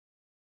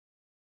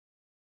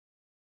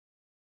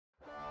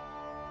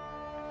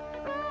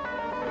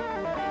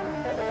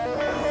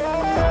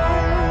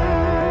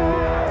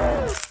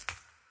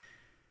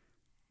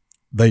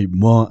दाइ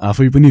म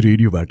आफै पनि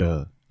रेडियोबाट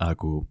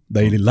आएको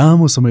दाइले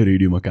लामो समय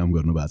रेडियोमा काम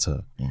गर्नुभएको छ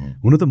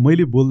हुन त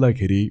मैले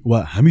बोल्दाखेरि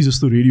वा हामी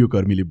जस्तो रेडियो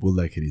कर्मीले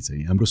बोल्दाखेरि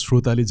चाहिँ हाम्रो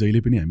श्रोताले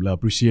जहिले पनि हामीलाई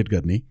एप्रिसिएट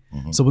गर्ने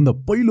सबभन्दा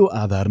पहिलो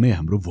आधार नै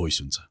हाम्रो भोइस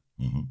हुन्छ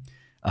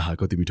आहा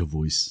कति मिठो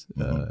भोइस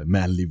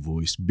म्यानली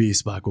भोइस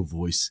बेस भएको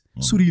भोइस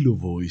सुरिलो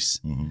भोइस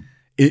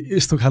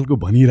यस्तो खालको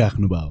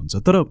भनिराख्नु भएको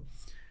हुन्छ तर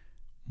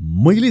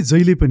मैले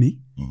जहिले पनि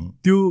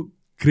त्यो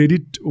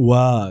क्रेडिट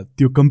वा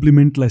त्यो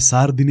कम्प्लिमेन्टलाई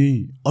सार दिने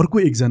अर्को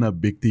एकजना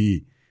व्यक्ति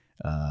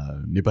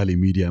नेपाली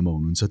मिडियामा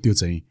हुनुहुन्छ त्यो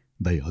चाहिँ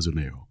दाइ हजुर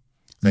नै हो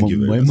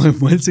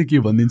मैले चाहिँ के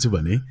भनिदिन्छु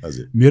भने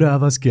मेरो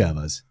आवाज के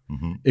आवाज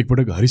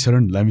एकपटक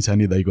हरिशरण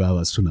लामिछाने दाइको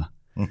आवाज सुन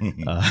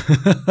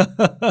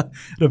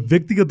र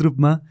व्यक्तिगत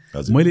रूपमा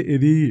मैले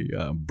यदि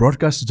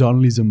ब्रडकास्ट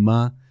जर्नलिजममा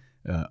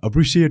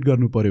एप्रिसिएट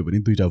गर्नु पर्यो भने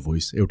दुईटा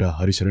भोइस एउटा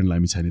हरिशरण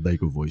लामिछाने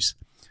दाइको भोइस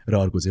र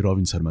अर्को चाहिँ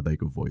रविन शर्मा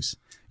दाइको भोइस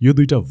यो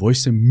दुईटा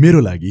भोइस चाहिँ मेरो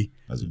लागि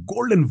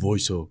गोल्डन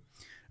भोइस हो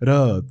र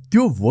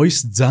त्यो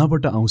भोइस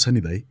जहाँबाट आउँछ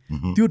नि दाइ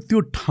त्यो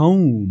ठाउँ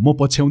म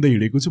पछ्याउँदै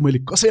हिँडेको छु मैले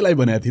कसैलाई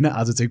भनेको थिइनँ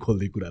आज चाहिँ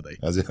खोल्दै कुरा दाइ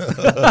हजुर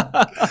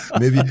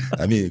मेबी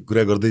हामी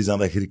कुरा गर्दै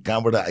जाँदाखेरि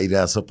कहाँबाट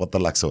आइरहेछ पत्ता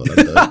लाग्छ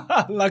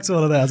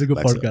होला दाइ आजको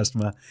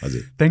पडकास्टमा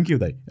थ्याङ्क यू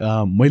दाइ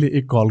मैले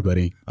एक कल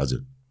गरेँ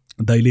हजुर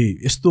दाइले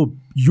यस्तो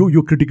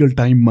यो क्रिटिकल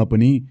टाइममा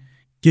पनि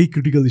केही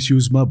क्रिटिकल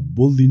इस्युजमा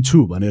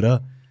बोलिदिन्छु भनेर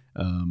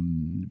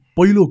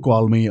पहिलो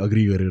कलमै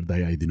अग्री गरेर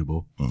दाइ आइदिनु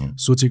भयो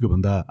सोचेको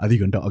भन्दा आधी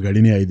घन्टा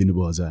अगाडि नै आइदिनु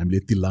भयो अझ हामीले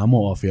यति लामो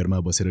अफेयरमा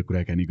बसेर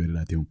कुराकानी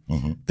गरिरहेको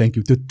थियौँ थ्याङ्क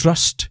यू त्यो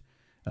ट्रस्ट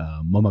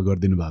ममा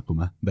गरिदिनु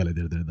भएकोमा दाइलाई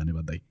धेरै धेरै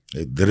धन्यवाद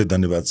दाइ धेरै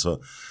धन्यवाद छ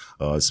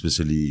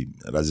स्पेसली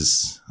राजेश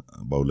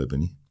बाउलाई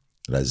पनि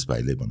राजेश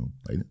भाइलाई भनौँ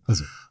होइन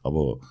अब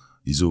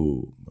हिजो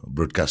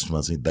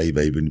ब्रोडकास्टमा चाहिँ दाइ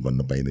भाइ पनि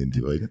भन्न पाइँदैन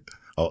थियो होइन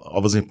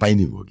अब चाहिँ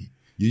पाइने भयो कि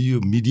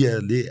यो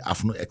मिडियाले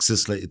आफ्नो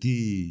एक्सेसलाई यति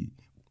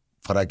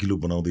फराकिलो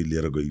बनाउँदै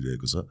लिएर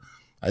गइरहेको छ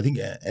I think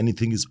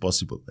anything is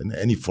possible होइन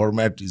एनी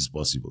फर्मेट इज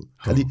पोसिबल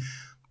खालि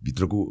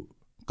भित्रको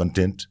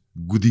कन्टेन्ट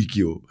गुदी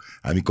के हो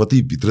हामी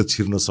कति भित्र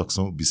छिर्न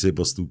सक्छौँ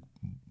विषयवस्तु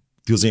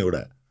त्यो चाहिँ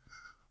एउटा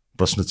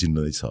प्रश्न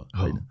चिन्ह नै छ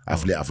होइन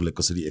आफूलाई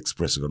कसरी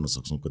एक्सप्रेस गर्न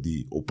सक्छौँ कति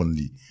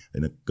ओपनली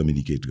होइन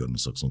कम्युनिकेट गर्न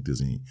सक्छौँ त्यो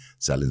चाहिँ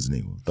च्यालेन्ज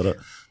नै हो तर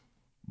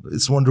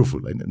इट्स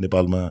वन्डरफुल होइन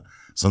नेपालमा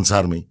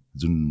संसारमै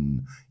जुन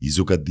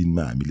हिजोका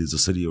दिनमा हामीले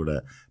जसरी एउटा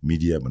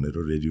मिडिया भनेर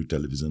रेडियो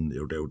टेलिभिजन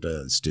एउटा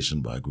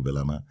स्टेसन भएको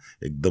बेलामा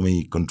एकदमै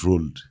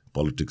कन्ट्रोल्ड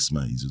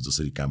पोलिटिक्समा हिजो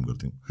जसरी काम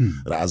गर्थ्यौँ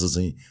र आज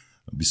चाहिँ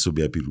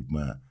विश्वव्यापी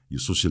रूपमा यो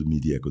सोसियल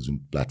मिडियाको जुन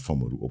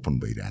प्लेटफर्महरू ओपन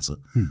भइरहेछ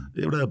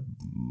एउटा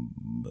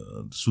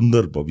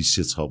सुन्दर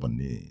भविष्य छ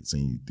भन्ने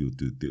चाहिँ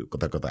त्यो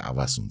कता कता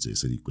आभास हुन्छ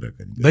यसरी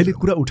कुराकानी दाइले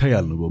कुरा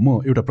उठाइहाल्नुभयो म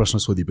एउटा प्रश्न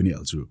सोधि पनि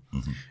हाल्छु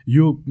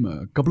यो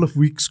कपाल अफ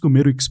विक्सको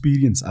मेरो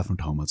एक्सपिरियन्स आफ्नो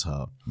ठाउँमा छ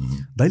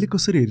दाइले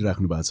कसरी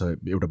हेरिराख्नु भएको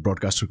छ एउटा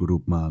ब्रडकास्टरको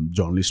रूपमा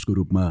जर्नलिस्टको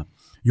रूपमा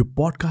यो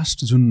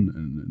पडकास्ट जुन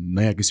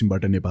नयाँ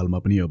किसिमबाट नेपालमा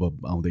पनि अब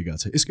आउँदै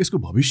गएको छ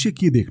यसको भविष्य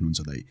के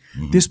देख्नुहुन्छ दाइ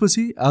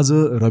त्यसपछि आज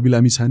रवि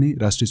लामिछाने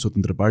राष्ट्रिय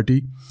स्वतन्त्र पार्टी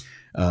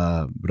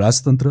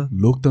राजतन्त्र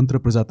लोकतन्त्र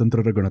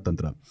प्रजातन्त्र र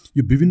गणतन्त्र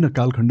यो विभिन्न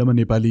कालखण्डमा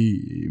नेपाली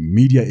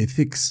मिडिया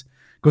एथिक्स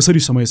कसरी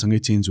समयसँगै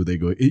चेन्ज हुँदै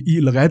गयो यी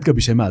लगायतका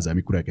विषयमा आज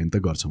हामी कुराकानी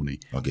त गर्छौँ नै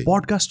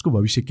पडकास्टको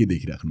भविष्य के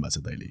देखिराख्नु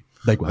भएको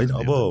छ दाइको होइन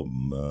अब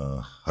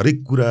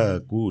हरेक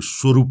कुराको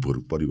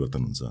स्वरूपहरू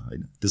परिवर्तन हुन्छ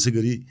होइन त्यसै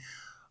गरी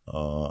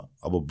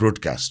अब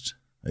ब्रोडकास्ट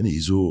होइन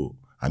हिजो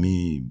हामी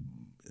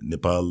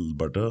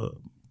नेपालबाट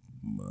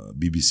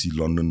BBC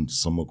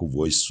लन्डनसम्मको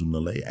भोइस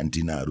सुन्नलाई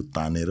एन्टिनाहरू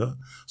तानेर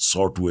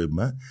सर्ट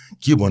वेभमा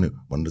के भन्यो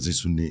भनेर चाहिँ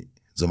सुन्ने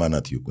जमाना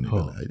थियो कुनै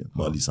बेला होइन म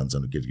अलि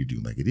सानसानो केटकेटी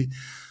हुँदाखेरि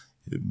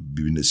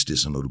विभिन्न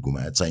स्टेसनहरू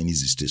घुमाए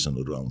चाइनिज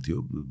स्टेसनहरू आउँथ्यो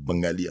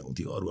बङ्गाली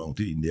आउँथ्यो अरू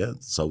आउँथ्यो इन्डिया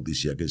साउथ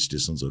एसियाकै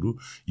स्टेसन्सहरू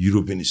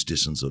युरोपियन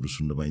स्टेसन्सहरू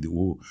सुन्न पाइन्थ्यो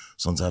ओ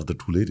संसार त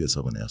ठुलै रहेछ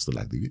भने जस्तो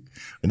लाग्थ्यो कि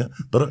होइन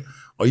तर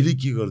अहिले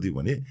के गरिदियो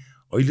भने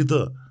अहिले त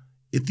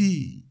यति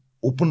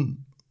ओपन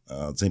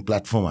चाहिँ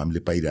प्लेटफर्म हामीले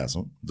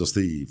पाइरहेछौँ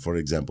जस्तै फर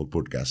इक्जाम्पल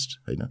पोडकास्ट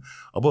होइन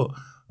अब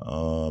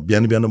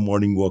बिहान बिहान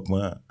मर्निङ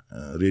वकमा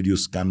रेडियो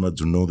कानमा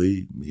झुन्डाउँदै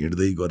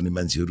हिँड्दै गर्ने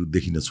मान्छेहरू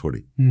देखिन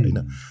छोडे होइन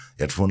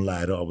हेडफोन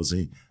लाएर अब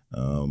चाहिँ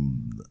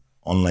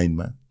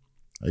अनलाइनमा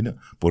होइन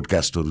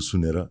पोडकास्टहरू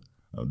सुनेर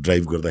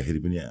ड्राइभ गर्दाखेरि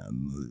पनि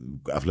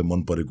आफूलाई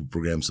मन परेको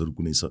प्रोग्राम्सहरू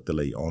कुनै छ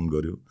त्यसलाई अन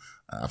गर्यो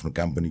आफ्नो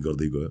काम पनि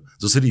गर्दै गयो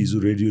जसरी हिजो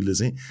रेडियोले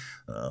चाहिँ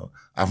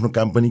आफ्नो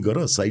काम पनि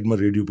गर साइडमा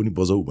रेडियो पनि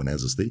बजाऊ भने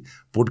जस्तै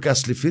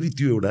पोडकास्टले फेरि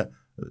त्यो एउटा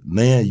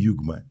नयाँ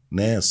युगमा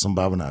नयाँ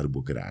सम्भावनाहरू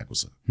बोकेर आएको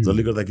छ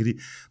जसले गर्दाखेरि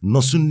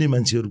नसुन्ने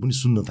मान्छेहरू पनि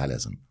सुन्न थालेका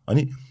छन्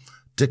अनि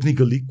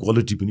टेक्निकल्ली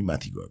क्वालिटी पनि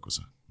माथि गएको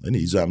छ होइन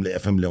हिजो हामीले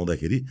एफएम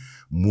ल्याउँदाखेरि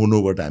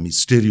मोनोबाट हामी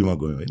स्टेरियोमा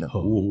गयौँ होइन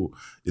ओहो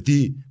यति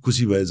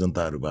खुसी भए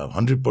जनताहरू भयो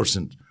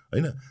 100%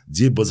 होइन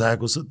जे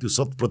बजाएको छ त्यो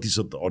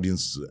 100%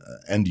 अडियन्स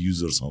एन्ड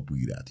युजरसँग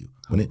पुगिरहेको थियो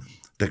भने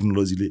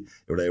टेक्नोलोजीले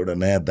एउटा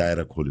नयाँ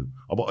दायरा खोल्यो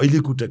अब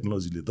अहिलेको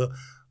टेक्नोलोजीले त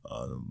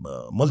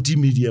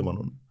मल्टिमिडिया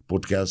भनौँ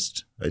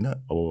पोडकास्ट होइन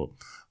अब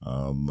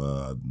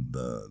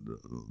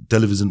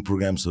टेलिभिजन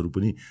प्रोग्राम्सहरू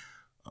पनि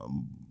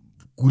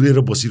कुरेर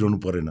बसिरहनु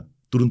परेन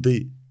तुरुन्तै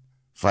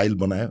फाइल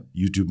बनायो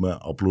युट्युबमा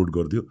अपलोड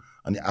गरिदियो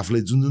अनि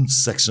आफूलाई जुन जुन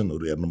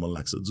सेक्सनहरू हेर्न मन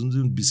लाग्छ जुन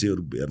जुन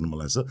विषयहरू हेर्न मन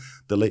लाग्छ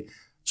त्यसलाई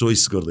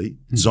चोइस गर्दै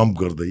जम्प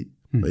गर्दै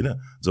होइन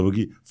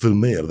जबकि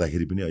फिल्ममै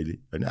हेर्दाखेरि पनि अहिले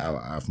होइन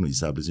आफ्नो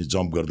हिसाबले चाहिँ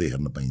जम्प गर्दै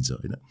हेर्न पाइन्छ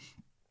होइन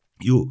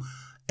यो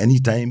any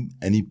time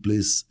any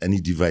place any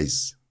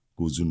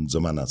डिभाइसको जुन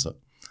जमाना छ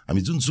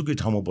हामी जुनसुकै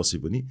ठाउँमा बसे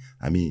पनि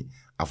हामी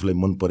आफूलाई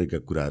मन परेका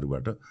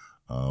कुराहरूबाट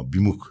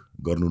विमुख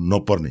गर्नु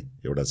नपर्ने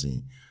एउटा चाहिँ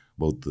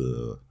बहुत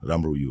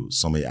राम्रो यो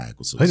समय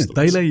आएको छ होइन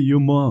तैँलाई यो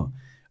म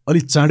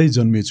अलिक चाँडै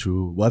जन्मेछु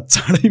वा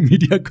चाँडै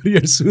मिडिया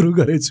करियर सुरु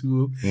गरेछु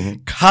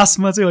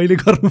खासमा चाहिँ अहिले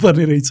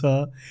गर्नुपर्ने रहेछ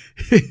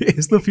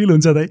यस्तो फिल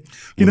हुन्छ दाइ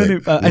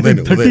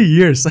किनभने 30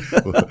 years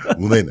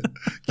हुँदैन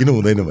किन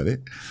हुँदैन भने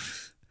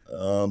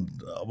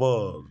अब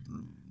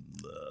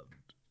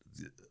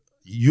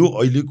यो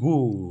अहिलेको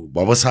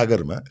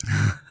भवसागरमा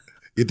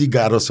यति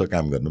गाह्रो छ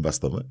काम गर्न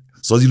वास्तवमा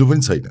सजिलो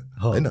पनि छैन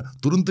होइन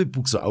तुरुन्तै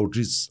पुग्छ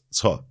आउटरिच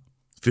छ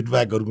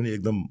फिडब्याकहरू पनि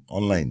एकदम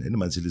अनलाइन होइन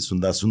मान्छेले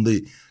सुन्दै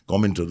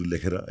कमेन्टहरू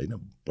लेखेर होइन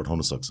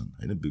पठाउन सक्छन्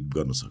होइन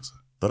गर्न सक्छ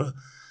तर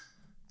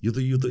यो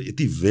त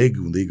यति वेग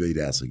हुँदै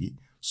गइरहेछ कि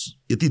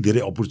यति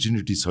धेरै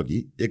अपर्च्युनिटी छ कि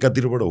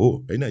एकातिरबाट हो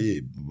होइन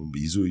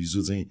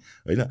हिजो चाहिँ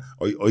होइन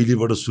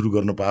अहिलेबाट सुरु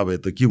गर्न पाए भए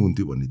त के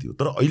हुन्थ्यो भन्ने थियो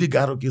तर अहिले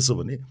गाह्रो के छ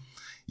भने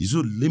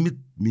हिजो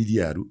लिमिट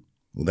मिडियाहरू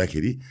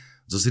हुँदाखेरि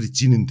जसरी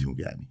चिनिन्थ्यौँ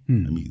कि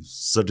हामी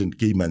सर्टेन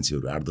केही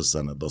मान्छेहरू 8-10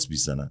 जना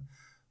 10-20 जना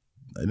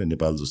होइन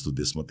नेपाल जस्तो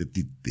देशमा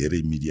त्यति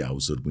धेरै मिडिया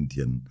हाउसहरू पनि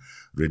थिएन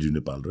रेडियो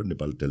नेपाल र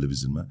नेपाल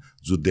टेलिभिजनमा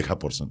जो देखा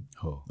पर्छन्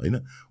होइन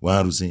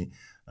उहाँहरू चाहिँ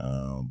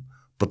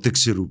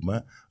प्रत्यक्ष रूपमा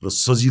र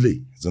सजिलै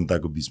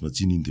जनताको बिचमा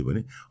चिनिन्थ्यो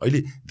भने अहिले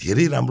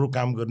धेरै राम्रो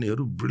काम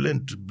गर्नेहरू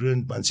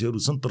ब्रिलियन्ट मान्छेहरू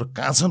छन् तर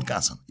कहाँ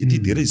छन् यति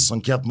धेरै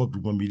सङ्ख्यात्मक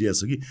रूपमा मिडिया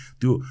छ कि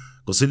त्यो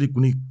कसैले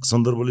कुनै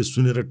सन्दर्भले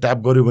सुनेर ट्याप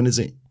गर्यो भने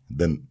चाहिँ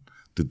देन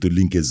त्यो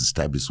लिङ्केज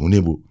इस्टाब्लिस हुने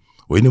भयो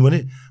होइन भने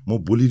म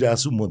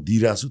बोलिरहेछु म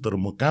दिइरहेछु तर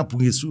म कहाँ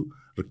पुगेछु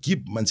र के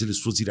मान्छेले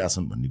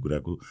सोचिरहेछन् भन्ने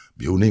कुराको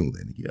भ्यू नै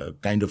हुँदैन कि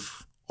काइन्ड अफ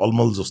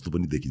अलमल जस्तो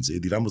पनि देखिन्छ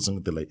यदि राम्रोसँग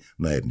त्यसलाई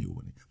नहेर्ने हो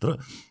भने तर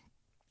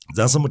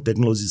जहाँसम्म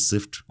टेक्नोलोजी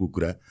सिफ्टको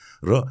कुरा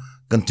र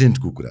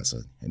कन्टेन्टको कुरा छ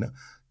होइन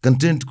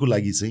कन्टेन्टको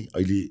लागि चाहिँ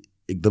अहिले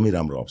एकदमै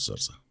राम्रो अवसर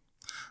छ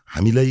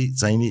हामीलाई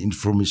चाहिने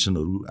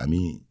इन्फर्मेसनहरू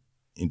हामी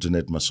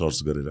इन्टरनेटमा सर्च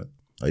गरेर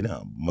होइन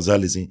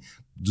मजाले चाहिँ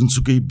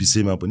जुनसुकै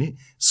विषयमा पनि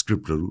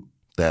स्क्रिप्टहरू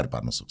तयार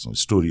पार्न सक्छौँ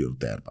स्टोरीहरू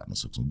तयार पार्न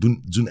सक्छौँ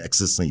जुन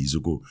एक्सेस चाहिँ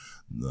हिजोको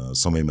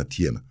समयमा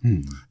थिएन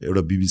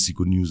एउटा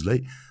बिबिसीको न्युजलाई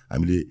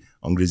हामीले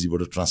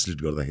अङ्ग्रेजीबाट ट्रान्सलेट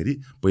गर्दाखेरि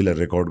पहिला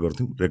रेकर्ड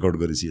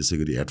गरेपछि यसै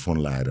गरी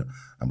हेडफोन लाएर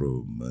हाम्रो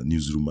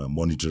न्युज रुममा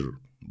मोनिटर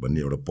भन्ने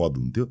एउटा पद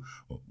हुन्थ्यो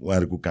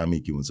उहाँहरूको कामै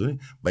के हुन्छ भने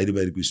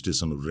बाहिरको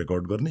स्टेसनहरू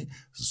रेकर्ड गर्ने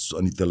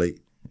अनि त्यसलाई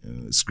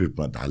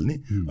स्क्रिप्टमा ढाल्ने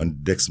अनि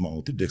डेस्कमा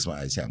आउँथ्यो डेस्कमा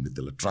आएपछि हामीले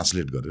त्यसलाई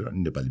ट्रान्सलेट गरेर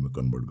अनि नेपालीमा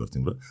कन्भर्ट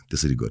गर्थ्यौँ र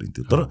त्यसरी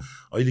गरिन्थ्यो तर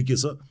अहिले के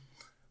छ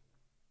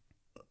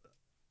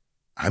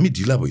हामी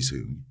ढिला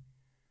भइसक्यौँ कि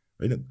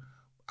होइन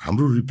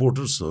हाम्रो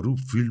रिपोर्टर्सहरू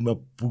फिल्डमा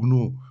पुग्नु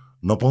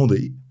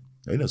नपाउँदै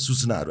होइन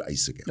सूचनाहरू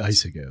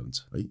आइसक्यो हुन्छ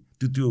है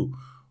त्यो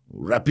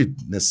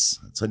ऱ्यापिडनेस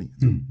छ नि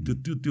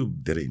त्यो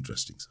धेरै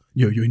इन्ट्रेस्टिङ छ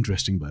यो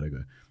इन्ट्रेस्टिङ भएर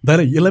गयो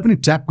दाइ यसलाई पनि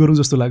ट्याप गरौँ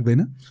जस्तो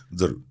लाग्दैन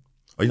जरुर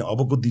होइन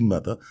अबको दिनमा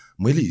त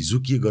मैले हिजो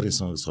के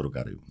गरेसँग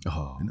सरोकारै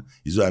होइन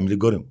हिजो हामीले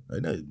गऱ्यौँ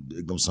होइन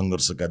एकदम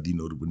सङ्घर्षका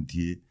दिनहरू पनि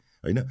थिए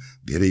होइन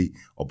धेरै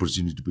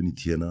अपर्च्युनिटी पनि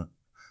थिएन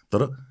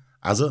तर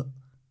आज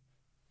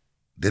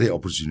धेरै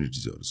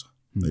अपर्च्युनिटिजहरू छ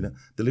होइन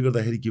त्यसले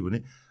गर्दाखेरि के भने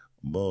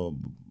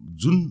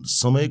जुन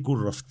समयको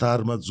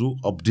रफ्तारमा जो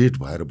अपडेट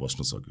भएर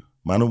बस्न सक्यो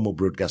मानव म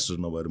ब्रोडकास्टर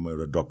नभएर म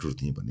एउटा डक्टर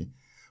थिएँ भने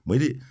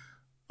मैले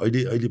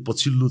अहिले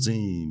पछिल्लो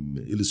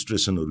चाहिँ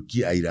इलिस्ट्रेसनहरू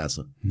के आइरहेछ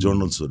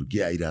जर्नल्सहरू के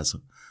आइरहेछ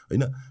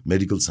होइन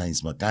मेडिकल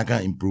साइन्समा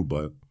कहाँ इम्प्रुभ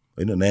भयो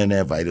होइन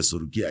नयाँ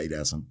भाइरसहरू के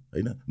आइरहेछन्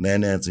होइन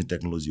नयाँ चाहिँ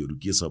टेक्नोलोजीहरू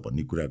के छ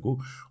भन्ने कुराको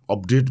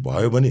अपडेट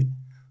भयो भने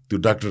त्यो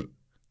डाक्टर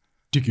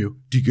टिक्यो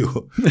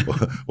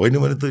होइन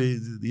भने त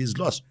इज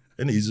लस्ट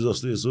होइन हिजो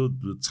जस्तो यसो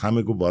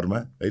छामेको भरमा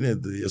होइन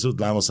यसो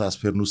लामो सास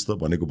फेर्नुहोस् त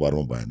भनेको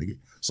भरमा भएन कि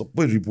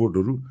सबै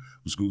रिपोर्टहरू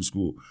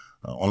उसको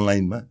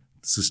अनलाइनमा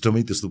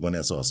सिस्टमै त्यस्तो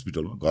बनाएको छ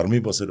हस्पिटलमा घरमै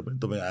बसेर पनि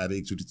तपाईँ आएर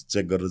एकचोटि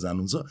चेक गरेर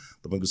जानुहुन्छ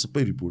तपाईँको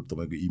सबै रिपोर्ट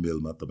तपाईँको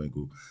इमेलमा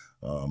तपाईँको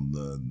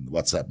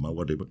वाट्सएपमा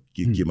वाटेभर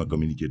केमा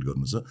कम्युनिकेट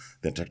गर्नु छ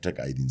त्यहाँ ठ्याक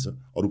आइदिन्छ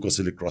अरू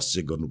कसैले क्रस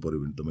चेक गर्नु पऱ्यो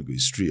भने तपाईँको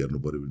हिस्ट्री हेर्नु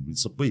पऱ्यो भने पनि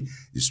सबै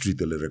हिस्ट्री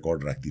त्यसले रेकर्ड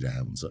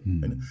राखिदिरहेको हुन्छ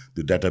होइन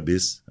त्यो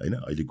डाटाबेस होइन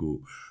अहिलेको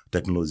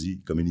टेक्नोलोजी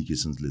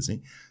कम्युनिकेसन्सले चाहिँ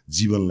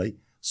जीवनलाई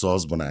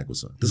सहज बनाएको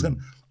छ त्यस कारण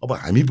अब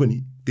हामी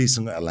पनि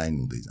त्यहीसँग अलाइन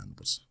हुँदै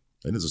जानुपर्छ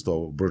होइन जस्तो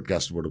अब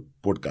ब्रोडकास्टबाट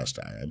पोडकास्ट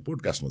आयो हामी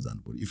पोडकास्टमा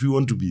जानु पऱ्यो if you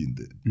want to be in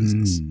the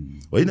business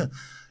होइन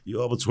यो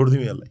अब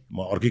छोडिदिउँ यसलाई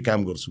म अर्कै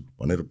काम गर्छु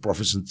भनेर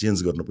प्रोफेसन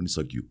चेन्ज गर्न पनि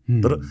सकियो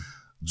तर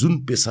जुन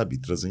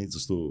पेसाभित्र चाहिँ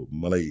जस्तो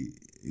मलाई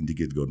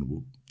इन्डिकेट गर्नुभयो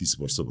 30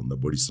 वर्षभन्दा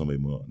बढी समय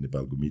म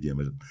नेपालको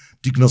मिडियामा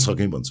टिक्न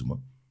सकेँ भन्छु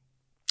म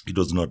इट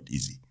वाज नट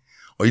इजी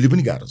अहिले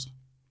पनि गाह्रो छ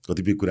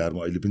कतिपय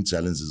कुराहरूमा अहिले पनि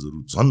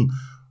च्यालेन्जेसहरू झन्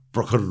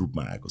प्रखर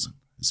रूपमा आएको छन्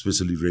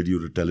स्पेसली रेडियो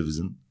र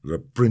टेलिभिजन र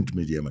प्रिन्ट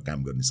मिडियामा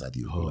काम गर्ने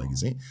साथीहरूको लागि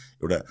चाहिँ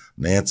एउटा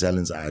नयाँ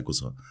च्यालेन्ज आएको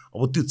छ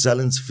अब त्यो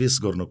च्यालेन्ज फेस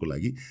गर्नको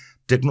लागि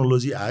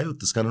टेक्नोलोजी आयो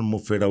त्यसकारण म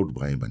फेड आउट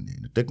भएँ भन्ने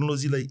होइन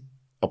टेक्नोलोजीलाई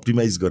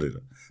अप्टिमाइज गरेर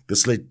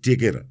त्यसलाई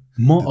टेकेर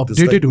म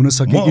अपडेटेड हुन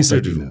सके कि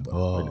सकिन।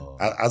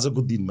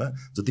 आजको दिनमा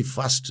जति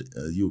फास्ट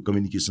यो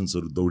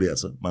कम्युनिकेसन्सहरू दौडिया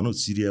छ, मानौ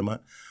सिरियामा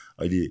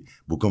अहिले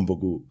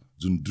भूकम्पको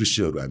जुन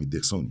दृश्यहरू हामी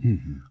देख्छौँ नि,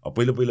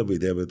 पहिला पहिला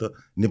भइदिए भए त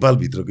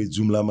नेपालभित्रकै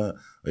जुम्लामा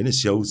होइन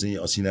स्याउ चाहिँ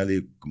असिनाले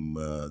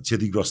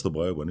क्षतिग्रस्त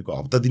भयो भनेको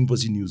हप्ता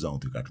दिनपछि न्युज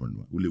आउँथ्यो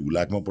काठमाडौँमा, उसले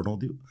हुलाकमा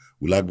पठाउँथ्यो,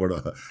 हुलाकबाट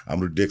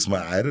हाम्रो डेस्कमा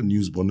आएर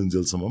न्युज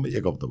बनुन्जेलसम्ममा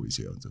 1 हप्ता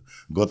भइसक्यो हुन्छ,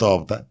 गत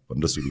हप्ता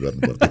भनेर सुरु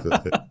गर्नु पर्थ्यो।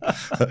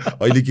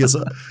 अहिले के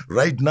छ,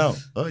 right now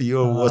you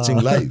are watching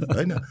live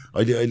होइन।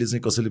 अहिले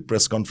चाहिँ कसैले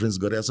प्रेस कन्फरेन्स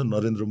गरेको छ,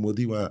 नरेन्द्र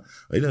मोदी उहाँ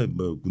होइन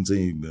कुन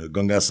चाहिँ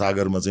गङ्गा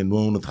सागरमा चाहिँ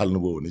नुहाउन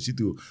थाल्नुभयो भनेपछि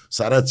त्यो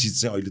सारा चिज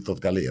चाहिँ अहिले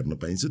तत्कालै हेर्न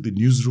पाइन्छ, त्यो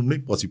न्युज रुम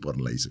नै पछि पर्न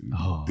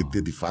लागिसक्यो,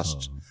 त्यति फास्ट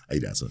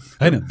आइरहेछ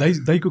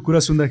होइन। दाइको कुरा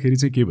सुन्दाखेरि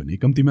चाहिँ के भने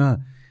कम्तीमा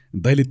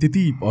दाइले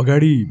त्यति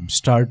अगाडि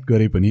स्टार्ट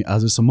गरे पनि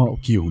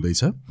आजसम्म के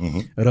हुँदैछ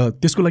र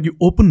त्यसको लागि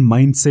ओपन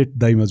माइन्डसेट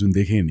दाइमा जुन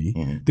देखेँ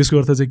नि, त्यसको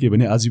अर्थ चाहिँ के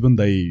भने आजीवन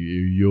दाइ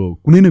यो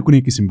कुनै न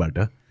कुनै किसिमबाट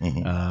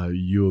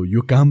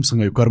यो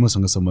कामसँग यो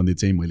कर्मसँग सम्बन्धित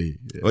चाहिँ मैले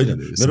होइन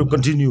मेरो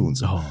कन्टिन्यू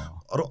हुन्छ।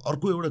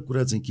 अर्को एउटा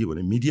कुरा चाहिँ के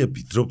भने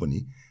मिडियाभित्र पनि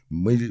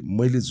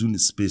मैले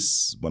जुन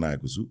स्पेस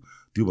बनाएको छु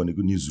त्यो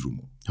भनेको न्युज रुम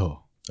हो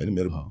होइन।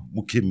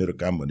 मेरो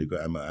काम भनेको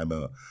I'm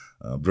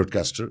a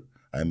broadcaster,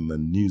 I'm a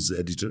news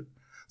editor,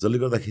 जसले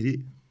गर्दाखेरि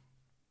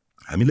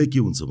हामीलाई के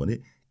हुन्छ भने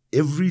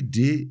every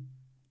day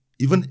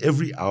even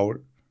every our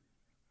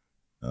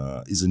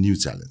is a new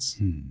challenge.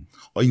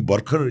 अहिले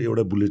भर्खर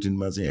एउटा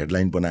बुलेटिनमा चाहिँ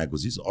हेडलाइन बनाएको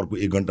चिज अर्को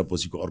 1 घन्टा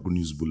पछिको अर्को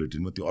न्युज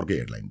बुलेटिनमा त्यो अर्कै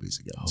हेडलाइन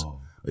भइसक्यो हुन्छ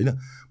होइन।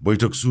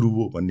 बैठक सुरु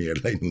भयो भन्ने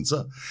हेडलाइन हुन्छ,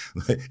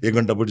 1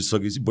 घन्टापछि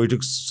सकेपछि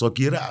बैठक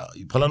सकिएर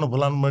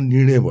फलानुमा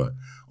निर्णय भयो,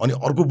 अनि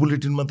अर्को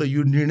बुलेटिनमा त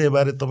यो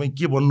निर्णयबारे तपाईँ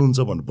के भन्नुहुन्छ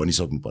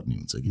भनिसक्नुपर्ने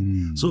हुन्छ कि।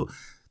 सो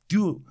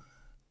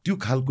त्यो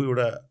खालको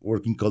एउटा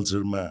वर्किङ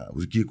कल्चरमा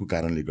हुर्किएको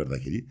कारणले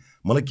गर्दाखेरि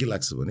मलाई के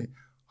लाग्छ भने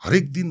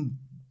हरेक दिन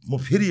म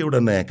फेरि एउटा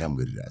नयाँ काम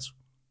गरिरहेको छु।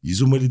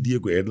 हिजो मैले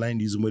दिएको हेडलाइन,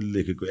 हिजो मैले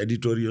लेखेको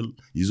एडिटोरियल,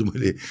 हिजो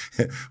मैले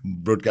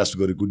ब्रोडकास्ट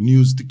गरेको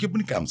न्युज, त्यो के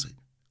पनि काम छैन।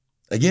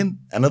 Again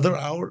another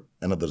our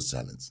another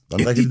challenge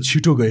भन्दाखेरि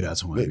छिटो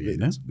गइरहेछौँ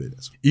होइन,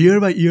 इयर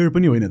बाई इयर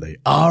पनि होइन दाइ,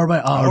 our by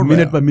our,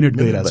 minute by minute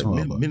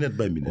गइरहेछौँ, minute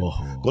by minute.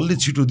 कसले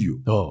छिटो दियो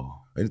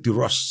होइन, त्यो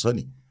रस छ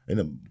नि होइन।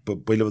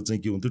 पहिला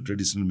चाहिँ के हुन्थ्यो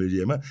ट्रेडिसनल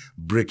मिडियामा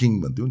ब्रेकिङ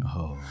भन्थ्यो नि,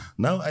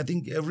 now I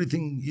think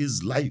everything is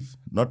live,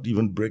 not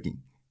even breaking,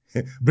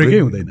 ब्रेकै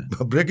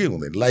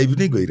हुँदैन, लाइभ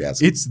नै गइरहेको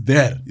छ।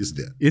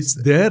 इट्स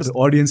देयर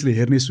अडियन्सले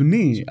हेर्ने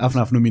सुन्ने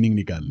आफ्नो मिनिङ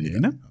निकाल्ने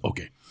होइन।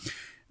 ओके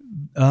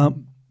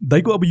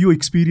दाइको अब यो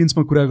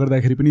एक्सपिरियन्समा कुरा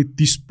गर्दाखेरि पनि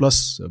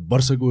 30+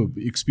 वर्षको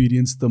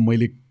एक्सपिरियन्स त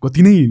मैले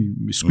कति नै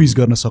स्क्विज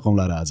गर्न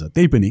सकौँला र आज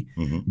त्यही पनि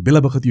बेला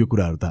बखत यो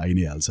कुराहरू त आइ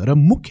नै हाल्छ। र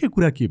मुख्य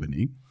कुरा के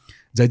भने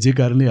जे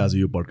कारणले आज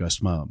यो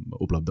पडकास्टमा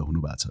उपलब्ध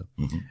हुनुभएको छ,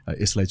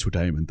 यसलाई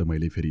छुट्याएँ भने त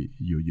मैले फेरि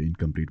यो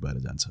इन्कम्प्लिट भएर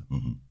जान्छ।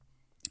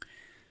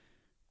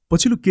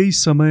 पछिल्लो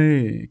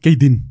केही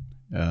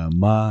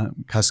दिनमा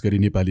खास गरी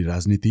नेपाली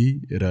राजनीति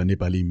र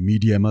नेपाली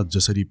मिडियामा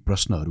जसरी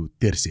प्रश्नहरू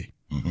तेर्से,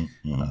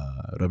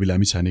 रवि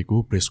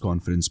लामिछानेको प्रेस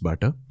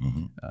कन्फरेन्सबाट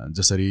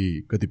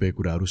जसरी कतिपय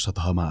कुराहरू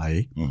सतहमा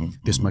आए,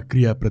 त्यसमा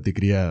क्रिया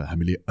प्रतिक्रिया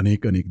हामीले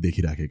अनेक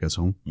देखिराखेका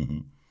छौँ।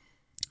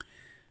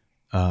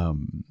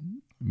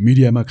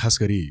 मिडियामा खास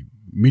गरी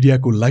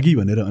मिडियाको लागि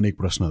भनेर अनेक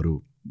प्रश्नहरू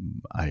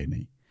आए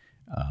नै।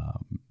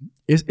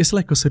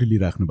 यसलाई कसरी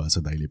लिइराख्नु भएको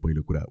छ दाइले?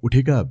 पहिलो कुरा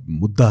उठेका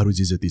मुद्दाहरू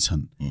जति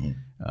छन्,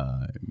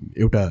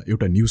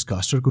 एउटा न्युज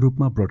कास्टरको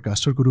रूपमा,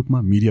 ब्रोडकास्टरको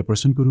रूपमा, मिडिया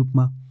पर्सनको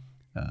रूपमा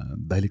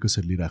दाइले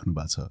कसरी लिइराख्नु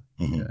भएको छ?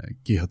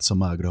 के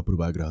हदसम्म आग्रह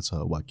पूर्वाग्रह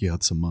छ वा के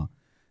हदसम्म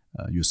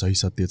यो सही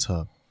सत्य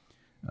छ?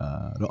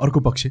 र अर्को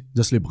पक्ष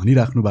जसले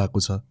भनिराख्नु भएको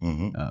छ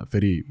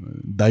फेरि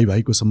दाइ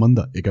भाइको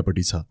सम्बन्ध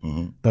एकापट्टि छ,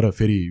 तर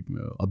फेरि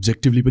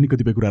अब्जेक्टिभली पनि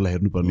कतिपय कुरालाई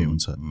हेर्नुपर्ने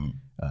हुन्छ।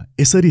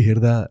 यसरी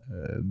हेर्दा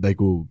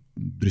दाइको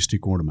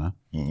दृष्टिकोणमा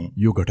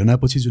यो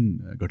घटनापछि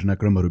जुन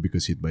घटनाक्रमहरू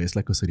विकसित भयो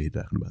यसलाई कसरी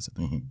हेरिराख्नु भएको छ?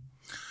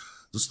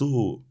 जस्तो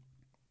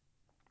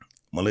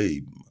मलाई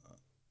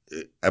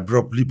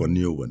एब्रप्टली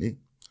भन्ने हो भने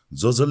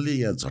जसले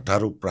यहाँ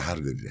झटारो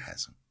प्रहार गरिरहेका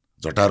छन्,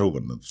 झटारो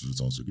भन्न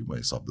रुचाउँछु कि म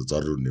शब्द,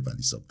 जरुर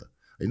नेपाली शब्द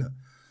होइन।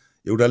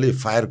 एउटाले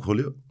फायर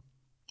खोल्यो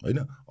होइन,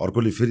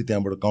 अर्कोले फेरि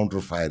त्यहाँबाट काउन्टर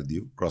फायर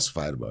दियो, क्रस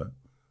फायर भयो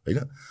होइन,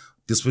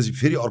 त्यसपछि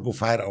फेरि अर्को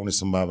फायर आउने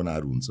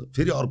सम्भावनाहरू हुन्छ,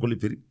 फेरि अर्कोले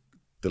फेरि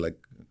त्यसलाई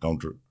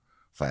काउन्टर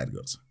फायर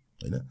गर्छ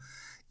होइन।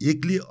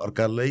 एकले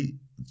अर्कालाई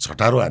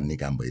झटारो हान्ने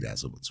काम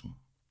भइरहेछ भन्छौँ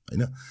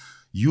होइन।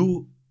 यो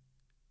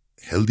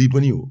हेल्दी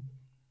पनि हो,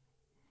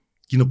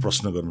 किन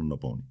प्रश्न गर्न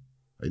नपाउने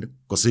होइन।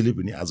 कसैले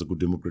पनि आजको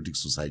डेमोक्रेटिक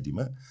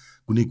सोसाइटीमा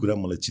कुनै कुरा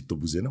मलाई चित्त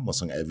बुझेन,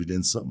 मसँग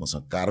एभिडेन्स छ,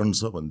 मसँग कारण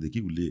छ भनेदेखि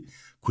उसले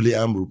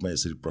खुलेआम रूपमा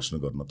यसरी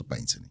प्रश्न गर्न त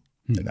पाइन्छ नि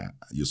होइन।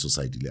 यो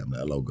सोसाइटीले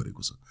हामीलाई अलाउ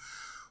गरेको छ।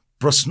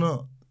 प्रश्न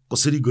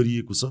कसरी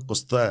गरिएको छ,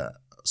 कस्ता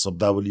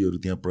शब्दावलीहरू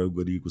त्यहाँ प्रयोग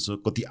गरिएको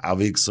छ, कति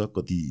आवेग छ,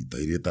 कति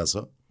धैर्यता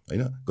छ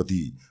होइन, कति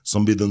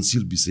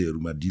संवेदनशील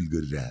विषयहरूमा डिल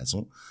गरिरहेका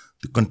छौँ,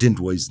 त्यो कन्टेन्ट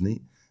वाइज नै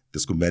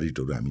त्यसको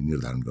मेरिटहरू हामी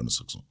निर्धारण गर्न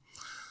सक्छौँ।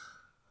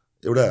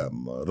 एउटा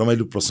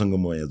रमाइलो प्रसङ्ग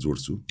म यहाँ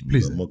जोड्छु।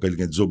 म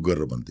कहिलेकाहीँ जोक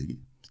गरेर भन्थेँ कि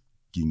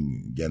किङ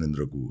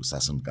ज्ञानेन्द्रको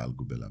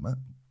शासनकालको बेलामा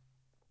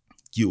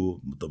के हो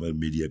तपाईँ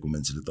मिडियाको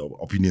मान्छेले त अब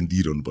ओपिनियन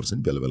दिइरहनु पर्छ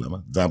नि बेला बेलामा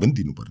जहाँ पनि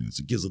दिनुपर्ने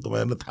हुन्छ के छ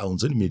तपाईँहरूलाई थाहा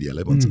हुन्छ नि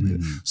मिडियालाई भन्छ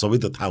सबै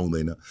त थाहा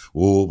हुँदैन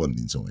हो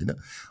भनिदिन्छौँ होइन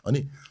अनि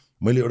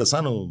मैले एउटा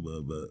सानो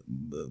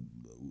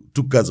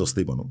टुक्का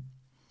जस्तै भनौँ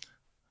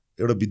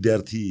एउटा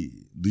विद्यार्थी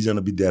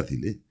दुईजना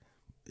विद्यार्थीले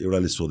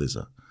एउटाले सोधेछ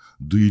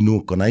डु यु नो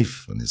कनाइफ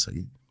भनेछ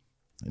कि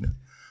होइन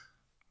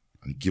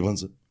अनि के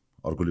भन्छ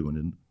अर्कोले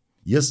भन्यो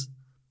यस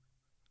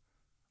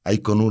आई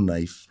कनो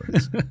नाइफ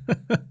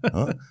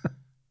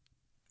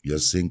युआर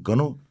सेङ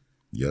कनो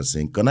युआर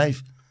सेङ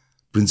कनाइफ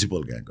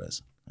प्रिन्सिपल कहाँ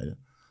गएछ होइन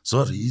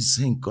सर इज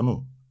सेङ कनो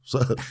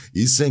sir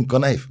is सेङ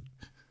कनाइफ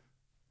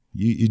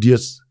you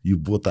idiots you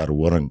both are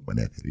वरङ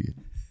भनेको थियो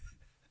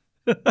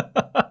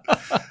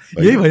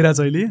यही भइरहेछ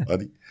अहिले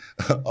अनि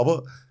अब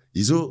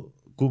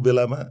हिजोको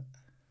बेलामा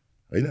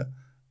होइन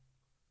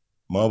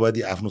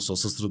माओवादी आफ्नो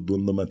सशस्त्र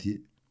द्वन्द्वमा थिए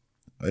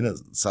होइन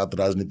 7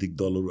 राजनीतिक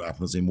दलहरू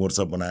आफ्नो चाहिँ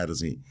मोर्चा बनाएर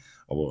चाहिँ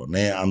अब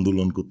नयाँ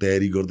आन्दोलनको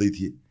तयारी गर्दै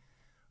थिए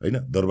होइन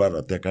दरबार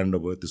हत्याकाण्ड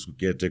भयो त्यसको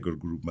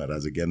केयरटेकरको रूपमा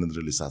राजा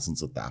ज्ञानेन्द्रले शासन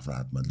सत्ता आफ्नो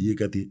हातमा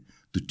लिएका थिए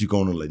त्यो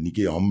टिकाउनलाई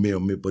निकै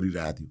हम्मे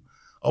परिरहेको थियो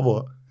अब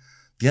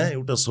त्यहाँ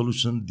एउटा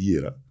सल्युसन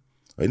दिएर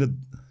होइन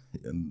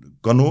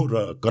कनो र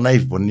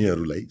कनाइफ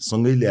भन्नेहरूलाई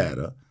सँगै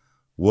ल्याएर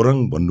वरङ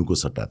भन्नुको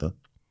सट्टा त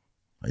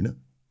होइन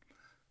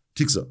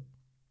ठिक छ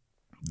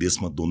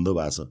देशमा द्वन्द्व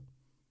भएको छ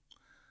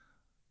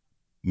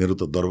मेरो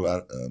त दरबार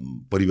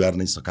परिवार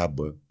नै सखाप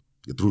भयो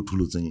यत्रो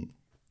ठुलो चाहिँ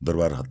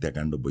दरबार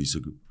हत्याकाण्ड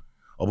भइसक्यो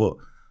अब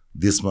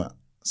देशमा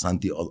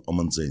शान्ति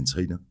अमन चाहिँ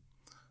छैन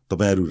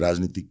तपाईहरू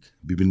राजनीतिक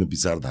विभिन्न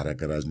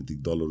विचारधाराका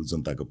राजनीतिक दलहरू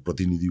जनताको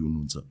प्रतिनिधि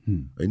हुनुहुन्छ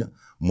होइन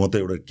म त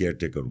एउटा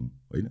केयरटेकर हुँ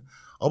होइन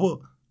अब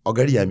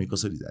अगाडि हामी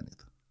कसरी जाने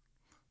त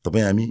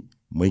तपाईँ हामी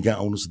मैकहाँ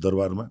आउनुहोस्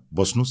दरबारमा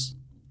बस्नुहोस्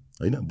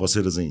होइन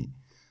बसेर चाहिँ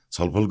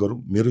छलफल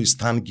गरौँ मेरो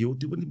स्थान के हो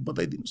त्यो पनि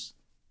बताइदिनुहोस्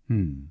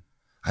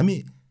हामी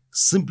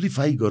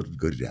सिम्प्लिफाई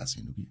गरिरहेको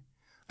छैनौँ कि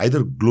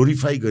आइदर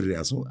ग्लोरिफाई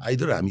गरिरहेछौँ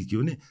आइदर हामी के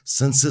भने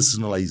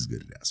सेन्सेसनलाइज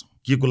गरिरहेछौँ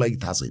के को लागि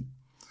थाहा छैन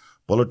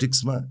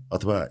पोलिटिक्समा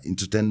अथवा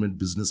इन्टरटेनमेन्ट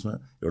बिजनेसमा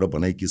एउटा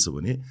भनाइ के छ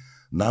भने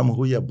नाम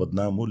हो या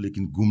बदनाम हो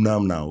लेकिन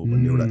गुमनाम ना हो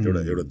भन्ने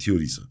एउटा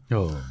थ्योरी छ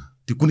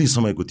त्यो कुनै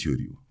समयको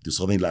थ्योरी हो त्यो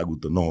सधैँ लागू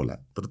त नहोला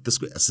तर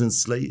त्यसको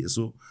एसेन्सलाई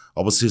यसो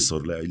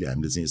अवशेषहरूलाई अहिले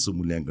हामीले चाहिँ यसो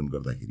मूल्याङ्कन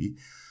गर्दाखेरि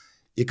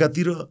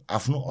एकातिर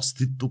आफ्नो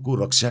अस्तित्वको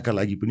रक्षाका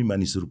लागि पनि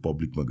मानिसहरू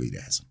पब्लिकमा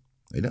गइरहेछन्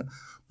होइन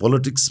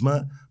पोलिटिक्समा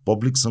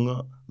पब्लिकसँग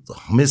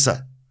हमेसा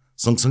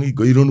सँगसँगै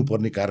गइरहनु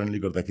पर्ने कारणले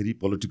गर्दाखेरि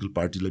पोलिटिकल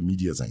पार्टीलाई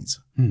मिडिया चाहिन्छ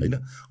होइन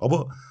अब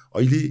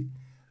अहिले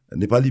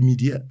नेपाली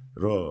मिडिया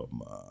र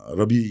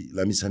रवि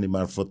लामिछाने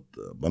मार्फत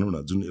भनौँ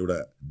न जुन एउटा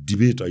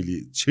डिबेट अहिले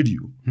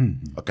छेडियो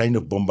अ काइन्ड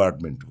अफ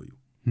बम्बार्डमेन्ट हो यो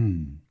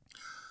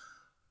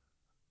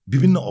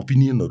विभिन्न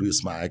ओपिनियनहरू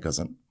यसमा आएका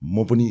छन्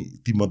म पनि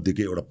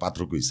तीमध्येकै एउटा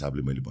पात्रको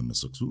हिसाबले मैले भन्न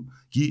सक्छु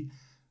कि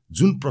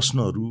जुन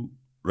प्रश्नहरू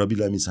रवि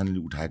लामिछानेले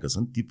उठाएका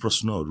छन् ती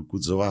प्रश्नहरूको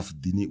जवाफ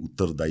दिने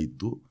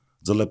उत्तरदायित्व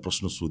जसलाई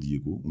प्रश्न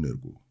सोधिएको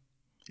उनीहरूको हो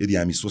यदि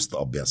हामी स्वस्थ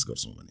अभ्यास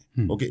गर्छौँ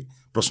भने ओके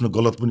प्रश्न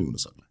गलत पनि हुन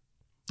सक्ला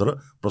तर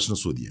प्रश्न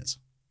सोधिएको छ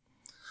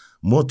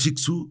म ठिक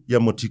छु या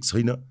म ठिक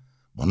छैन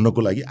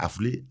भन्नको लागि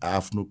आफूले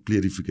आफ्नो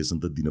क्लियरिफिकेसन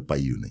त दिन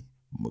पाइयो नै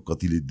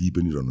कतिले दिइ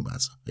पनि रहनु भएको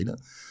छ होइन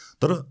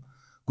तर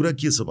कुरा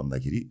के छ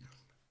भन्दाखेरि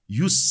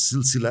यो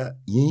सिलसिला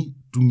यहीँ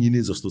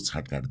टुङ्गिने जस्तो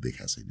छाँटकाँट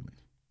देखाएको छैन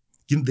मैले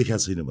किन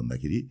देखाएको छैन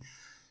भन्दाखेरि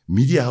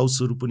मिडिया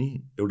हाउसहरू पनि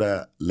एउटा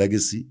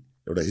लेगेसी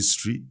एउटा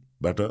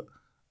हिस्ट्रीबाट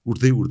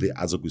उठ्दै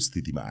आजको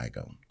स्थितिमा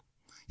आएका हुन्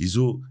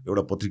हिजो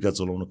एउटा पत्रिका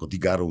चलाउन कति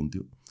गाह्रो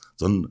हुन्थ्यो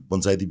झन्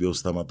पञ्चायती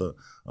व्यवस्थामा त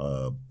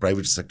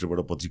प्राइभेट सेक्टरबाट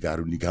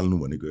पत्रिकाहरू निकाल्नु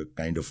भनेको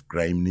काइन्ड अफ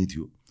क्राइम नै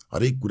थियो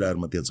हरेक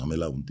कुराहरूमा त्यहाँ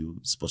झमेला हुन्थ्यो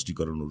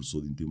स्पष्टीकरणहरू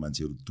सोधिन्थ्यो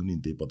मान्छेहरू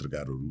थुनिन्थे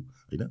पत्रकारहरू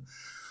होइन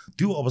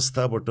त्यो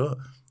अवस्थाबाट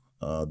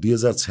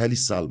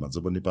 2046 सालमा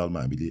जब नेपालमा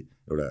हामीले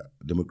एउटा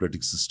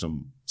डेमोक्रेटिक सिस्टम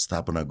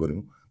स्थापना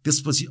गऱ्यौँ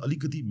त्यसपछि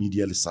अलिकति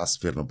मिडियाले सास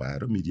फेर्न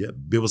पाएर मिडिया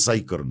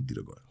व्यवसायीकरणतिर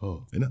गयो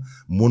होइन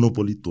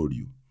मोनोपोली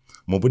तोडियो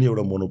म पनि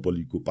एउटा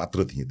मोनोपोलीको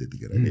पात्र थिएँ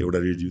त्यतिखेर होइन एउटा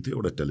रेडियो थियो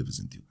एउटा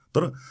टेलिभिजन थियो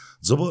तर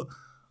जब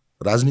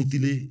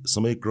राजनीतिले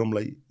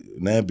समयक्रमलाई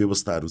नयाँ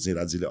व्यवस्थाहरू चाहिँ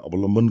राज्यले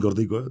अवलम्बन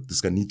गर्दै गयो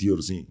त्यसका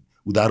नीतिहरू चाहिँ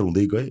उदार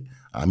हुँदै गए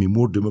हामी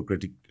मोर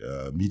डेमोक्रेटिक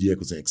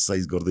मिडियाको चाहिँ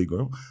एक्सर्साइज गर्दै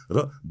गयौँ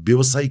र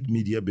व्यावसायिक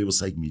मिडिया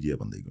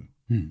भन्दै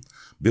गयौँ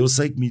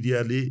व्यावसायिक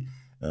मिडियाले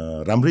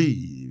राम्रै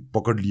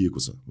पकड लिएको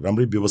छ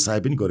राम्रै व्यवसाय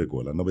पनि गरेको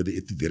होला नभए त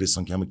यति धेरै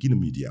सङ्ख्यामा किन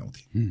मिडिया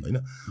आउँथे होइन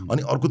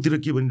अनि अर्कोतिर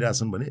के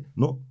भनिरहेछन् भने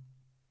नो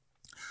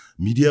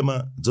मिडियामा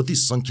जति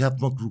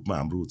सङ्ख्यात्मक रूपमा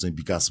हाम्रो चाहिँ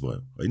विकास भयो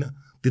होइन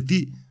त्यति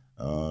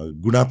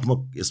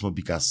गुणात्मक यसमा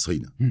विकास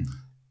छैन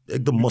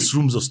एकदम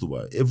मसरुम जस्तो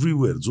भयो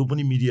एभ्रिवेयर जो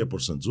पनि मिडिया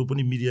पर्सन जो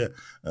पनि मिडिया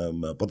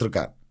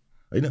पत्रकार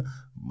होइन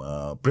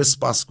प्रेस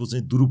पासको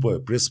चाहिँ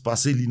दुरुपयोग प्रेस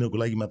पासै लिनको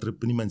लागि मात्रै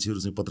पनि मान्छेहरू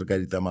चाहिँ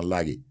पत्रकारितामा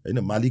लागे होइन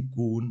मालिक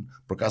को हुन्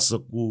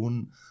प्रकाशक को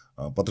हुन्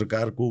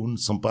पत्रकार को हुन्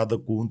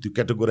सम्पादक को हुन् त्यो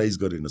क्याटेगोराइज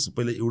गरेन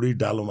सबैलाई एउटै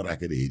डालोमा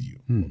राखेर हेरियो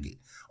ओके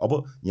अब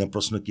यहाँ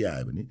प्रश्न के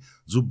आयो भने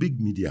जो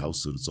बिग मिडिया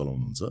हाउसहरू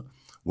चलाउनुहुन्छ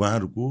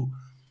उहाँहरूको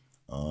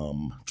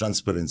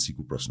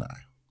ट्रान्सपेरेन्सीको प्रश्न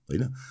आयो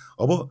होइन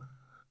अब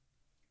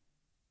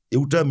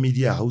एउटा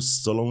मिडिया हाउस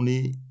चलाउने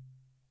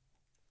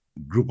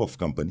ग्रुप अफ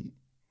कम्पनी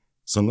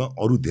सँग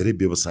अरू धेरै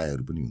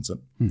व्यवसायहरू पनि हुन्छन्।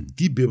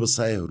 ती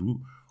व्यवसायहरू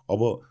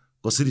अब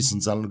कसरी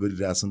सञ्चालन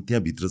गरिरहेछन्,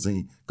 त्यहाँभित्र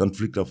चाहिँ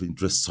कन्फ्लिक्ट अफ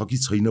इन्ट्रेस्ट छ कि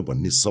छैन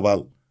भन्ने सवाल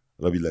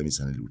रवि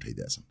लामिछानेले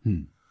उठाइदिएछन्।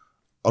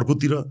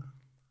 अर्कोतिर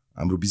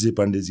हाम्रो विजय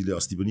पाण्डेजीले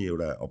अस्ति पनि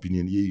एउटा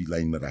ओपिनियन यही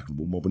लाइनमा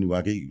राख्नुभयो, म पनि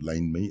उहाँकै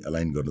लाइनमै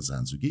अलाइन गर्न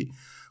चाहन्छु कि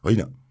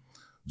होइन,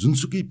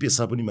 जुनसुकै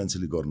पेसा पनि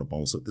मान्छेले गर्न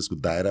पाउँछ, त्यसको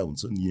दायरा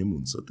हुन्छ, नियम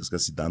हुन्छ, त्यसका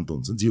सिद्धान्त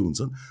हुन्छन्, जे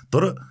हुन्छन्,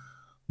 तर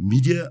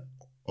मिडिया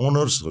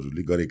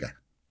ओनर्सहरूले गरेका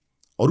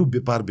अरू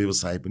व्यापार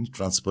व्यवसाय पनि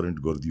ट्रान्सपरेन्ट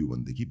गरिदियो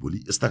भनेदेखि भोलि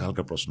यस्ता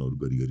खालका प्रश्नहरू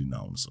गरी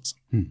नआउन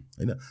सक्छन्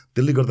होइन।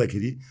 त्यसले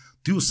गर्दाखेरि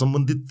त्यो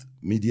सम्बन्धित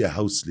मिडिया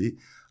हाउसले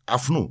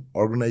आफ्नो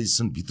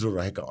अर्गनाइजेसनभित्र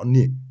रहेका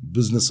अन्य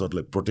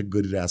बिजनेसहरूलाई प्रोटेक्ट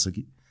गरिरहेछ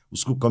कि,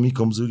 उसको कमी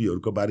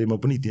कमजोरीहरूको बारेमा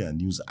पनि त्यहाँ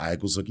न्युज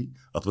आएको छ कि,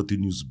 अथवा त्यो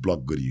न्युज ब्लक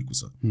गरिएको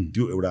छ।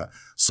 त्यो एउटा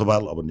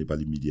सवाल अब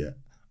नेपाली मिडिया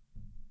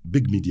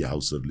बिग मिडिया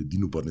हाउसहरूले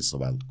दिनुपर्ने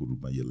सवालको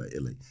रूपमा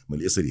यसलाई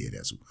मैले यसरी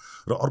हेरेको छु।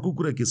 र अर्को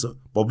कुरा के छ,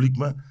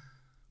 पब्लिकमा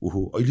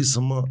ओहो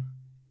अहिलेसम्म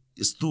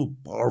यस्तो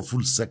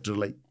पावरफुल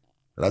सेक्टरलाई,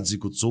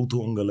 राज्यको चौथो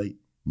अङ्गलाई,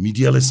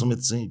 मिडियालाई समेत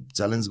चाहिँ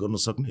च्यालेन्ज गर्न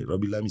सक्ने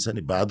रवि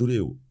लामिछाने बहादुरै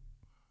हो,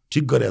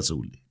 ठिक गरेछ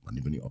उसले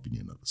भन्ने पनि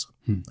ओपिनियनहरू छ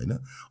होइन।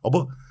 अब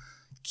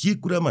के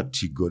कुरामा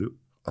ठिक गर्यो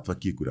अथवा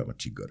के कुरामा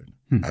ठिक गरेन,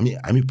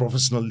 हामी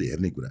प्रोफेसनलले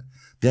हेर्ने कुरा,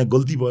 त्यहाँ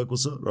गल्ती भएको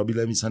छ। रवि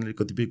लामिछानेले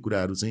कतिपय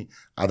कुराहरू चाहिँ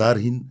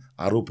आधारहीन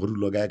आरोपहरू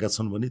लगाएका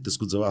छन् भने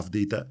त्यसको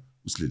जवाफदेहिता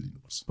उसले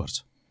लिनुपर्छ।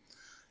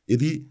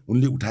 यदि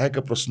उनले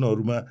उठाएका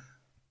प्रश्नहरूमा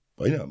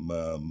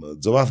होइन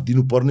जवाफ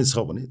दिनुपर्ने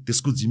छ भने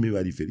त्यसको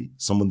जिम्मेवारी फेरि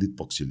सम्बन्धित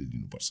पक्षले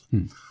लिनुपर्छ।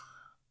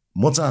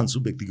 म चाहन्छु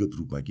व्यक्तिगत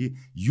रूपमा कि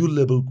यो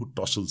लेभलको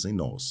टसल चाहिँ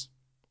नहोस्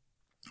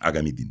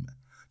आगामी दिनमा,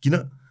 किन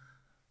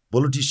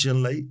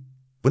पोलिटिसियनलाई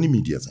पनि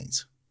मिडिया चाहिन्छ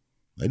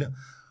होइन,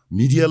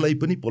 मिडियालाई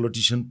पनि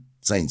पोलिटिसियन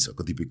चाहिन्छ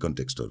कतिपय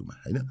कन्टेक्स्टहरूमा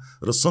होइन।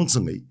 र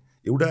सँगसँगै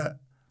एउटा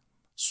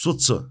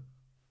स्वच्छ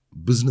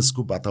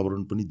बिजनेसको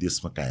वातावरण पनि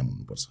देशमा कायम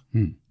हुनुपर्छ।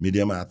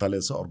 मिडियामा हात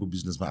हालेछ अर्को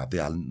बिजनेसमा हातै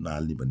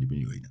नहाल्ने भन्ने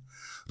पनि होइन।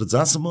 र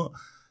जहाँसम्म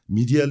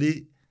मिडियाले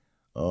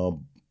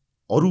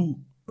अरू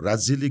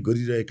राज्यले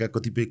गरिरहेका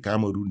कतिपय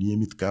कामहरू,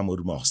 नियमित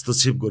कामहरूमा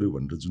हस्तक्षेप गर्यो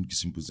भनेर जुन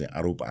किसिमको चाहिँ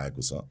आरोप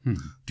आएको छ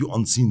त्यो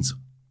अनसिन छ।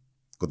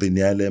 कतै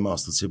न्यायालयमा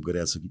हस्तक्षेप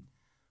गरेको छ कि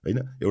होइन,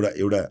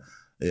 एउटा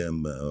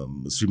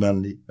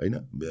श्रीमानले होइन,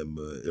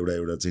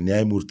 एउटा चाहिँ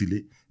न्यायमूर्तिले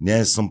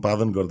न्याय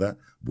सम्पादन गर्दा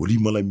भोलि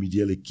मलाई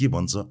मिडियाले के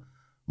भन्छ,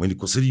 मैले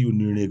कसरी यो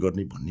निर्णय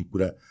गर्ने भन्ने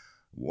कुरा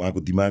उहाँको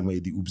दिमागमा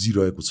यदि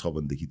उब्जिरहेको छ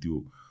भनेदेखि त्यो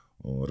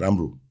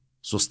राम्रो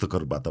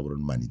स्वस्थकर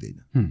वातावरण मानिँदैन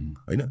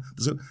होइन।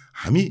 त्यसो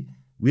हामी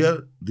we are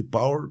the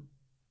power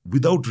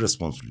without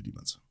responsibility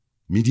भन्छ।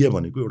 मिडिया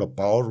भनेको एउटा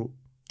पावर हो,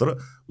 तर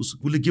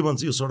उसले के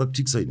भन्छ, यो सडक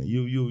ठिक छैन,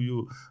 यो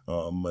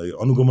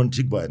अनुगमन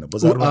ठिक भएन,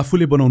 बजारमा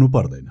आफूले बनाउनु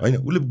पर्दैन होइन,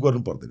 उसले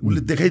गर्नु पर्दैन,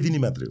 उसले देखाइदिने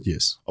मात्रै हो।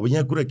 अब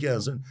यहाँ कुरा के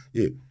आउँछ,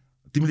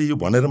 तिमीले यो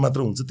भनेर मात्र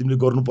हुन्छ, तिमीले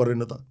गर्नु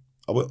परेन त।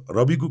 अब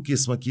रविको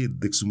केसमा के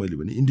देख्छु मैले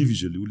भने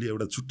इन्डिभिजुअली उसले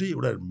एउटा छुट्टै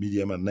एउटा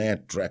मिडियामा नयाँ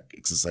ट्र्याक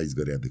एक्सर्साइज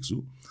गरेर देख्छु।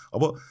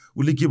 अब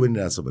उसले के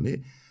भनिरहेछ भने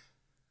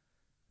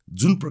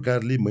जुन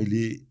प्रकारले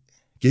मैले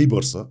केही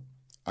वर्ष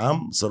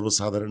आम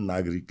सर्वसाधारण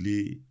नागरिकले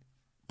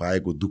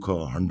पाएको दुःख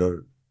हन्डर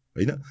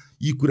होइन,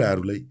 यी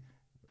कुराहरूलाई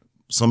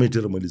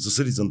समेटेर मैले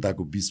जसरी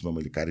जनताको बिचमा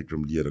मैले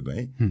कार्यक्रम लिएर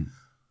गएँ,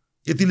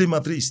 यतिले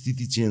मात्रै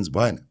स्थिति चेन्ज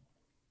भएन।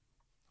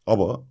 अब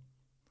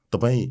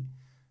तपाईँ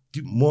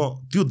म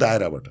त्यो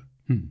दायराबाट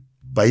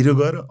बाहिर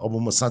गएर अब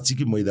म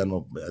साँच्चीकै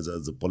मैदानमा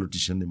एज अ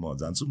पोलिटिसियन नै म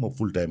जान्छु, म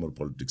फुल टाइमर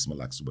पोलिटिक्समा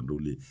लाग्छु भनेर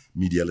उसले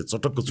मिडियालाई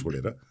चटक्क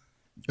छोडेर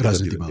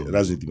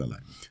राजनीतिमा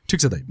लाग्यो। ठिक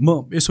छ दाइ,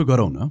 म यसो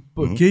गरौँ न,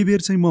 केही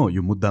बेर चाहिँ म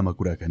यो मुद्दामा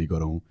कुराकानी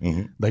गरौँ,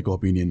 दाइको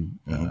ओपिनियन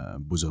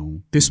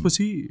बुझौँ,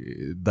 त्यसपछि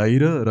दाइ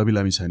र रवि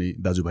लामिछाने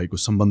दाजुभाइको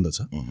सम्बन्ध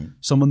छ,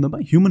 सम्बन्धमा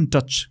ह्युमन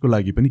टचको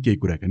लागि पनि केही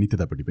कुराकानी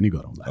त्यतापट्टि पनि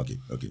गरौँला।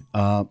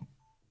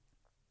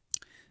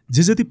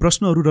 जे जति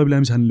प्रश्नहरू रवि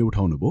लामिछानेले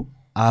उठाउनु भयो,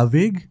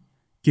 आवेग,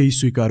 केही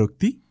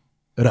स्वीकारोक्ति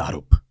र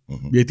आरोप,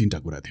 यही तीनटा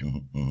कुरा थियो।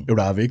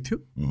 एउटा आवेग थियो,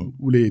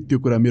 उसले त्यो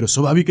कुरा मेरो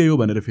स्वाभाविकै हो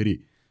भनेर फेरि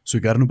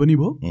स्वीकार्नु पनि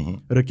भयो,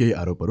 र केही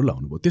आरोपहरू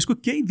लाउनु भयो। त्यसको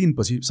केही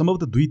दिनपछि,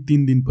 सम्भवतः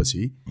 2-3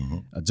 दिनपछि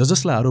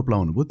जसलाई आरोप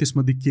लाउनु भयो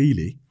त्यसमध्ये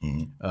केहीले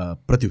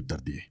प्रत्युत्तर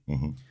दिए।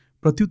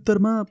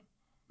 प्रत्युत्तरमा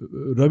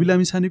रवि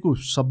लामिछानेको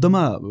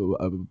शब्दमा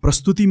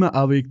प्रस्तुतिमा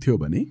आवेग थियो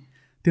भने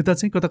त्यता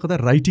चाहिँ कता कता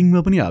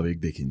राइटिङमा पनि आवेग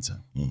देखिन्छ।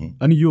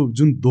 अनि यो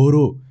जुन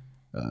दोहोरो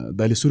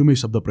दाइले सुरुमै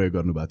शब्द प्रयोग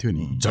गर्नुभएको थियो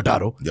नि,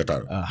 जटारो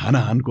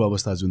हानाहानको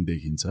अवस्था जुन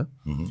देखिन्छ,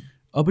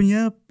 अब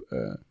यहाँ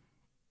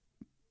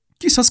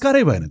के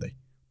संस्कारै भएन दाइ,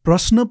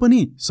 प्रश्न पनि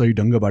सही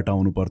ढङ्गबाट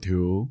आउनु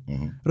पर्थ्यो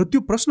र त्यो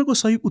प्रश्नको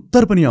सही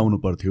उत्तर पनि आउनु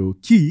पर्थ्यो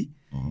कि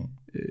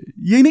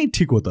यही नै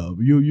ठिक हो त?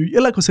 यो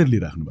यसलाई कसरी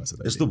लिइराख्नु भएको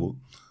छ? यस्तो भयो,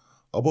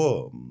 अब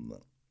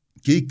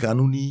केही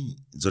कानुनी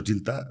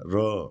जटिलता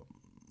र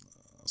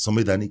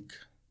संवैधानिक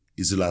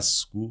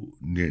इजलासको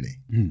निर्णय,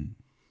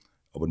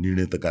 अब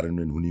निर्णय त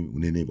कार्यान्वयन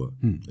हुने नै भयो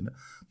होइन।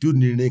 त्यो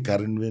निर्णय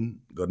कार्यान्वयन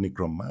गर्ने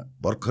क्रममा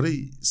भर्खरै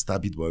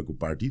स्थापित भएको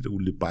पार्टी र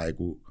उसले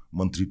पाएको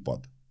मन्त्री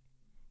पद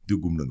त्यो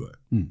गुम्न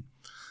गयो।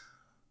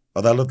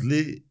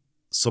 अदालतले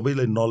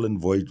सबैलाई नल एन्ड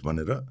भोइड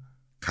भनेर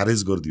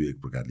खारेज गरिदियो एक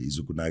प्रकारले।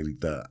 हिजोको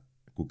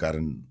नागरिकताको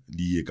कारण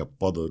लिइएका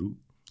पदहरू,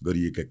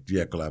 गरिएका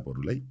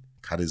क्रियाकलापहरूलाई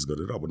खारेज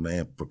गरेर अब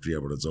नयाँ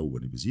प्रक्रियाबाट जाऊ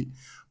भनेपछि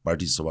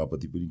पार्टी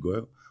सभापति पनि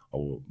गयो,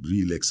 अब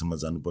रिइलेक्सनमा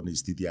जानुपर्ने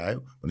स्थिति आयो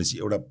भनेपछि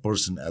एउटा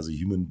person as a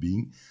human being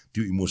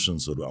त्यो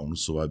इमोसन्सहरू आउनु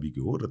स्वाभाविक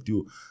हो र त्यो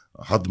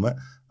हदमा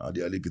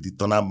अलिकति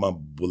तनावमा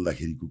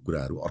बोल्दाखेरिको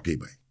कुराहरू अर्कै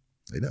भए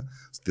होइन।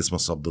 त्यसमा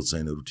शब्द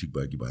चयनहरू ठिक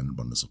भयो कि भएन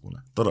भन्न सकौँला।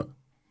 तर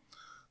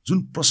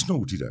जुन प्रश्न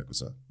उठिरहेको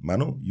छ,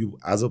 मानौ यो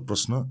आज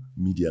प्रश्न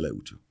मिडियालाई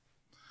उठ्यो,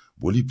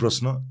 भोलि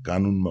प्रश्न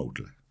कानुनमा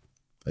उठ्ला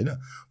होइन,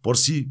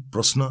 पर्सि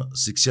प्रश्न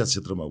शिक्षा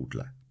क्षेत्रमा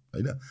उठ्ला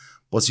होइन,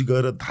 पछि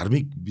गएर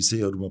धार्मिक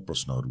विषयहरूमा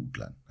प्रश्नहरू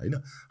उठ्लान् होइन।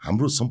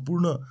 हाम्रो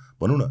सम्पूर्ण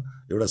भनौँ न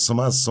एउटा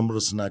समाज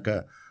संरचनाका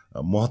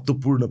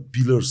महत्त्वपूर्ण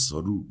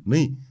पिलर्सहरू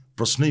नै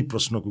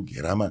प्रश्नको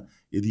घेरामा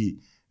यदि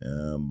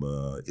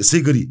यसै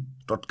गरी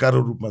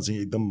टटकारो रूपमा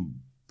चाहिँ एकदम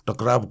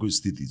टकरावको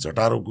स्थिति,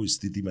 झटारोको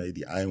स्थितिमा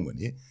यदि आयौँ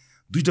भने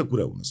दुईटा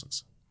कुरा हुनसक्छ।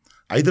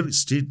 आइदर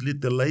स्टेटले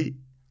त्यसलाई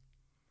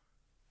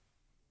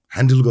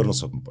ह्यान्डल गर्न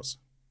सक्नुपर्छ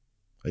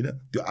होइन,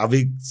 त्यो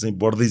आवेग चाहिँ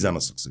बढ्दै जान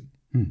सक्छ।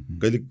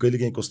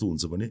 कहिलेकाहीँ कस्तो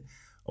हुन्छ भने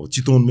अब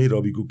चितवनमै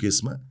रविको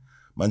केसमा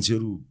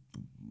मान्छेहरू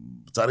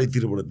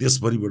चारैतिरबाट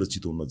देशभरिबाट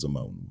चितवनमा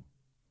जम्मा हुनु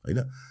होइन।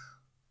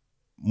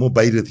 म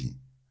बाहिर थिएँ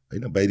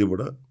होइन,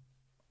 बाहिरबाट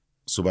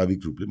स्वाभाविक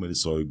रूपले मैले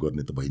सहयोग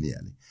गर्ने त भइ नै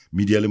हालेँ।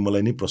 मिडियाले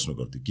मलाई नै प्रश्न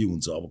गर्थ्यो के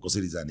हुन्छ, अब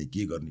कसरी जाने,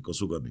 के गर्ने,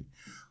 कसो गर्ने।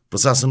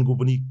 प्रशासनको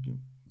पनि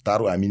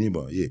तारो हामी नै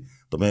भयो,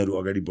 तपाईँहरू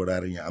अगाडि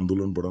बढाएर यहाँ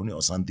आन्दोलन बढाउने,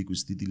 अशान्तिको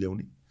स्थिति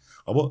ल्याउने।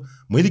 अब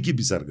मैले के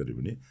विचार गरेँ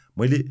भने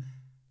मैले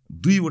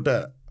दुईवटा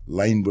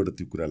लाइनबाट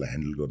त्यो कुरालाई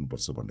ह्यान्डल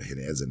गर्नुपर्छ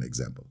भन्दाखेरि एज एन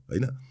एक्जाम्पल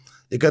होइन।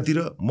 एकातिर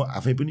म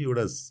आफै पनि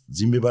एउटा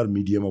जिम्मेवार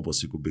मिडियामा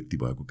बसेको व्यक्ति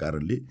भएको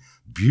कारणले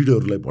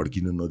भिडहरूलाई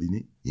भड्किन नदिने,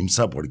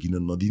 हिंसा भड्किन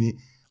नदिने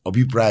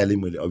अभिप्रायले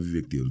मैले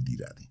अभिव्यक्तिहरू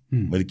दिइरहेको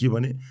थिएँ। मैले के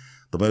भने,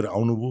 तपाईँहरू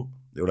आउनुभयो,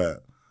 एउटा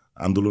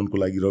आन्दोलनको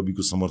लागि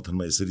रविको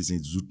समर्थनमा यसरी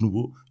चाहिँ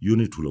जुट्नुभयो, यो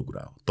नै ठुलो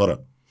कुरा हो। तर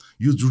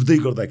यो जुट्दै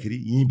गर्दाखेरि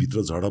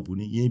यहीँभित्र झडप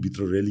हुने,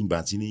 यहीँभित्र रेलिङ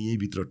भाँचिने,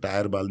 यहीँभित्र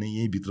टायर बाल्ने,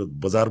 यहीँभित्र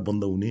बजार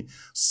बन्द हुने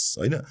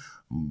होइन,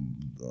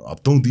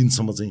 हप्तौँ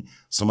दिनसम्म चाहिँ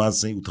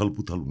समाज चाहिँ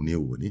उथलपुथल हुने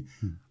हो भने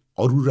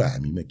अरू र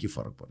हामीमा के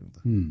फरक पर्यो त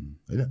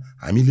होइन।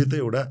 हामीले त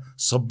एउटा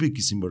सबै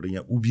किसिमबाट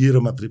यहाँ उभिएर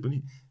मात्रै पनि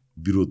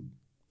विरोध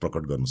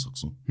प्रकट गर्न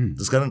सक्छौँ।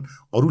 त्यसकारण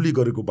अरूले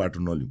गरेको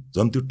बाटो नलिउँ।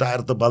 झन् त्यो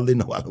टायर त बाल्दै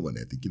नवालो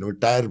भनेको थिएँ,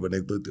 किनभने टायर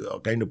भनेको त त्यो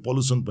काइन्ड अफ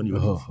पल्युसन पनि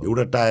हो।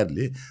 एउटा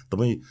टायरले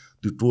तपाईँ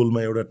त्यो टोलमा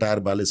एउटा टायर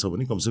बालेछ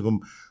भने कमसेकम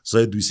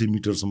 100-200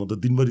 मिटरसम्म त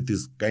दिनभरि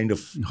त्यस काइन्ड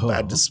अफ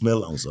ब्याड स्मेल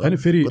आउँछ। अनि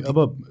फेरि अब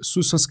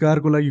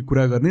सुसंस्कारको लागि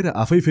कुरा गर्ने र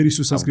आफै फेरि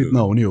सुसंस्कृत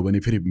नहुने हो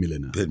भने फेरि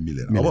मिलेन।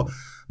 अब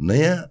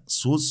नयाँ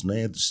सोच,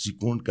 नयाँ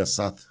दृष्टिकोणका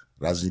साथ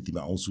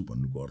राजनीतिमा आउँछु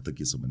भन्नुको अर्थ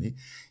के छ भने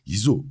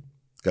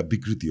हिजोका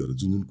विकृतिहरू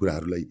जुन जुन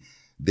कुराहरूलाई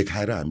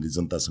देखाएर हामीले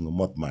जनतासँग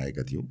मत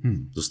मागेका थियौँ,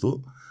 जस्तो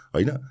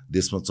होइन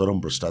देशमा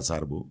चरम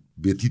भ्रष्टाचार भयो,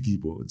 व्यथिति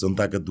भयो,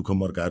 जनताका दुःख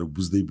मर्काहरू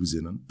बुझ्दै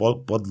बुझेनन्,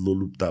 पद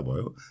लोलुप्ता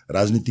भयो,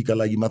 राजनीतिका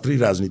लागि मात्रै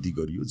राजनीति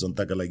गरियो,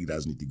 जनताका लागि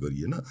राजनीति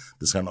गरिएन।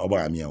 त्यस कारण अब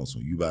हामी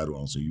आउँछौँ, युवाहरू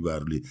आउँछौँ,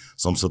 युवाहरूले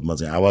संसदमा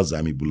चाहिँ आवाज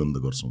हामी बुलन्द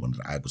गर्छौँ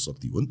भनेर आएको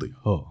शक्ति हो नि त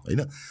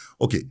होइन।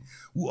 ओके,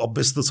 ऊ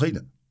अभ्यस्त छैन।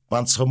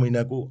 5-6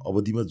 महिनाको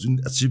अवधिमा जुन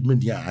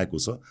अचिभमेन्ट यहाँ आएको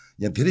छ,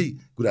 यहाँ धेरै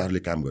कुराहरूले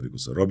काम गरेको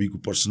छ। रविको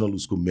पर्सनल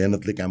उसको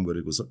मेहनतले काम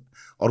गरेको छ।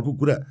 अर्को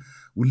कुरा,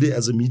 उसले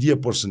एज अ मिडिया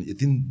पर्सन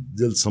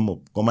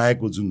यतिन्जेलसम्म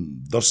कमाएको जुन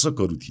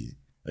दर्शकहरू थिए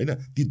होइन,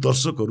 ती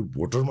दर्शकहरू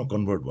भोटरमा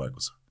कन्भर्ट भएको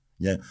छ।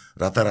 यहाँ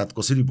रातारात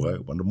कसरी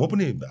भयो भनेर म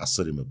पनि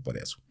आश्चर्यमा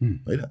परेको छु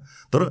होइन।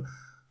 तर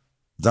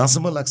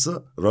जहाँसम्म लाग्छ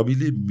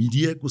रविले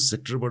मिडियाको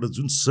सेक्टरबाट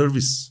जुन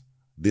सर्भिस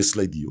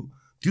देशलाई दियो,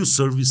 त्यो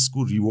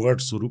सर्भिसको रिवार्ड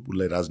स्वरूप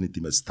उसलाई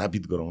राजनीतिमा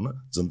स्थापित गराउन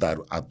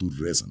जनताहरू आतुर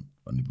रहेछन्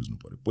भन्ने बुझ्नु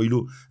पर्यो। पहिलो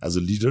एज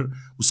अ लिडर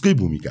उसकै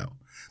भूमिका हो।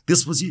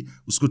 त्यसपछि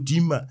उसको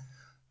टिममा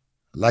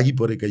लागि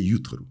परेका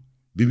युथहरू,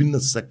 विभिन्न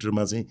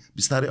सेक्टरमा चाहिँ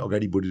बिस्तारै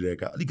अगाडि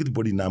बढिरहेका, अलिकति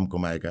बढी नाम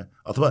कमाएका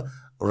अथवा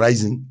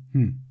राइजिङ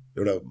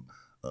एउटा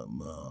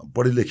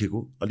पढे लेखेको,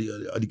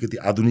 अलिकति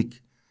आधुनिक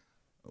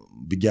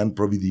विज्ञान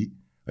प्रविधि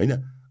होइन,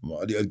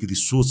 अलिकति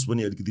सोच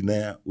पनि अलिकति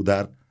नयाँ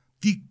उदार,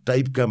 ती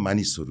टाइपका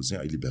मानिसहरू चाहिँ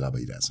अहिले भेला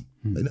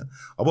भइरहेछन् होइन।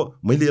 अब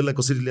मैले यसलाई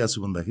कसरी ल्याएको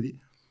छु भन्दाखेरि,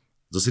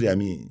 जसरी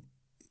हामी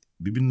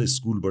विभिन्न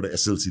स्कुलबाट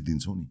एसएलसी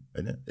दिन्छौँ नि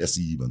होइन,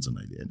 एसई भन्छन्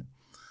अहिले होइन,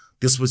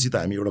 त्यसपछि त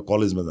हामी एउटा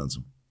कलेजमा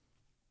जान्छौँ।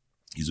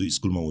 हिजो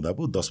स्कुलमा हुँदा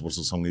पो 10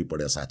 वर्षसँगै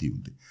पढेका साथी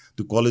हुन्थे।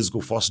 त्यो कलेजको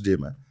फर्स्ट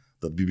डेमा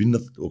त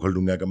विभिन्न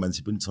ओखलढुङ्गाका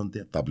मान्छे पनि छन्,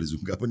 त्यहाँ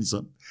ताप्लेजुङका पनि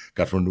छन्,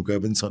 काठमाडौँका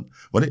पनि छन्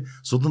भने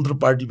स्वतन्त्र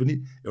पार्टी पनि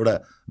एउटा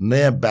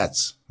नयाँ ब्याच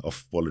अफ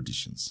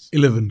पोलिटिसियन्स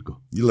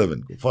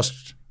 11को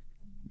फर्स्ट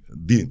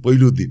दिन,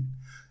 पहिलो दिन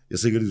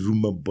यसै गरी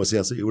रुममा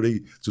बसेका छ, एउटै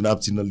चुनाव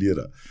चिन्ह लिएर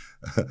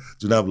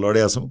चुनाव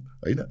लडेका छौँ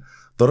होइन।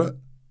 तर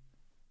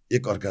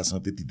एक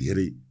अर्कासँग त्यति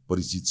धेरै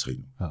परिचित छैन।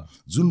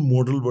 जुन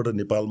मोडलबाट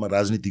नेपालमा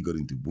राजनीति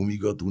गरिन्थ्यो,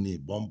 भूमिगत हुने,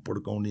 बम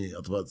पड्काउने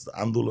अथवा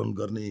आन्दोलन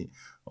गर्ने,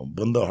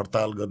 बन्द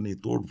हडताल गर्ने,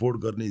 तोडफोड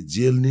गर्ने,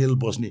 जेल नेल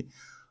बस्ने,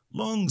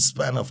 लङ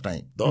स्प्यान अफ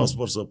टाइम 10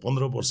 वर्ष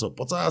 15 वर्ष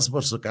 50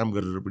 वर्ष काम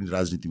गरेर पनि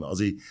राजनीतिमा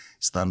अझै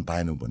स्थान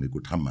पाएनौँ भनेको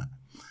ठाउँमा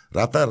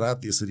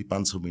रातारात यसरी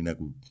 5-6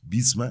 महिनाको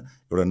बिचमा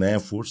एउटा नयाँ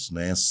फोर्स,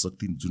 नयाँ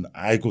शक्ति जुन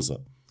आएको छ,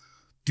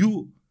 त्यो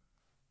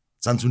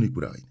चान्चुने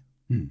कुरा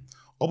होइन।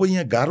 अब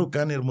यहाँ गाह्रो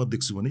कहाँनिर म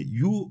देख्छु भने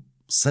यो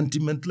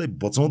सेन्टिमेन्टलाई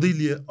बचाउँदै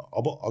लिए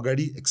अब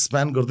अगाडि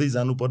एक्सप्यान्ड गर्दै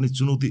जानुपर्ने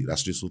चुनौती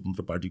राष्ट्रिय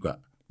स्वतन्त्र पार्टीको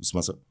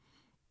उसमा छ।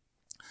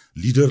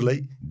 लिडरलाई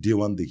डे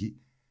 1 देखि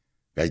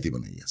घाइते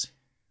बनाइएको छ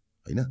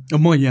होइन।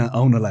 म यहाँ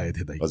आउन लागेको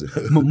थिएँ दाइ,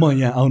 म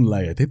यहाँ आउन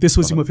लागेको थिएँ,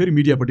 त्यसपछि म फेरि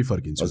मिडियापट्टि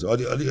फर्किन्छु।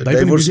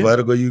 डाइभर्स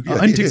भएर गयो कि?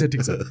 अनि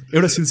ठिक छ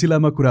एउटा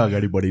सिलसिलामा कुरा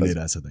अगाडि बढी नै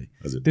रहेछ दाइ।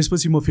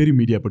 त्यसपछि म फेरि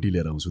मिडियापट्टि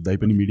लिएर आउँछु, दाइ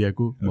पनि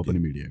मिडियाको म पनि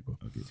मिडियाको।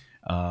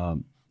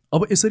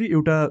 अब यसरी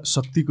एउटा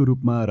शक्तिको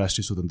रूपमा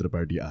राष्ट्रिय स्वतन्त्र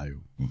पार्टी आयो,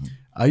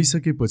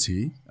 आइसकेपछि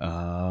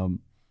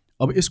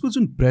अब यसको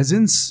जुन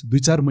प्रेजेन्स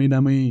 2-4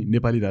 महिनामै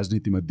नेपाली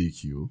राजनीतिमा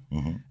देखियो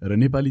र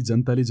नेपाली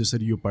जनताले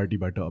जसरी यो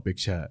पार्टीबाट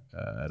अपेक्षा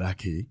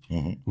राखे,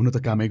 हुन त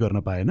कामै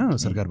गर्न पाएन,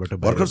 सरकारबाट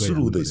भर्खर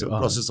सुरु हुँदैछ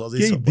प्रोसेस, अझै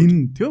केही दिन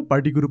थियो,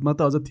 पार्टीको रूपमा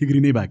त अझ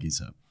थिग्रिनै बाँकी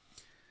छ।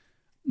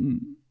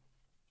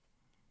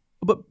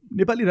 अब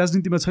नेपाली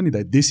राजनीतिमा छ नि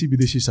दाइ देशी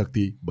विदेशी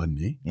शक्ति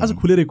भन्ने, आज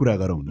खुलेरै कुरा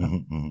गरौँ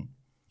न।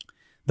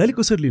 दाइले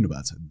कसरी लिनु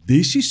भएको छ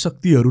देशी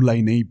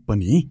शक्तिहरूलाई नै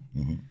पनि?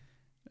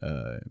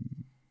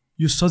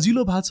 यो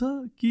सजिलो भएको छ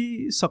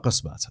कि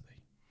सकस भएको छ दाइ?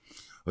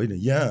 होइन,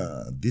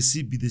 यहाँ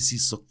देशी विदेशी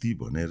शक्ति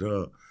भनेर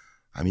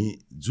हामी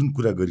जुन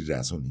कुरा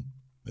गरिरहेछौँ नि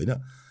होइन,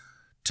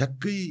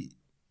 ठ्याक्कै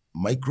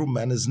माइक्रो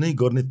म्यानेज नै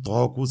गर्ने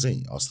तहको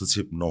चाहिँ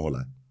हस्तक्षेप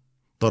नहोला।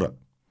 तर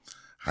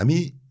हामी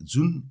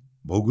जुन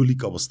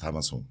भौगोलिक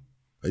अवस्थामा छौँ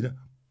होइन,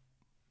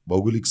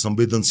 भौगोलिक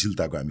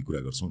संवेदनशीलताको हामी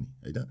कुरा गर्छौँ नि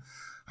होइन,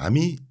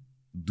 हामी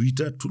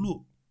दुईटा ठुलो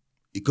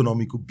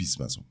इकोनोमीको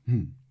बिचमा छौँ।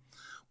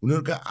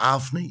 उनीहरूका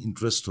आफ्नै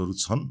इन्ट्रेस्टहरू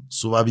छन्,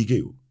 स्वाभाविकै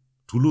हो।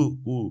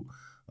 ठुलोको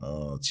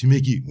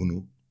छिमेकी हुनु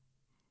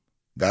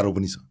गाह्रो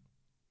पनि छ।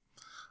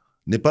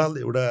 नेपाल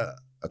एउटा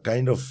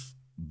काइन्ड अफ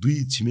दुई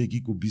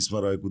छिमेकीको बिचमा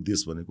रहेको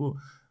देश भनेको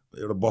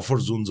एउटा बफर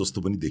जोन जस्तो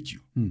पनि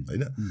देखियो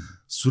होइन।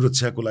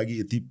 सुरक्षाको लागि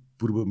यति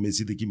पूर्व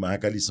मेचीदेखि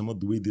महाकालीसम्म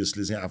दुवै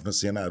देशले चाहिँ आफ्ना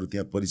सेनाहरू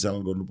त्यहाँ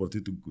परिचालन गर्नु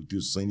पर्थ्यो। त्यो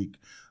सैनिक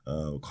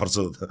खर्च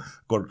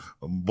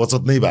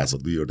बचत नै भएको छ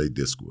दुईवटै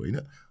देशको होइन।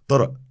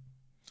 तर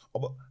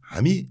अब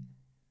हामी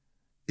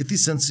यति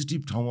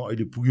सेन्सिटिभ ठाउँमा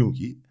अहिले पुग्यौँ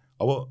कि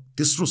अब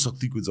तेस्रो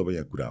शक्तिको जब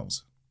यहाँ कुरा आउँछ,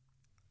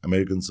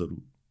 अमेरिकन्सहरू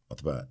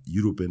अथवा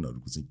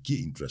युरोपियनहरूको चाहिँ के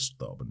इन्ट्रेस्ट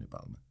त अब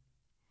नेपालमा?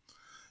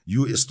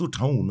 यो यस्तो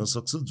ठाउँ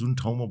हुनसक्छ जुन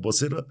ठाउँमा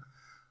बसेर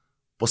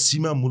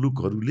पश्चिमा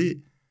मुलुकहरूले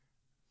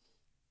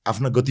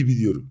आफ्ना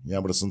गतिविधिहरू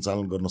यहाँबाट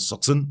सञ्चालन गर्न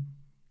सक्छन्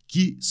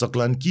कि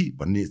सक्लान् कि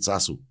भन्ने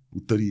चासो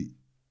उत्तरी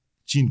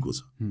चीनको छ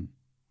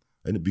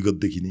होइन।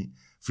 विगतदेखि नै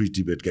फ्री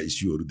टिबेटका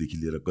इस्युहरूदेखि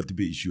लिएर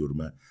कतिपय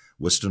इस्युहरूमा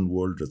वेस्टर्न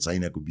वर्ल्ड र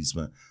चाइनाको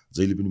बिचमा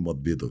जहिले पनि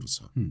मतभेदहरू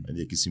छ होइन।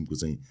 एक किसिमको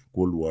चाहिँ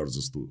कोल्ड वार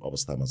जस्तो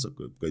अवस्थामा छ,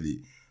 कहिले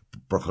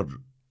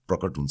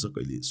प्रकट हुन्छ,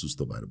 कहिले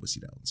सुस्त भएर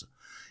बसिरहेको हुन्छ।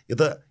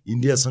 यता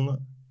इन्डियासँग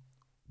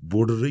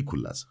बोर्डरै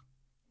खुल्ला छ,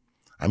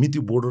 हामी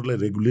त्यो बोर्डरलाई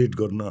रेगुलेट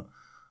गर्न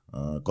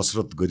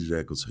कसरत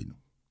गरिरहेको छैनौँ।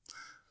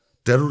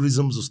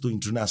 टेरोरिजम जस्तो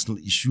इन्टरनेसनल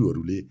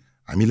इस्युहरूले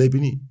हामीलाई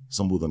पनि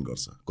सम्बोधन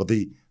गर्छ। कतै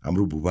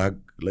हाम्रो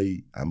भूभागलाई,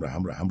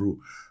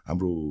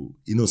 हाम्रो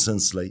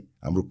इनोसेन्सलाई,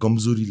 हाम्रो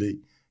कमजोरीलाई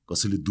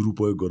कसैले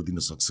दुरुपयोग गरिदिन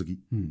सक्छ कि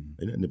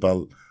होइन। नेपाल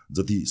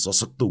जति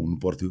सशक्त हुनु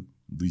पर्थ्यो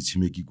दुई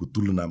छिमेकीको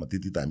तुलनामा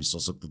त्यति त हामी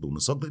सशक्त त हुन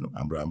सक्दैनौँ।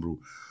 हाम्रो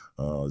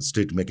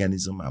स्टेट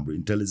मेकानिजम, हाम्रो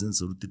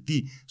इन्टेलिजेन्सहरू त्यति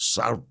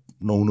सार्प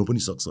नहुनु पनि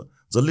सक्छ,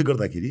 जसले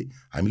गर्दाखेरि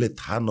हामीलाई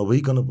थाहा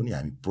नभइकन पनि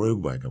हामी प्रयोग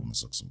भएका हुन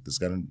सक्छौँ।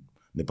 त्यसकारण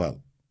नेपाल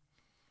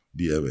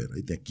बिहेभियर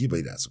है, त्यहाँ के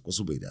भइरहेछ,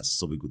 कसो भइरहेछ,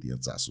 सबैको त्यहाँ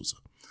चासो छ।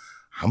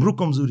 हाम्रो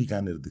कमजोरी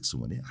कहाँनिर देख्छौँ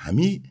भने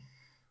हामी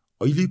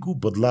अहिलेको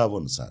बदलाव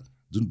अनुसार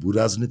जुन भू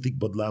राजनीतिक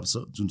बदलाव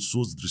छ, जुन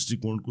सोच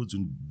दृष्टिकोणको,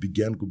 जुन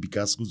विज्ञानको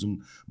विकासको जुन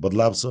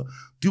बदलाव छ,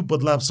 त्यो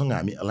बदलावसँग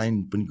हामी अलाइन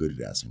पनि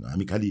गरिरहेको छैनौँ।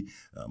 हामी खालि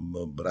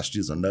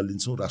राष्ट्रिय झन्डा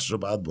लिन्छौँ,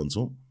 राष्ट्रवाद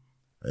भन्छौँ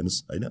हेर्नुहोस्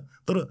होइन।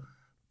 तर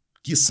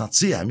के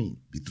साँच्चै हामी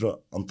भित्र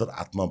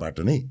अन्तर्आत्माबाट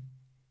नै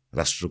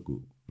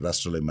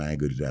राष्ट्रलाई माया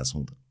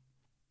गरिरहेछौँ त?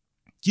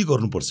 के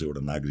गर्नुपर्छ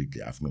एउटा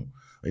नागरिकले आफ्नो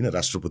होइन,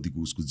 राष्ट्रपतिको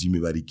उसको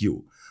जिम्मेवारी के हो?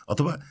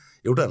 अथवा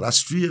एउटा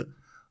राष्ट्रिय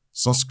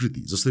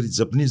संस्कृति जसरी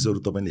जापानिजहरू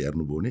तपाईँले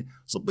हेर्नुभयो भने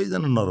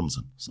सबैजना नरम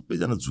छन्,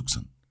 सबैजना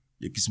झुक्छन्,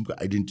 एक किसिमको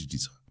आइडेन्टिटी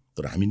छ।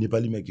 तर हामी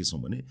नेपालीमा के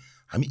छौँ भने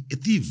हामी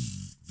यति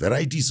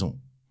भेराइटी छौँ,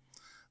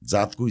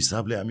 जातको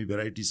हिसाबले हामी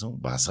भेराइटी छौँ,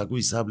 भाषाको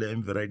हिसाबले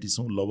हामी भेराइटी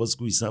छौँ,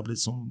 लवजको हिसाबले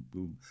छौँ,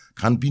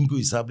 खानपिनको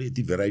हिसाबले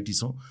यति भेराइटी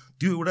छौँ।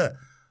 त्यो एउटा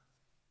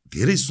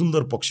धेरै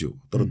सुन्दर पक्ष हो।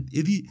 तर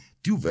यदि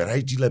त्यो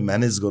भेराइटीलाई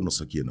म्यानेज गर्न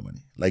सकिएन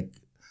भने, लाइक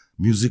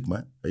म्युजिकमा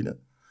होइन,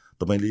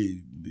 तपाईँले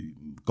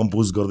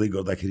कम्पोज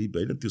गर्दाखेरि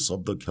होइन, त्यो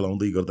शब्द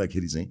खेलाउँदै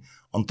गर्दाखेरि चाहिँ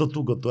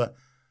अन्तत्वगत्वा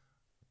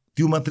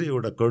त्यो मात्रै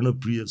एउटा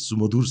कर्णप्रिय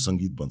सुमधुर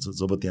सङ्गीत बन्छ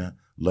जब त्यहाँ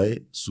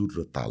लय, सुर र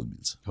ताल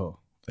मिल्छ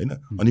होइन।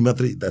 अनि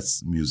मात्रै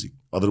द्याट्स म्युजिक।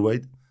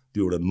 अदरवाइज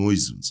त्यो एउटा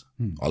नोइज हुन्छ,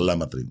 हल्ला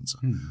मात्रै हुन्छ,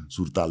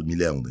 सुरताल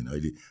मिल्या हुँदैन।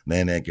 अहिले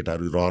नयाँ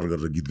केटाहरू रहर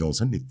गरेर गीत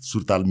गाउँछन् नि,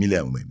 सुरताल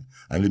मिल्या हुँदैन,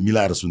 हामीले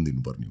मिलाएर सुनिदिनु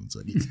पर्ने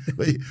हुन्छ कि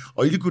है।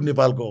 अहिलेको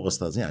नेपालको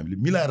अवस्था चाहिँ हामीले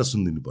मिलाएर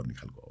सुनिदिनु पर्ने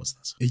खालको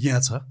अवस्था छ।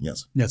 यहाँ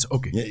छ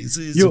ओके।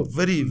 यो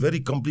भेरी भेरी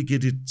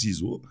कम्प्लिकेटेड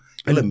चिज हो।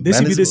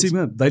 देशी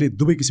विदेशीमा दाइले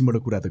दुवै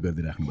किसिमबाट कुरा त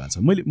गरिदिइराख्नु भएको छ।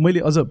 मैले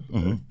अझ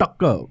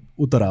टक्क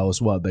उत्तर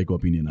आओस् वा दाइको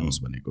ओपिनियन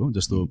आओस् भनेको,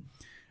 जस्तो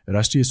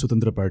राष्ट्रिय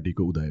स्वतन्त्र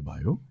पार्टीको उदय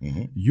भयो,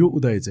 यो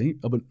उदय चाहिँ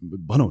अब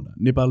भनौँ न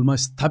नेपालमा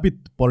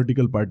स्थापित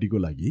पोलिटिकल पार्टीको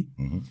लागि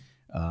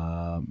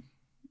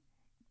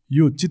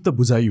यो चित्त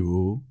बुझाइ हो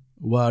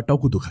वा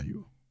टाउको दुखाइ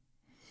हो?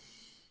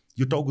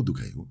 यो टाउको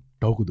दुखाइ हो।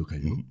 टाउको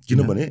दुखाइ हो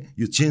किनभने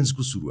यो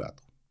चेन्जको सुरुवात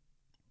हो।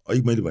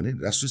 अहिले मैले भने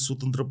राष्ट्रिय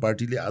स्वतन्त्र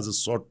पार्टीले आज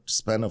सर्ट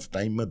स्प्यान अफ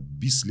टाइममा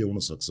 20 ल्याउन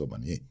सक्छ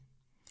भने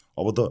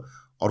अब त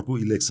अर्को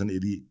इलेक्सन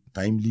यदि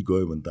टाइमली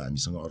गयो भने त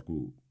हामीसँग अर्को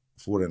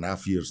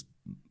 4.5 years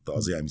त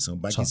अझै हामीसँग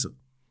बाँकी छ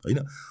होइन।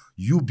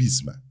 यो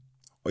बिचमा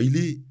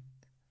अहिले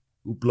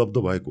उपलब्ध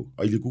भएको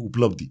अहिलेको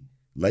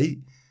उपलब्धिलाई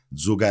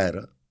जोगाएर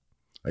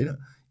होइन,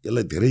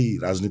 यसलाई धेरै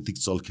राजनीतिक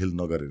चलखेल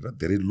नगरेर,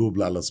 धेरै लोभ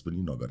लालच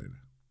पनि नगरेर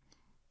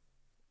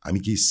हामी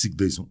केही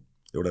सिक्दैछौँ।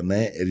 एउटा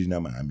नयाँ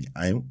एरिनामा हामी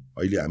आयौँ।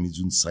 अहिले हामी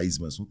जुन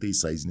साइजमा छौँ त्यही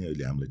साइज नै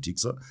अहिले हामीलाई ठिक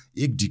छ।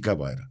 एक ढिक्का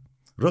भएर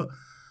र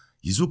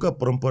हिजोका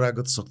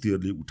परम्परागत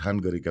शक्तिहरूले उठान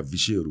गरेका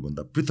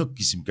विषयहरूभन्दा पृथक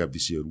किसिमका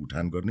विषयहरू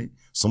उठान गर्ने,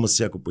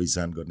 समस्याको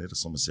पहिचान गर्ने र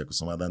समस्याको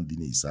समाधान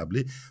दिने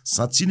हिसाबले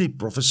साँच्ची नै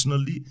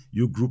प्रोफेसनल्ली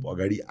यो ग्रुप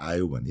अगाडि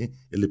आयो भने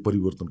यसले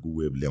परिवर्तनको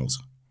वेभ ल्याउँछ।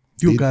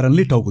 त्यो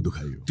कारणले टाउको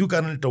दुखायो। त्यो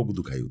कारणले टाउको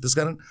दुखायो।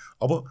 त्यसकारण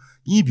अब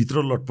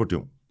यहीँभित्र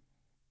लटपट्यौँ।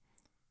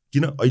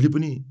 किन अहिले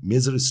पनि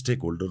मेजर स्टेक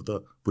होल्डर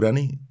त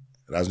पुरानै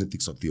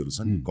राजनीतिक शक्तिहरू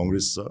छन्।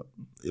 कांग्रेस छ,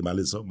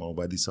 एमाले छ,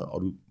 माओवादी छ,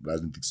 अरू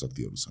राजनीतिक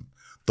शक्तिहरू छन्।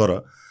 तर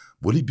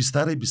भोलि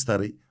बिस्तारै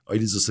बिस्तारै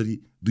अहिले जसरी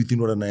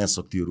 2-3वटा नयाँ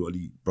शक्तिहरू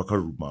अलि प्रखर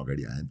रूपमा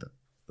अगाडि आए त,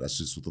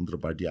 राष्ट्रिय स्वतन्त्र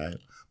पार्टी आयो,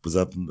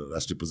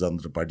 राष्ट्रिय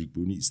प्रजातन्त्र पार्टीको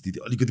पनि स्थिति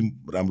अलिकति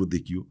राम्रो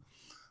देखियो,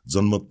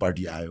 जनमत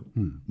पार्टी आयो,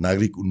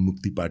 नागरिक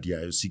उन्मुक्ति पार्टी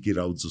आयो, सीके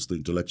राउत जस्तो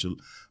इन्टेलेक्चुअल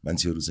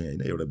मान्छेहरू चाहिँ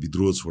होइन एउटा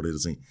विद्रोह छोडेर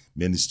चाहिँ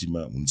मेन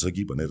स्ट्रिममा हुन्छ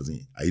कि भनेर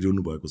चाहिँ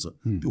आइरहनु भएको छ।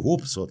 त्यो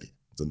होप छ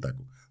त्यहाँ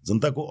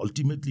जनताको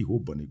अल्टिमेटली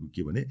होप भनेको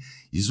के भने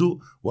हिजो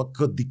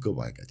वाक्क दिक्क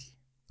भएका थिए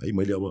है।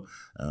 मैले अब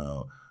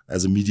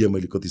एज अ मिडिया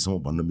मैले कतिसम्म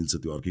भन्न मिल्छ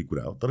त्यो अर्कै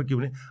कुरा हो। तर के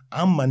भने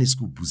आम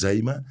मानिसको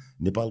बुझाइमा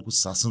नेपालको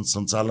शासन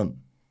सञ्चालन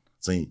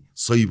चाहिँ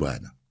सही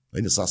भएन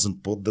होइन। शासन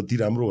पद्धति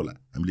राम्रो होला,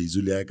 हामीले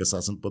हिजो ल्याएका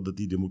शासन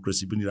पद्धति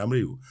डेमोक्रेसी पनि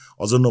राम्रै हो,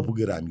 अझ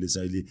नपुगेर हामीले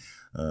चाहिँ अहिले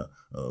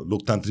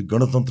लोकतान्त्रिक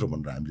गणतन्त्र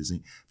भनेर हामीले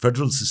चाहिँ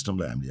फेडरल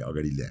सिस्टमलाई हामीले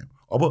अगाडि ल्यायौँ।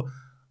 अब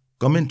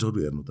कमेन्टहरू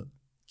हेर्नु त,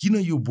 किन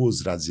यो बोझ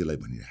राज्यलाई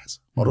भनिरहेछ?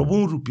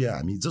 अरबौं रुपियाँ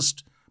हामी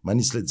जस्ट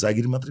मानिसलाई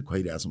जागिर मात्रै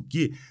खुवाइरहेछौँ,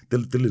 के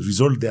त्यसले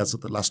रिजल्ट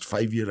दिएछ त? लास्ट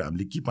 5 year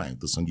हामीले के पायौँ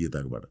त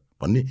सङ्घीयताबाट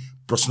भन्ने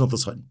प्रश्न त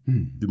छ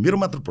नि। त्यो मेरो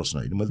मात्र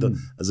प्रश्न होइन, मैले त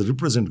एज अ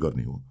रिप्रेजेन्ट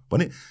गर्ने हो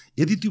भने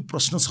यदि त्यो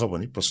प्रश्न छ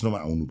भने प्रश्नमा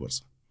आउनुपर्छ,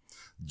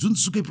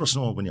 जुनसुकै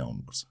प्रश्नमा पनि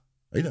आउनुपर्छ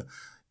होइन।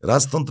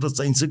 राजतन्त्र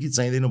चाहिन्छ कि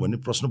चाहिँदैन भन्ने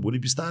प्रश्न भोलि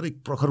बिस्तारै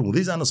प्रखर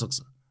हुँदै जान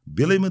सक्छ।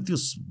 बेलैमा त्यो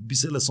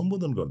विषयलाई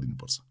सम्बोधन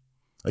गरिदिनुपर्छ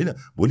होइन।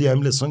 भोलि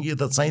हामीले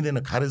सङ्घीयता चाहिँदैन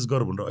खारेज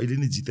गर भनेर अहिले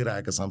नै जितेर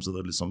आएका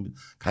सांसदहरूले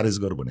खारेज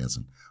गर भनेका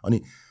छन्, अनि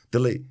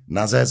त्यसलाई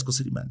नाजायज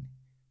कसरी मान्ने?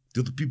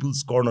 त्यो त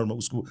पिपुल्स कर्नरमा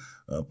उसको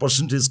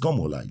पर्सेन्टेज कम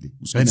होला, अहिले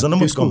उसको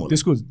जनमत कम होला।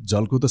 त्यसको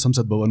झल्को त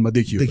संसद भवनमा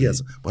देखिएको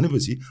छ।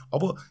 भनेपछि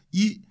अब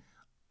यी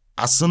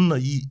आसन्न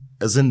यी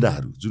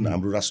एजेन्डाहरू जुन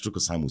हाम्रो राष्ट्रको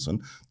सामु छन्,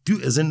 त्यो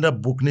एजेन्डा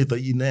बोक्ने त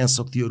यी नयाँ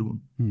शक्तिहरू हुन्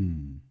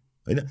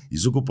होइन।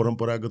 हिजोको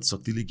परम्परागत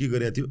शक्तिले के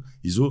गरेको थियो?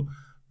 हिजो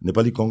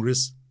नेपाली कांग्रेस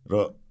र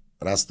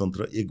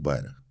राजतन्त्र एक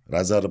भएर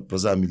राजा र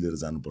प्रजा मिलेर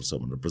जानुपर्छ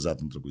भनेर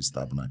प्रजातन्त्रको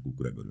स्थापनाको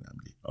कुरा गऱ्यौँ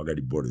हामीले,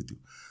 अगाडि बढ्यो। त्यो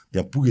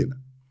त्यहाँ पुगेन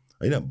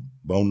होइन।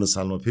 52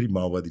 सालमा फेरि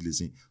माओवादीले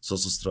चाहिँ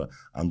सशस्त्र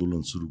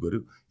आन्दोलन सुरु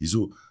गर्यो।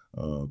 हिजो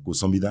को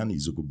संविधान,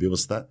 हिजोको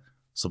व्यवस्था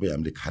सबै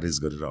हामीले खारेज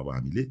गरेर अब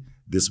हामीले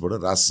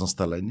देशबाट राज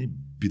संस्थालाई नै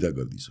विदा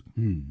गरिदिइसक्यौँ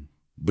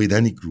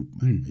वैधानिक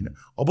रूपमा होइन।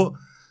 अब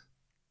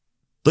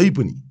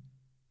तैपनि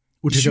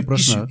उठेका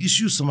प्रश्न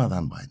इस्यु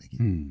समाधान भएन कि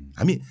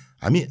हामी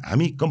हामी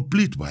हामी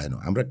कम्प्लिट भएन।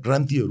 हाम्रा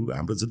क्रान्तिहरू,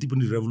 हाम्रा जति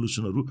पनि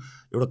रेभोल्युसनहरू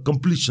एउटा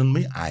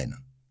कम्प्लिसनमै आएन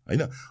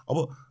होइन। अब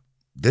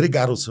धेरै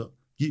गाह्रो छ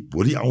कि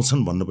भोलि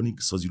आउँछन् भन्न पनि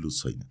सजिलो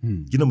छैन,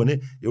 किनभने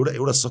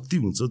एउटा शक्ति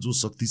हुन्छ जो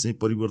शक्ति चाहिँ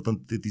परिवर्तन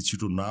त्यति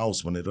छिटो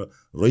नआओस् भनेर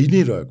रहि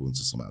नै रहेको हुन्छ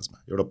समाजमा।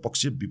 एउटा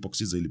पक्ष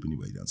विपक्ष जहिले पनि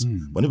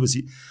भइरहन्छ भनेपछि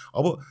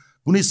अब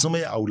कुनै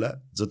समय आउला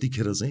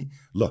जतिखेर चाहिँ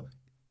ल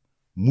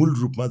मूल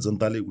रूपमा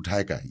जनताले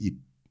उठाएका यी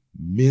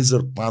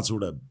मेजर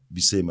 5वटा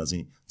विषयमा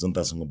चाहिँ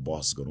जनतासँग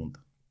बहस गरौँ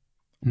त।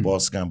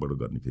 बहस कहाँबाट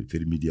गर्ने?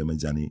 फेरि मिडियामै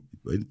जाने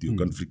होइन। त्यो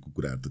कन्फ्लिक्टको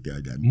कुराहरू त त्यहाँ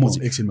अहिले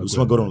हामी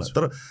उसमा गरौँला।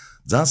 तर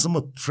जहाँसम्म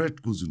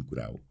थ्रेटको जुन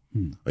कुरा हो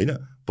होइन,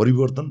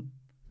 परिवर्तन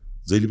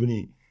जहिले पनि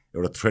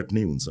एउटा थ्रेट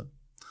नै हुन्छ।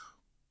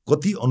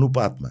 कति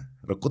अनुपातमा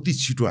र कति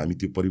छिटो हामी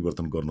त्यो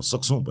परिवर्तन गर्न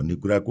सक्छौँ भन्ने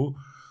कुराको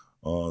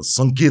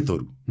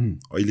सङ्केतहरू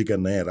अहिलेका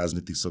नयाँ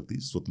राजनीतिक शक्ति,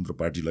 स्वतन्त्र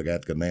पार्टी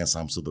लगायतका नयाँ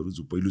सांसदहरू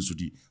जो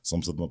पहिलोचोटि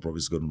संसदमा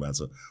प्रवेश गर्नुभएको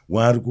छ,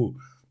 उहाँहरूको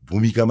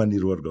भूमिकामा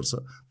निर्भर गर्छ।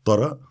 तर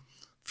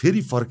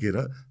फेरि फर्केर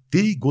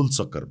त्यही गोल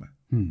चक्करमा,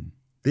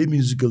 त्यही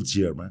म्युजिकल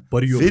चेयरमा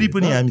फेरि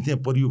पनि हामी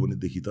त्यहाँ परियो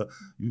भनेदेखि त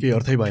केही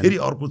अर्थै भएन। फेरि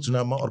अर्को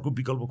चुनावमा अर्को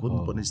विकल्प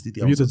खोज्नुपर्ने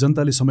स्थिति आउँछ। यो त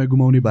जनताले समय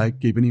गुमाउने बाहेक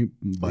केही पनि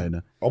भएन।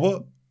 अब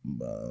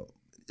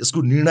यसको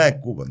निर्णायक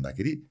को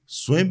भन्दाखेरि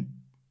स्वयं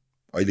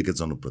अहिलेका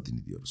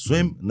जनप्रतिनिधिहरू,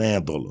 स्वयं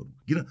नयाँ दलहरू।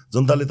 किन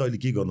जनताले त अहिले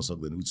केही गर्न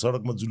सक्दैन।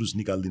 सडकमा जुलुस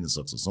निकालिदिन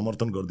सक्छ,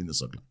 समर्थन गरिदिन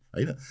सक्ला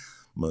होइन,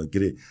 के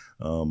अरे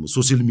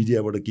सोसियल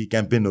मिडियाबाट केही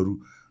क्याम्पेनहरू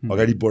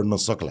अगाडि बढ्न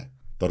सक्ला।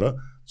 तर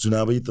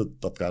चुनावै त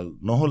तत्काल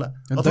नहोला,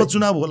 अथवा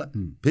चुनाव होला।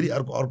 फेरि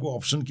अर्को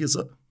अप्सन के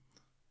छ?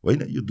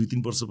 होइन यो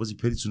 2-3 वर्षपछि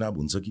फेरि चुनाव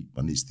हुन्छ कि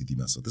भन्ने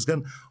स्थितिमा छ।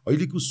 त्यसकारण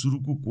अहिलेको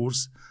सुरुको कोर्स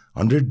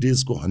 100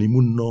 डेजको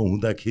हनीमुन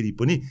नहुँदाखेरि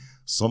पनि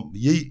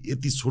यही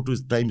यति छोटो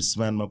टाइम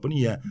स्प्यानमा पनि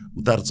यहाँ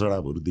उतार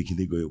चढावहरू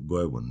देखिँदै गयो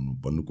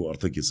भन्नुको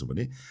अर्थ के छ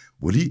भने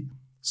भोलि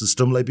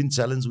सिस्टमलाई पनि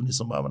च्यालेन्ज हुने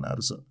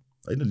सम्भावनाहरू छ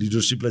होइन,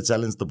 लिडरसिपलाई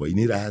च्यालेन्ज त भइ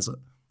नै रहेछ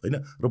होइन,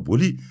 र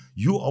भोलि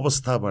यो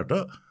अवस्थाबाट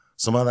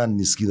समाधान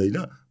निस्किँदैन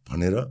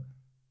भनेर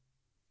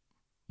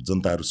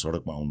जनताहरू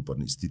सडकमा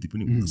आउनुपर्ने स्थिति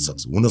पनि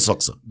हुन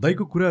सक्छ।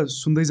 दाइको कुरा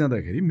सुन्दै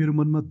जाँदाखेरि मेरो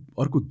मनमा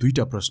अर्को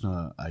 2टा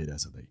प्रश्न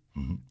आइरहेछ दाइ।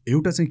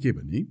 एउटा चाहिँ के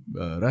भने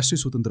राष्ट्रिय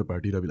स्वतन्त्र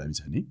पार्टी रवि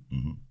लामिछाने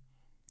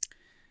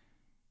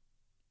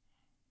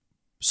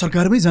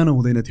सरकारमै जानु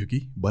हुँदैन थियो कि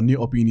भन्ने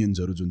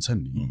ओपिनियन्सहरू जुन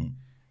छन् नि,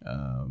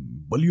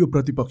 बलियो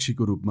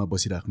प्रतिपक्षीको रूपमा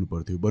बसिराख्नु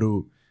पर्थ्यो, बरु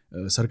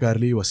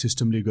सरकारले वा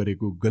सिस्टमले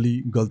गरेको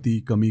गल्ती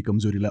कमी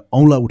कमजोरीलाई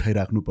औँला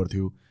उठाइराख्नु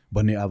पर्थ्यो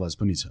भन्ने आवाज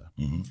पनि छ।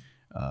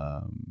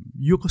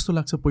 यो कस्तो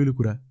लाग्छ पहिलो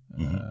कुरा,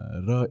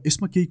 र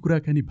यसमा केही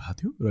कुराकानी भएको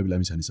थियो रवि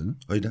लामिछानेसँग?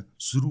 होइन,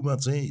 सुरुमा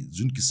चाहिँ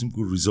जुन किसिमको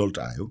रिजल्ट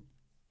आयो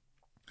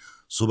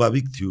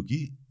स्वाभाविक थियो कि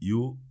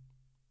यो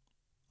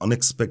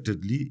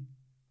अनएक्सपेक्टेडली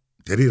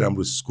धेरै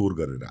राम्रो स्कोर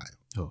गरेर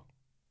आयो।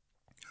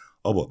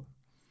 अब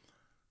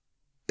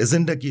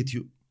एजेन्डा के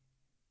थियो?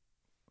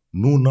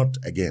 नो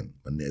नट अगेन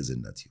भन्ने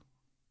एजेन्डा थियो।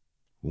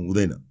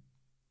 हुँदैन,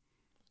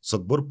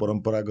 सकभर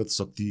परम्परागत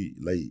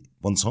शक्तिलाई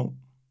पन्छौँ,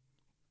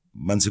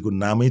 मान्छेको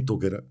नामै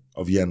तोकेर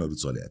अभियानहरू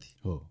चलेका थिए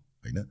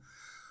होइन,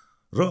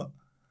 र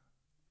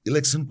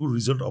इलेक्सनको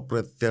रिजल्ट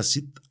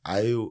अप्रत्याशित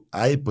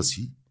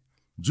आएपछि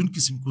जुन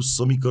किसिमको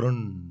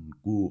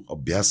समीकरणको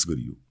अभ्यास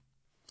गरियो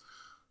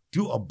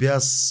त्यो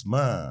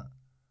अभ्यासमा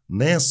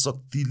नयाँ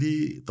शक्तिले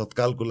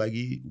तत्कालको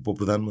लागि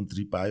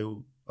उपप्रधानमन्त्री पायो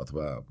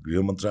अथवा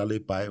गृह मन्त्रालय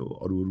पायो,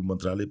 अरू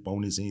मन्त्रालय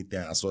पाउने चाहिँ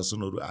त्यहाँ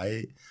आश्वासनहरू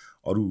आए,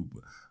 अरू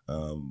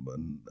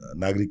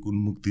नागरिक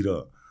उन्मुक्ति र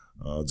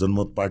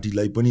जनमत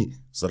पार्टीलाई पनि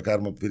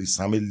सरकारमा फेरि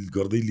सामेल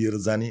गर्दै लिएर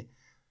जाने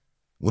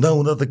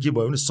हुँदा त के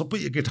भयो भने सबै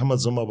एकै ठाउँमा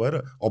जम्मा भएर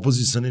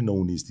अपोजिसनै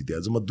नहुने स्थिति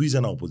आयो। जम्मा 2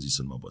 जना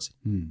अपोजिसनमा बसे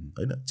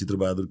होइन,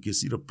 चित्रबहादुर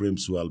केसी र प्रेम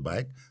सुवाल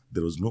बाहेक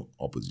देयर वाज नो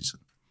अपोजिसन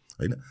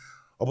होइन।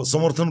 अब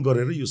समर्थन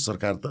गरेर यो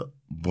सरकार त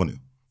बन्यो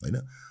होइन।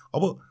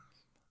 अब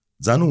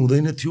जानु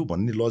हुँदैन थियो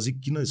भन्ने लजिक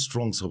किन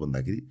स्ट्रङ छ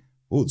भन्दाखेरि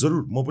हो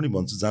जरुर म पनि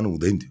भन्छु जानु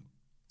हुँदैन थियो,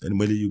 अनि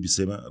मैले यो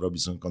विषयमा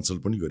रविसँग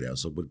कन्सल्ट पनि गरेँ।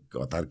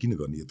 सकभर हतार किन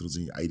गर्ने, यत्रो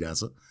चाहिँ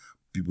आइरहेछ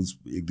पिपुल्स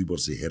 1-2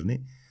 वर्ष हेर्ने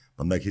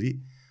भन्दाखेरि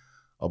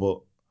अब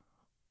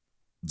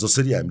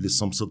जसरी हामीले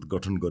संसद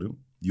गठन गऱ्यौँ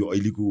यो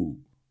अहिलेको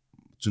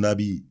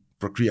चुनावी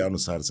प्रक्रिया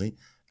अनुसार चाहिँ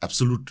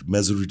एब्सोल्युट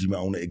मेजोरिटीमा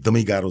आउन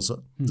एकदमै गाह्रो छ।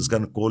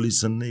 त्यसकारण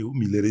कोअलिसन नै हो,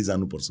 मिलेरै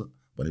जानुपर्छ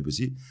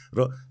भनेपछि र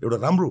एउटा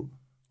राम्रो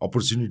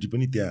अपर्च्युनिटी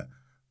पनि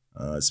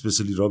त्यहाँ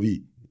स्पेसली रवि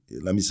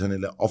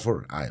लामिछानेलाई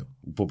अफर आयो,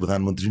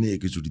 उपप्रधानमन्त्री नै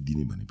एकैचोटि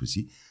दिने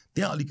भनेपछि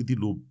त्यहाँ अलिकति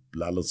लोभ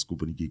लालचको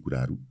पनि केही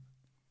कुराहरू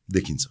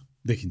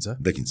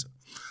देखिन्छ।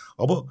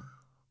 अब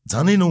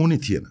जानै नहुने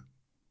थिएन,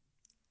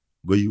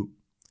 गइयो,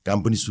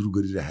 काम पनि सुरु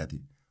गरिरहेको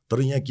थिए,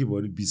 तर यहाँ के भयो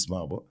भने बिचमा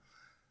अब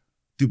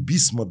त्यो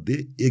 20 मध्ये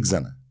 1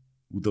 जना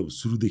ऊ त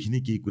सुरुदेखि नै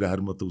केही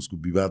कुराहरूमा त उसको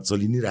विवाद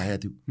चलि नै रहेको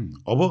थियो।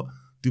 अब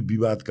त्यो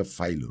विवादका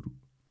फाइलहरू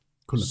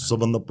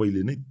सबभन्दा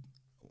पहिले नै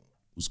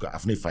उसको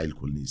आफ्नै फाइल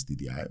खोल्ने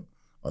स्थिति आयो।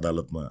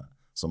 अदालतमा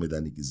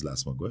संवैधानिक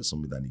इजलासमा गयो,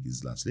 संवैधानिक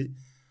इजलासले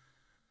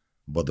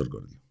बदर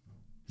गरिदियो,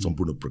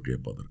 सम्पूर्ण प्रक्रिया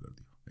बदर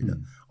गरिदियो होइन।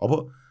 अब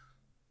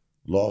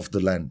ल अफ द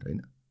ल्यान्ड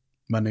होइन,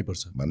 मान्नै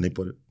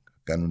पर्यो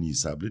कानुनी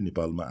हिसाबले।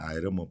 नेपालमा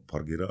आएर म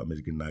फर्केर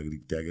अमेरिकन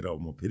नागरिक त्यागेर अब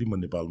म फेरि म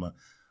नेपालमा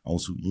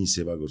आउँछु, यहीँ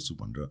सेवा गर्छु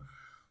भनेर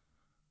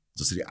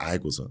जसरी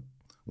आएको छ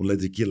उनलाई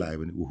चाहिँ के लाग्यो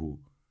भने ओहो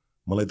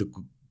मलाई त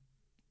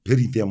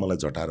फेरि त्यहाँ मलाई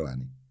झटारो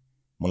हाने,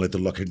 मलाई त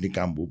लखेट्ने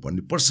काम भयो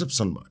भन्ने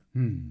पर्सेप्सन भयो।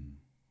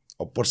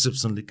 अब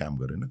पर्सेप्सनले काम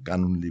गरेन,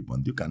 कानुनले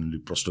भन्थ्यो, कानुनले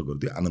प्रश्न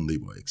गरिदियो, आनन्दै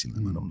भयो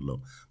एकछिनमा, भनौँ न ल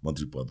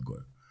मन्त्री पद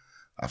गयो,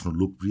 आफ्नो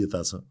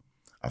लोकप्रियता छ,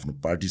 आफ्नो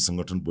पार्टी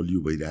सङ्गठन बलियो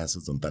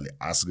भइरहेछ, जनताले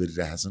आश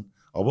गरिरहेछन्।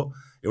 अब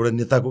एउटा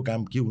नेताको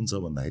काम के हुन्छ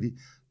भन्दाखेरि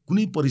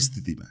कुनै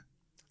परिस्थितिमा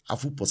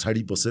आफू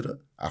पछाडि बसेर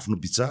आफ्नो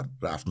विचार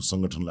र आफ्नो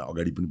सङ्गठनलाई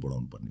अगाडि पनि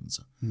बढाउनु पर्ने हुन्छ।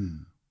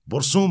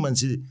 वर्षौँ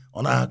मान्छे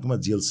अनाहकमा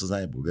जेल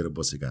सजाय भोगेर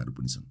बसेकाहरू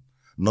पनि छन्,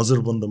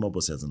 नजरबन्दमा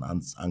बसेका छन्,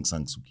 आङ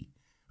सान सू की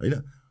होइन,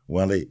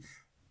 उहाँलाई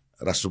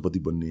राष्ट्रपति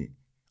बन्ने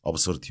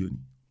अवसर थियो नि,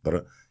 तर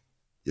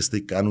यस्तै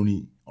कानुनी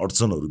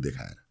अडचनहरू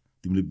देखाएर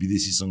तिमीले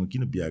विदेशीसँग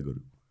किन बिहा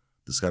गर्यो,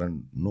 त्यसकारण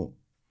नो।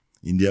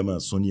 इन्डियामा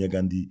सोनिया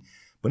गान्धी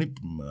पनि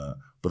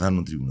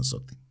प्रधानमन्त्री हुन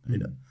सक्थे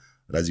होइन,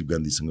 राजीव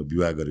गान्धीसँग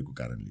विवाह गरेको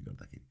कारणले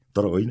गर्दाखेरि,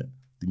 तर होइन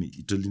तिमी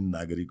इटालियन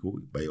नागरिक हो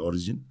बाई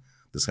ओरिजिन,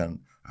 त्यसकारण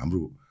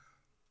हाम्रो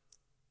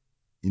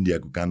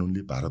इन्डियाको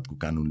कानुनले, भारतको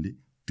कानुनले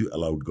त्यो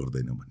अलाउड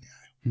गर्दैन भन्ने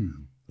आयो।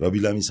 रवि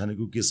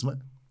लामिछानेको केसमा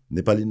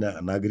नेपाली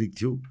नागरिक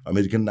थियो,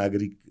 अमेरिकन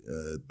नागरिक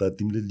त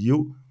तिमीले लियौ,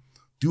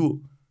 त्यो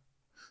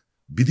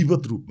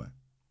विधिवत रूपमा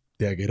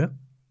त्यागेर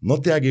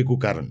नत्यागेको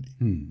कारणले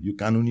यो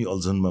कानुनी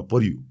अल्झनमा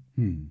परियो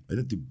होइन।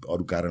 त्यो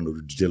अरू कारणहरू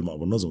डिटेलमा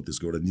अब नजाउँ,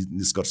 त्यसको एउटा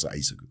निष्कर्ष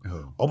आइसक्यो।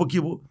 अब के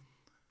भयो,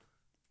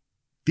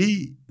 त्यही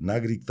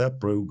नागरिकता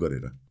प्रयोग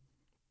गरेर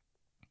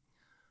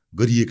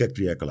गरिएका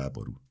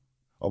क्रियाकलापहरू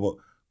अब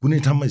कुनै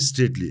ठाउँमा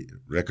स्टेटले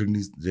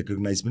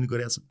रेकग्नाइज पनि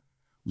गरेको छ,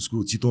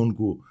 उसको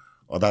चितवनको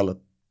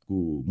अदालतको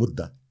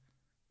मुद्दा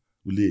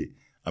उसले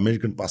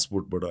अमेरिकन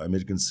पासपोर्टबाट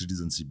अमेरिकन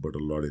सिटिजनसिपबाट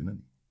लडेन नि,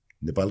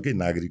 नेपालकै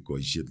नागरिकको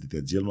हैसियतले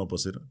त्यहाँ जेलमा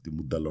बसेर त्यो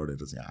मुद्दा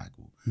लडेर चाहिँ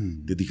आएको।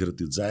 त्यतिखेर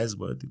त्यो जायज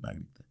भयो त्यो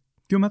नागरिकता।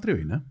 त्यो मात्रै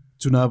होइन,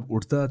 चुनाव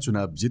उठ्दा,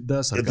 चुनाव जित्दा,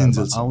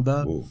 सरकारमा आउँदा,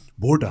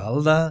 भोट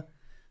हाल्दा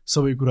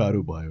सबै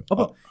कुराहरू भयो। अब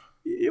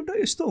एउटा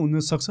यस्तो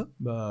हुनसक्छ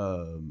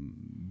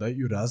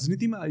यो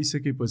राजनीतिमा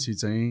आइसकेपछि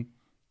चाहिँ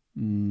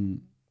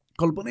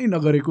कल्पनै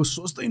नगरेको,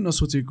 सोच्दै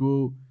नसोचेको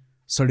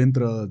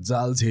षड्यन्त्र,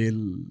 जालझेल,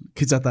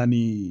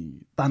 खिचातानी,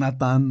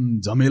 तानातान,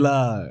 झमेला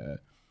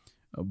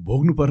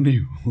भोग्नुपर्ने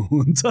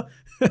हुन्छ।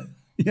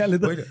 यहाँले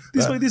त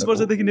 30-35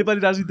 वर्षदेखि नेपाली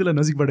राजनीतिलाई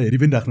नजिकबाट हेरि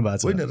पनि राख्नु भएको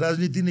छ। होइन,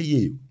 राजनीति नै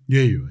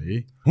यही हो है।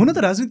 हुन त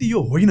राजनीति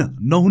यो होइन,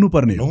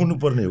 नहुनुपर्ने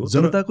हो।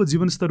 जनताको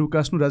जीवनस्तर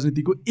उकास्नु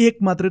राजनीतिको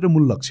एक मात्रै र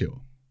मूल लक्ष्य हो,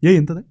 यही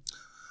हो नि त?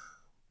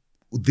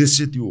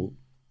 उद्देश्य त्यो हो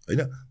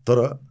होइन। तर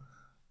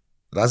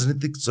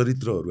राजनीतिक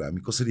चरित्रहरू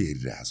हामी कसरी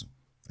हेरिरहेछौँ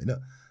होइन,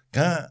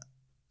 कहाँ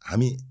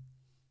हामी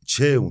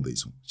क्षय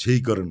हुँदैछौँ,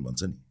 क्षयीकरण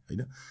भन्छ नि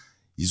होइन।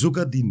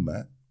 हिजोका दिनमा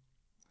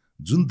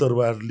जुन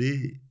दरबारले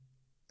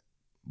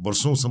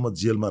वर्षौँसम्म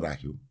जेलमा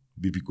राख्यो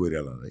बिपी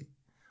कोइरालालाई,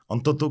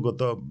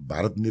 अन्ततोगत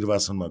भारत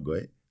निर्वाचनमा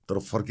गए तर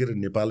फर्केर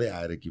नेपालै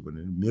आएर के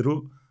भने मेरो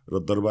र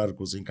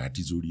दरबारको चाहिँ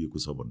घाँटी जोडिएको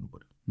छ भन्नु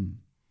पर्यो।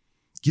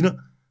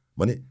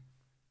 किनभने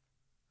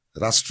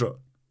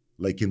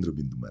राष्ट्रलाई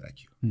केन्द्रबिन्दुमा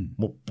राखियो,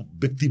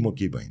 व्यक्ति म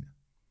केही भएन।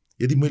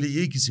 यदि मैले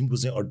यही किसिमको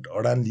चाहिँ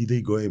अडान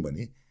लिँदै गएँ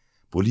भने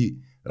भोलि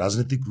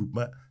राजनीतिक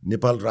रूपमा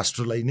नेपाल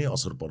राष्ट्रलाई नै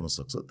असर पर्न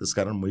सक्छ।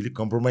 त्यसकारण मैले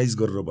कम्प्रोमाइज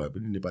गरेर भए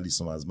पनि नेपाली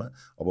समाजमा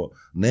अब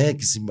नयाँ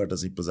किसिमबाट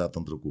चाहिँ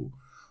प्रजातन्त्रको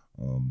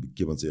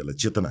के भन्छ यसलाई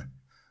चेतना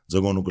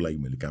जगाउनुको लागि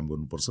मैले काम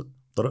गर्नुपर्छ।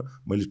 तर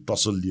मैले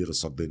टसल लिएर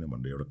सक्दैन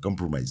भनेर एउटा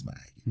कम्प्रोमाइजमा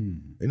आएँ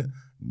होइन।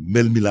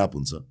 मेलमिलाप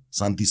हुन्छ,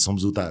 शान्ति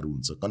सम्झौताहरू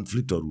हुन्छ,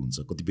 कन्फ्लिक्टहरू हुन्छ।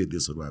 कतिपय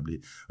देशहरू हामीले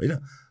होइन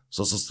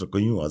सशस्त्र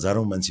कैयौँ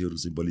हजारौँ मान्छेहरू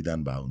चाहिँ बलिदान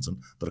भए हुन्छन्,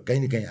 तर कहीँ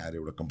न कहीँ आएर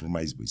एउटा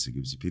कम्प्रोमाइज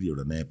भइसकेपछि फेरि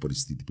एउटा नयाँ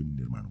परिस्थिति पनि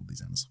निर्माण हुँदै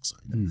जान सक्छ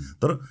होइन।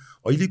 तर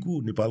अहिलेको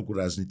नेपालको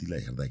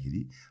राजनीतिलाई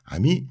हेर्दाखेरि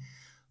हामी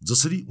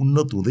जसरी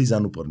उन्नत हुँदै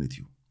जानुपर्ने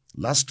थियो,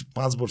 लास्ट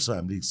 5 वर्ष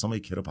हामीले समय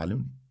खेर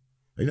फाल्यौँ नि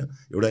होइन।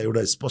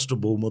 एउटा स्पष्ट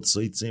बहुमत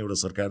सहित चाहिँ एउटा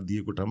सरकार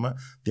दिएको ठाउँमा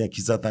त्यहाँ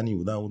खिचातानी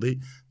हुँदाहुँदै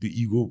त्यो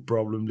इगो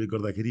प्रब्लमले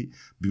गर्दाखेरि,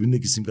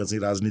 विभिन्न किसिमका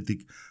चाहिँ राजनीतिक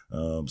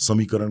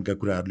समीकरणका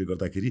कुराहरूले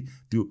गर्दाखेरि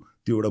त्यो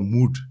एउटा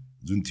मुड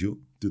जुन थियो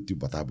त्यो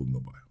भत्ताभुङ्ग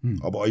भयो।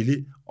 अब अहिले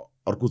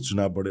अर्को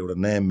चुनावबाट एउटा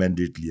नयाँ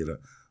म्यान्डेट लिएर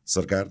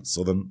सरकार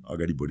सदन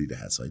अगाडि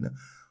बढिरहेछ होइन।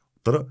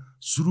 तर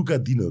सुरुका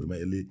दिनहरूमा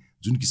यसले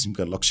जुन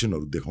किसिमका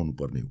लक्षणहरू देखाउनु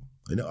पर्ने हो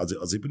होइन,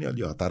 अझै पनि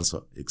अलि हतार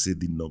छ। 100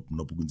 दिन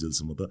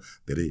नपुगुन्जेलसम्म त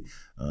धेरै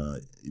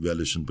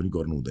इभ्यालुएसन पनि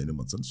गर्नु हुँदैन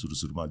भन्छन्।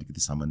 सुरुमा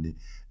अलिकति सामान्य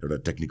एउटा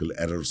टेक्निकल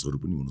एरर्सहरू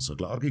पनि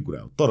हुनसक्ला, अर्कै कुरा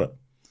हो। तर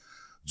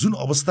जुन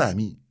अवस्था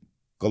हामी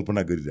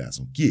कल्पना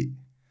गरिरहेछौँ के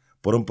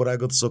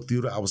परम्परागत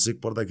शक्तिहरू आवश्यक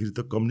पर्दाखेरि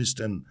त कम्युनिस्ट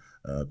एन्ड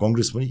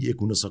कङ्ग्रेस पनि एक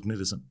हुन सक्ने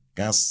रहेछन्।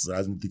 कहाँ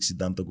राजनीतिक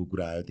सिद्धान्तको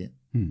कुरा आयो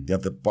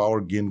त्यहाँ त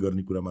पावर गेन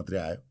गर्ने कुरा मात्रै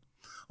आयो।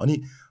 अनि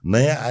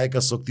नयाँ आएका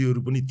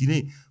शक्तिहरू पनि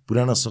तिनै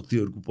पुराना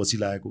शक्तिहरूको पछि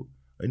लागेको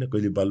होइन।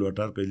 कहिले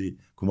बालुवाटार, कहिले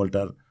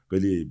खुमलटार,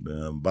 कहिले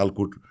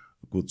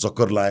बालकोटको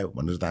चक्कर लायो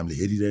भनेर त हामीले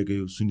हेरिरहेकै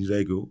हो,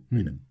 सुनिरहेको हो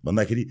होइन।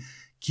 भन्दाखेरि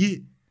के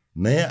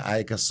नयाँ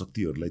आएका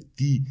शक्तिहरूलाई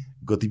ती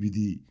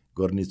गतिविधि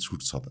गर्ने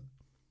छुट छ त?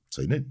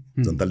 छैन।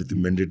 जनताले त्यो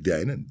म्यान्डेट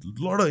दिएन,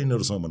 लड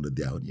यिनीहरूसँग भनेर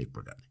दिए हो नि एक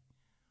प्रकारले।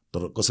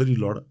 तर कसरी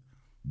लड?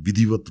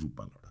 विधिवत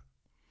रूपमा लड,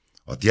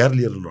 हतियार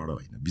लिएर लड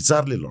होइन,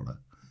 विचारले लड।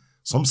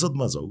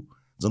 संसदमा जाऊ,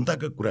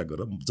 जनताका कुरा गर,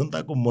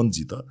 जनताको मन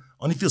जित,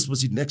 अनि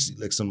त्यसपछि नेक्स्ट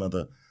इलेक्सनमा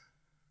त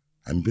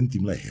हामी पनि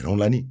तिमीलाई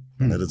हेरौँला नि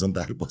भनेर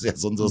जनताहरू बसेका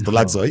छन् जस्तो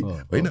लाग्छ है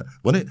होइन।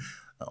 भने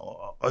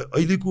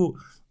अहिलेको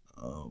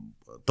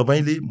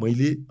तपाईँले,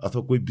 मैले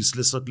अथवा कोही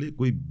विश्लेषकले,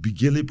 कोही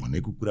विज्ञले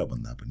भनेको कुरा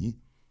भन्दा पनि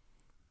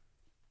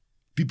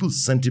पिपल्स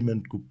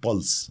सेन्टिमेन्टको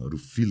पल्सहरू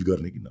फिल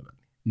गर्ने कि नगर्ने,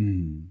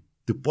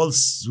 त्यो पल्स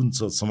जुन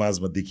छ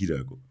समाजमा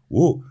देखिरहेको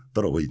हो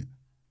तर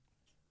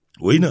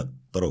होइन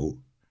तर हो।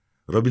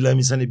 रवि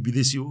लामिछाने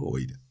विदेशी हो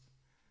होइन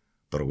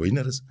तर होइन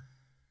रहेछ,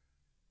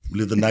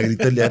 उसले त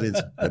नागरिकता ल्याएर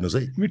हेर्नुहोस्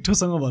है,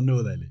 मिठोसँग भन्नु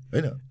हो दाइले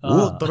होइन,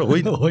 हो तर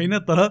होइन, होइन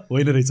तर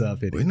होइन रहेछ,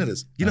 फेरि होइन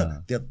रहेछ। किन?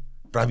 त्यहाँ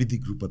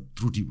प्राविधिक रूपमा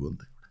त्रुटि भयो नि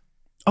त।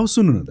 अब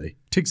सुन्नु न दाइ,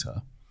 ठिक छ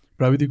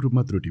प्राविधिक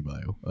रूपमा त्रुटि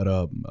भयो र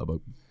अब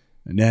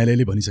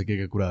न्यायालयले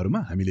भनिसकेका कुराहरूमा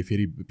हामीले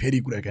फेरि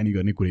कुराकानी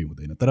गर्ने कुरै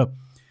हुँदैन। तर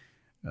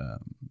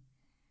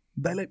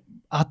दाइलाई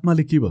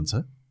आत्माले के भन्छ?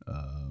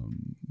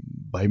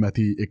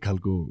 भाइमाथि एक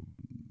खालको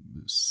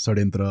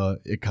षड्यन्त्र,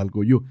 एक खालको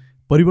यो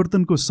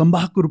परिवर्तनको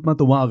सम्वाहकको रूपमा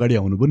त उहाँ अगाडि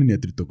आउनुभयो नि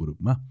नेतृत्वको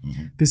रूपमा।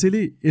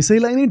 त्यसैले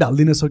यसैलाई नै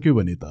ढाल्दिन सक्यो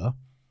भने त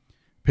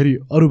फेरि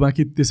अरू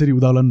बाँकी त्यसरी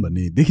उदाहरण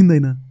भन्ने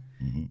देखिँदैन।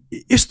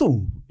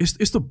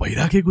 यस्तो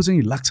भइराखेको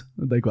चाहिँ लाग्छ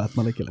दाइको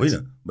आत्मालाई के लाग्छ?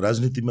 होइन,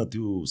 राजनीतिमा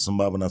त्यो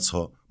सम्भावना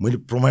छ। मैले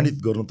प्रमाणित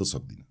गर्न त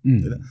सक्दिनँ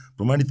होइन।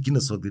 प्रमाणित किन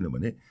सक्दिनँ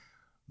भने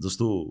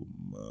जस्तो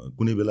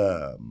कुनै बेला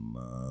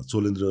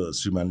चोलेन्द्र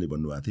श्रीमानले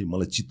भन्नुभएको थियो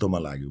मलाई चित्तमा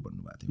लाग्यो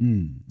भन्नुभएको थियो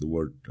द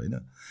वर्ड होइन।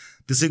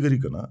 त्यसै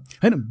गरिकन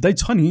हैन दाइ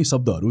छ नि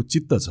शब्दहरू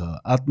चित्त छ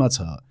आत्मा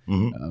छ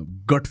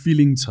गट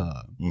फिलिङ छ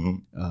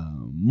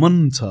मन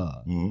छ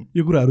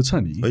यो कुराहरू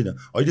छ नि होइन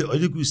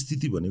अहिलेको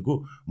स्थिति भनेको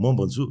म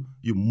भन्छु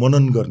यो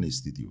मनन गर्ने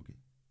स्थिति हो कि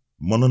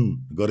मनन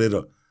गरेर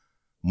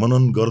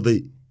मनन गर्दै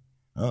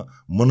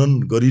मनन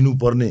गरिनु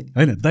पर्ने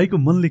हैन दाइको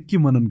मनले के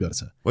मनन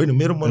गर्छ होइन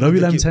मेरो मन रवि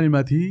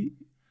लामिछानेमाथि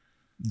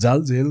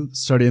जालझेल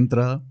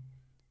षड्यन्त्र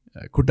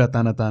खुट्टा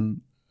तानातान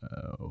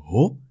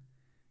हो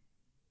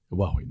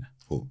वा होइन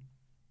हो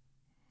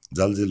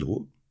जालझेल हो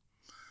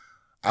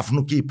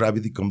आफ्नो केही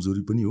प्राविधिक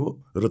कमजोरी पनि हो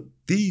र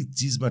त्यही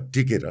चिजमा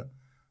टेकेर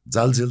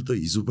जालझेल त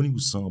हिजो पनि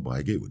उसँग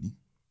भएकै हो नि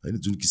हैन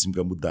जुन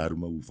किसिमका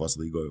मुद्दाहरूमा ऊ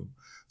फस्दै गयो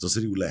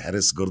जसरी उसलाई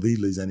ह्यारेस गर्दै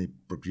लैजाने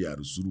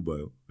प्रक्रियाहरू सुरु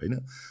भयो हैन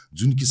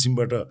जुन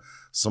किसिमबाट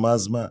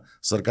समाजमा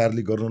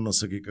सरकारले गर्न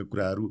नसकेका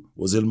कुराहरू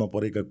ओझेलमा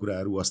परेका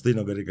कुराहरू वास्तै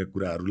नगरेका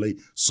कुराहरूलाई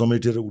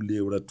समेटेर उसले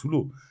एउटा ठुलो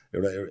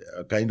एउटा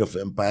काइन्ड अफ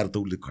एम्पायर त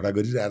उसले खडा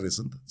गरिरहेको रहेछ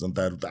नि त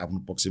जनताहरू त आफ्नो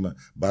पक्षमा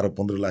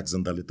 12-15 लाख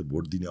जनताले त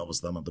भोट दिने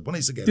अवस्थामा त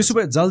बनाइसके त्यसो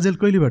भए जालझेल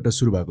कहिलेबाट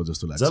सुरु भएको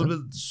जस्तो लाग्छ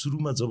जालझेल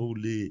सुरुमा जब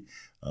उसले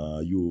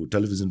यो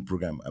टेलिभिजन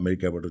प्रोग्राम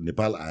अमेरिकाबाट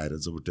नेपाल आएर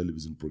जब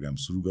टेलिभिजन प्रोग्राम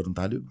सुरु गर्न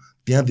थाल्यो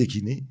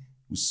त्यहाँदेखि नै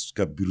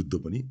उसका विरुद्ध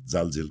पनि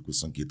जालझेलको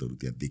सङ्केतहरू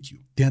त्यहाँ देखियो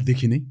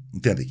त्यहाँदेखि नै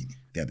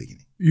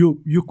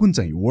यो कुन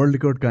चाहिँ वर्ल्ड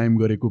रेकर्ड कायम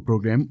गरेको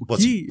प्रोग्राम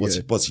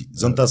पछि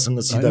जनतासँग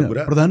सिधा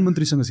कुरा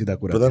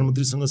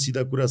प्रधानमन्त्रीसँग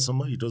सिधा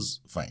कुरासम्म इट वाज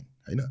फाइन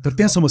हैन तर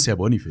त्यहाँ समस्या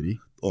भयो नि फेरि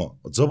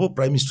जब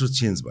प्राइम मिनिस्टर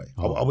चेन्ज भए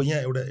अब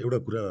यहाँ एउटा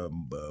कुरा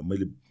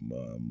मैले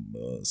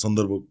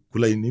सन्दर्भ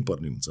खुलाइ नै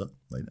पर्ने हुन्छ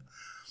हैन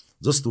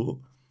जस्तो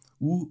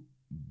ऊ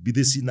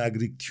विदेशी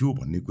नागरिक थियो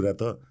भन्ने कुरा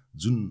त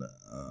जुन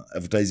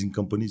एडभर्टाइजिङ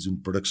कम्पनी जुन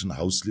प्रोडक्सन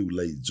हाउसले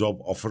उसलाई जब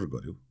अफर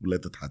गर्यो उसलाई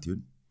त थाहा थियो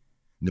नि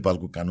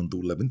नेपालको कानुन त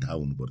उसलाई पनि थाहा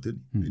हुनु पर्थ्यो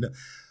नि हैन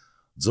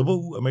जब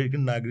ऊ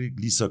अमेरिकन नागरिक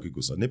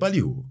लिइसकेको छ नेपाली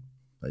हो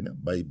हैन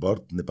बाई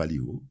बर्थ नेपाली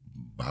हो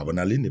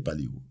भावनाले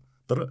नेपाली हो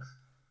तर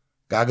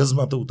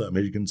कागजमा त ऊ त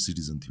अमेरिकन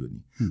सिटिजन थियो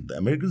नि त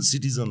अमेरिकन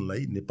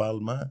सिटिजनलाई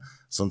नेपालमा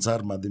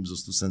सञ्चार माध्यम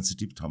जस्तो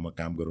सेन्सिटिभ ठाउँमा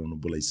काम गराउन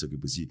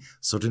बोलाइसकेपछि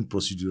सर्टेन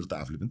प्रोसिड्युर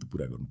त आफूले पनि त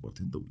पुरा गर्नु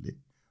पर्थ्यो नि त उसले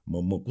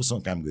म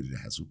कोसँग काम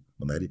गरिरहेको छु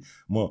भन्दाखेरि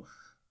म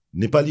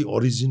नेपाली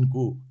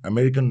ओरिजिनको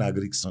अमेरिकन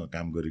नागरिकसँग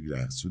काम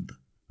गरिरहेको छु नि त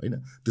हैन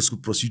त्यसको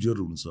प्रोसिड्युर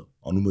हुन्छ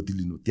अनुमति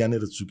लिनु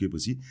त्यहाँनिर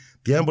चुकेपछि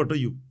त्यहाँबाट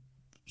यो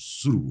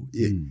सुरु हो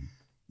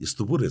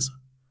यस्तो पो रहेछ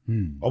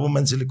अब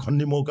मान्छेले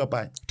खन्ने मौका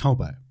ठाउँ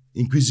पायो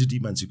इन्क्विजिटी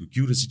मान्छेको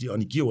क्युरियोसिटी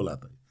अनि के होला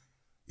त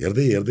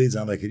हेर्दै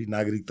जाँदाखेरि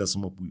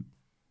नागरिकतासम्म पुग्यो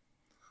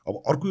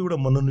अब अर्को एउटा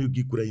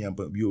मननयोग्य कुरा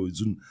यहाँ यो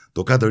जुन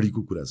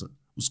धोकाधडीको कुरा छ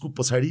उसको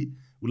पछाडि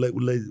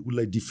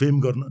उसलाई डिफेम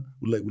गर्न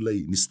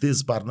उसलाई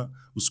निस्तेज पार्न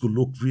उसको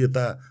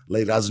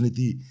लोकप्रियतालाई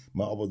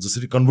राजनीतिमा अब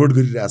जसरी कन्भर्ट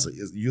गरिरहेछ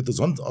यो त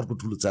झन् अर्को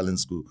ठुलो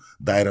च्यालेन्जको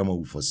दायरामा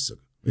ऊ फसिसक्यो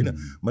हैन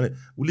माने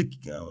उसले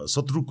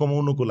शत्रु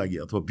कमाउनको लागि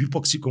अथवा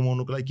विपक्षी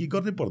कमाउनको लागि के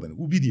गर्नै पर्दैन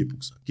उभिदिए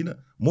पुग्छ किन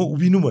म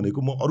उभिनु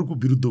भनेको म अरूको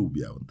विरुद्ध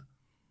उभिया हो नि त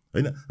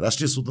हैन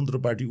राष्ट्रिय स्वतन्त्र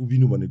पार्टी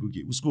उभिनु भनेको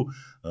के उसको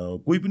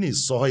कोही पनि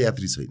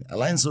सहयात्री छैन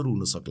अलायन्सहरू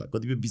हुन सक्ला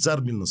कतिपय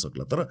विचार मिल्न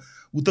सक्ला तर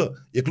ऊ त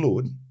एक्लो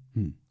हो नि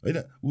हैन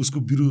उसको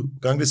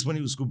कांग्रेस पनि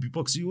उसको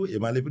विपक्षी हो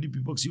एमाले पनि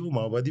विपक्षी हो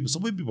माओवादी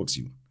सबै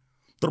विपक्षी हुन्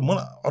तर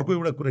मलाई अर्को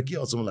एउटा कुरा के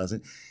अचम्म लाग्छ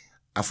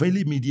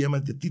आफैले मिडियामा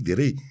त्यति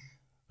धेरै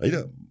हैन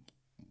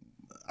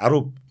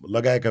आरोप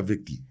लगाएका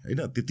व्यक्ति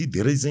हैन त्यति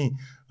धेरै चाहिँ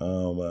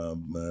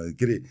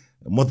के रे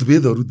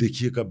मतभेदहरू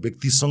देखिएका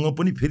व्यक्तिसँग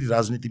पनि फेरि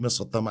राजनीतिमा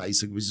सत्तामा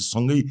आइसकेपछि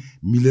सँगै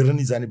मिलेर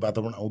नै जाने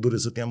वातावरण आउँदो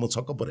रहेछ त्यहाँ म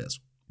छक्क परेको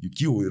छु यो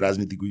के हो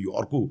राजनीतिको यो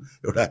अर्को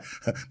एउटा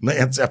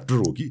नयाँ च्याप्टर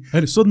हो कि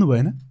हैन सोध्नु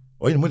भएन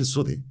होइन मैले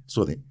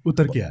सोधेँ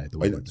उत्तर के आयो त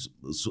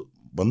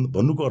होइन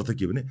भन्नुको अर्थ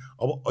के भने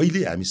अब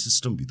अहिले हामी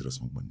सिस्टमभित्र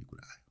छौँ भन्ने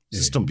कुरा आयो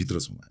सिस्टमभित्र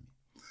छौँ हामी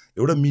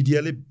एउटा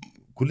मिडियाले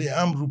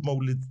खुलेआम रूपमा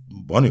उसले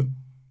भन्यो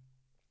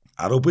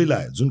आरोपै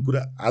लायो जुन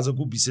कुरा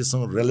आजको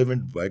विषयसँग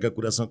रेलेभेन्ट भएका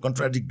कुरासँग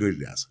कन्ट्राडिक्ट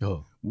गरिरहेछ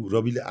ऊ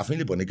रविले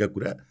आफैले भनेका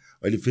कुरा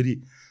अहिले फेरि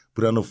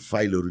पुरानो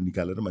फाइलहरू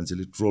निकालेर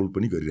मान्छेले ट्रोल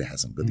पनि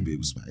गरिरहेछन् कतिपय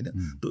उसमा होइन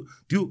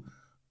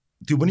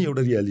त्यो पनि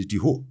एउटा रियालिटी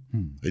हो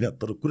हैन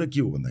तर कुरा के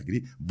हो भन्दाखेरि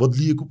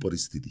बदलिएको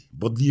परिस्थिति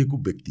बदलिएको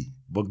व्यक्ति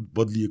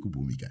बदलिएको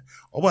भूमिका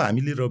अब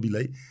हामीले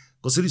रविलाई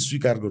कसरी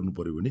स्वीकार गर्नु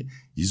पर्यो भने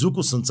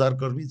हिजोको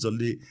सञ्चारकर्मी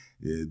जसले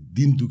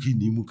दिन दुखी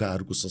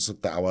निमुखाहरूको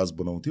सशक्त आवाज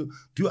बनाउँथ्यो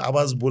त्यो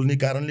आवाज बोल्ने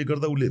कारणले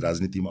गर्दा उसले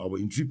राजनीतिमा अब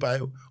इन्ट्री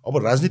पायो अब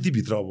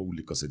राजनीतिभित्र अब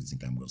उसले कसरी चाहिँ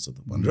काम गर्छ त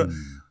भनेर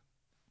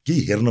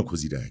केही हेर्न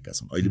खोजिरहेका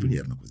छन् अहिले पनि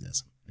हेर्न खोजेका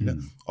छन्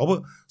हैन अब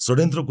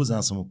षड्यन्त्रको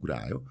जहाँसम्म कुरा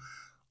आयो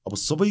अब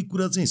सबै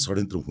कुरा चाहिँ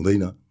षड्यन्त्र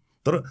हुँदैन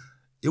तर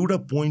एउटा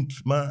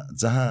पोइन्टमा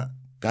जहाँ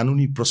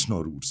कानुनी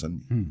प्रश्नहरू उठ्छन्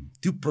नि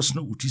त्यो प्रश्न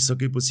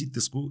उठिसकेपछि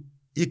त्यसको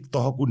एक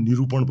तहको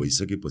निरूपण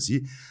भइसकेपछि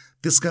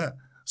त्यसका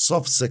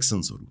सफ्ट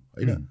सेक्सन्सहरू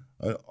हैन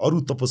अरू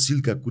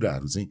तपसिलका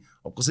कुराहरू चाहिँ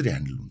अब कसरी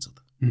ह्यान्डल हुन्छ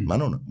त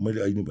मानौ न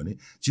मैले अहिले भने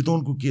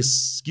चितवनको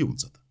केस के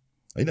हुन्छ त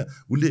हैन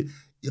उसले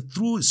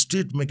यत्रो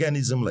स्टेट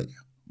मेकानिजमलाई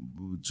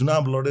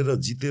चुनाव लडेर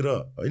जितेर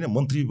हैन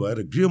मन्त्री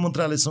भएर गृह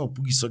मन्त्रालयसँग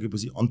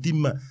पुगिसकेपछि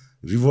अन्तिममा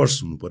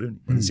रिभर्स हुनु पर्यो नि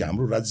भनेपछि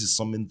हाम्रो राज्य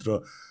संयन्त्र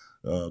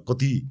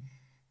कति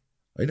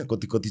हैन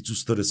कति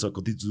चुस्त रहेछ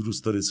कति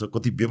जुरुस्त रहेछ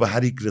कति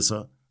व्यवहारिक रहेछ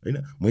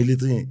हैन मैले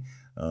चाहिँ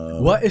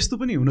वा यस्तो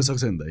पनि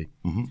हुनसक्छ नि दाइ,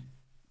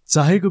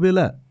 चाहेको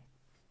बेला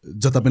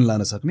जता पनि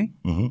लान सक्ने,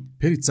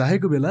 फेरि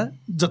चाहेको बेला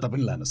जता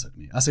पनि लान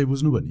सक्ने, आशय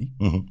बुझ्नु भने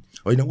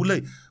होइन।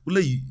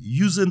 उसलाई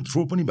युज एन्ड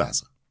थ्रो पनि भएको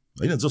छ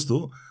होइन। जस्तो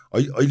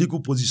अहिलेको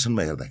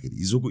पोजिसनमा हेर्दाखेरि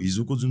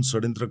हिजोको जुन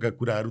षड्यन्त्रका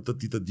कुराहरू त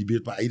ती त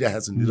डिबेटमा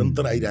आइरहेछ,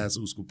 निरन्तर आइरहेछ।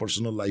 उसको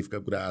पर्सनल लाइफका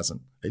कुरा आछन्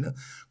होइन,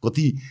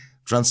 कति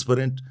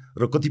ट्रान्सपरेन्ट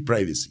र कति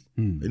प्राइभेसी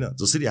होइन।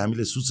 जसरी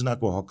हामीले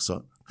सूचनाको हक छ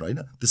होइन,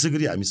 त्यसै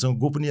गरी हामीसँग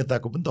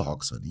गोपनीयताको पनि त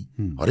हक छ नि।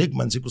 हरेक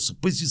मान्छेको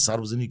सबै चिज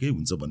सार्वजनिकै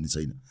हुन्छ भन्ने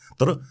छैन,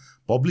 तर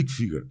पब्लिक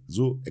फिगर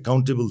जो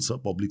एकाउन्टेबल छ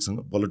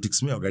पब्लिकसँग,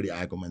 पोलिटिक्समै अगाडि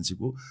आएको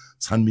मान्छेको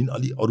छानबिन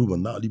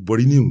अरूभन्दा अलि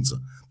बढी नै हुन्छ।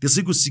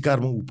 त्यसैको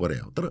शिकारमा ऊ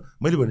पर्या हो। तर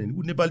मैले भने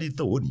ऊ नेपाली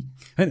त हो नि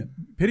होइन।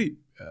 फेरि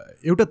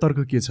एउटा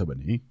तर्क के छ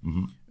भने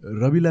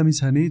रवि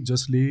लामिछाने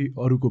जसले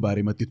अरूको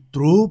बारेमा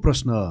त्यत्रो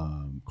प्रश्न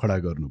खडा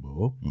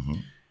गर्नुभयो,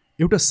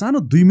 एउटा सानो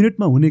 2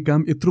 मिनटमा हुने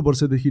काम यत्रो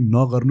वर्षदेखि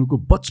नगर्नुको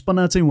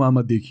बचपना चाहिँ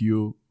उहाँमा देखियो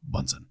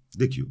भन्छन्।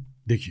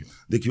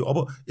 देखियो। अब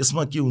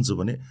यसमा के हुन्छ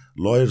भने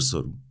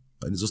लयर्सहरू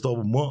होइन, जस्तो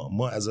अब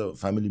म एज अ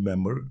फ्यामिली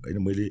मेम्बर होइन,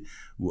 मैले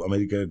ऊ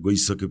अमेरिका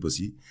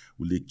गइसकेपछि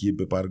उसले के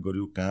व्यापार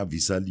गर्यो, कहाँ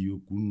भिसा लियो,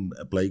 कुन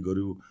एप्लाई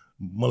गर्यो,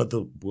 मलाई त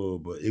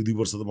 1-2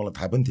 वर्ष त मलाई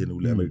थाहा पनि थिएन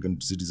उसले अमेरिकन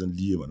सिटिजन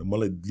लिए भनेर।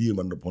 मलाई लिए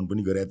भनेर फोन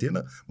पनि गरेको थिएन,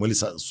 मैले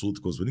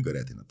सोधखोज पनि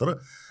गरेको थिएन, तर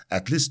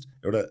एटलिस्ट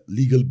एउटा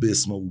लिगल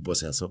बेसमा ऊ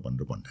बसेको छ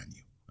भनेर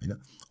भन्ठानियो होइन।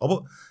 अब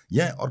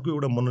यहाँ अर्को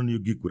एउटा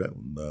मननयोग्य कुरा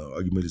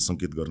अघि मैले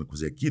सङ्केत गर्न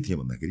खोजेको के थिएँ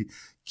भन्दाखेरि,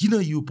 किन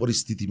यो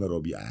परिस्थितिमा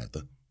रवि आयो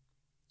त?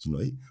 सुन्नु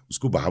है,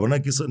 उसको भावना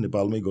के छ,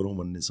 नेपालमै गरौँ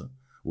भन्ने छ।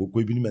 हो,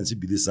 कोही पनि मान्छे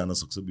विदेश जान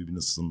सक्छ,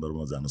 विभिन्न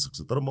सन्दर्भमा जान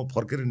सक्छ, तर म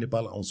फर्केर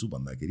नेपाल आउँछु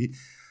भन्दाखेरि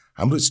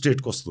हाम्रो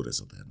स्टेट कस्तो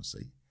रहेछ त हेर्नुहोस्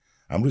है।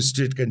 हाम्रो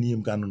स्टेटका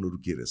नियम कानुनहरू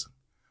के रहेछन्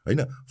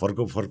होइन।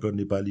 फर्क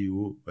नेपाली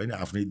हो होइन,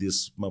 आफ्नै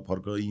देशमा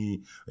फर्क यहीँ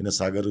होइन,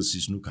 सागर र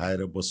सिस्नु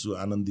खाएर बस्छु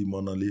आनन्दी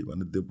मनले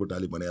भनेर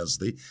देवकोटाले भने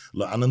जस्तै।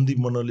 ल आनन्दी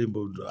मनले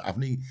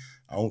आफ्नै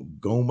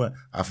गाउँमा,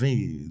 आफ्नै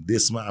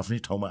देशमा, आफ्नै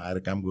ठाउँमा आएर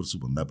काम गर्छु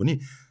भन्दा पनि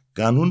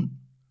कानुन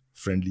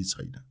फ्रेन्डली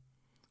छैन।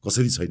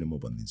 कसरी छैन म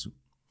भनिदिन्छु।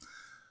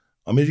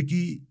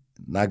 अमेरिकी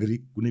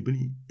नागरिक, कुनै पनि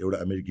एउटा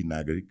अमेरिकी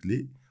नागरिकले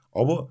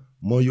अब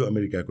म यो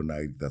अमेरिकाको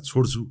नागरिकता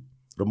छोड्छु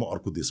र म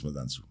अर्को देशमा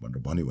जान्छु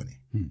भनेर भन्यो भने,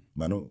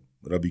 मानौ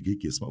रविकै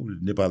केसमा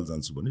उसले नेपाल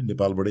जान्छु भने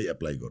नेपालबाटै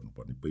एप्लाई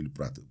गर्नुपर्ने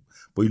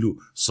पहिलो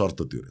शर्त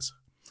त्यो रहेछ।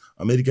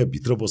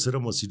 अमेरिकाभित्र बसेर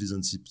म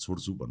सिटिजनसिप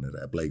छोड्छु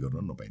भनेर एप्लाई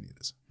गर्न नपाइने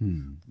रहेछ।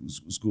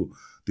 उसको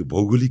त्यो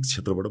भौगोलिक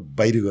क्षेत्रबाट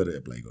बाहिर गएर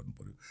एप्लाई गर्नु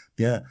पर्यो।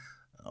 त्यहाँ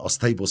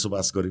अस्थायी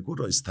बसोबास गरेको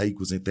र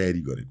स्थायीको चाहिँ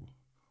तयारी गरेको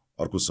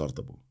अर्को शर्त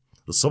भयो।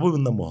 र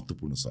सबैभन्दा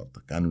महत्त्वपूर्ण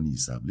शर्त कानुनी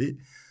हिसाबले,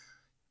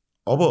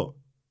 अब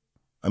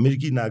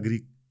अमेरिकी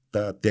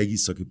नागरिकता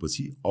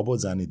त्यागिसकेपछि अब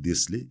जाने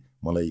देशले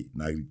मलाई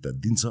नागरिकता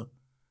दिन्छ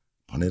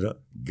भनेर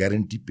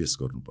ग्यारेन्टी पेश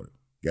गर्नु पर्यो।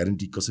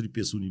 ग्यारेन्टी कसरी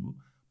पेश हुने भयो?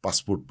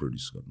 पासपोर्ट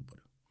प्रड्युस गर्नु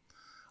पर्यो।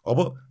 अब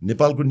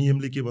नेपालको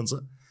नियमले के भन्छ,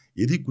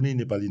 यदि कुनै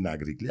नेपाली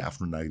नागरिकले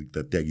आफ्नो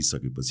नागरिकता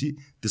त्यागिसकेपछि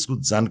त्यसको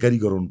जानकारी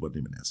गराउनु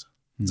पर्ने भनेको छ,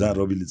 जहाँ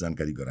रविले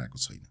जानकारी गराएको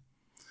छैन।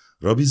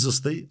 रवि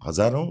जस्तै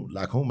हजारौँ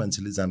लाखौँ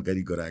मान्छेले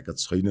जानकारी गराएका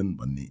छैनन्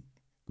भन्ने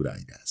कुरा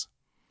आइरहेछ।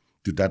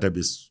 त्यो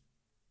डाटाबेस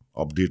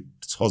अपडेट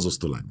छ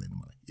जस्तो लाग्दैन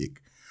मलाई। एक,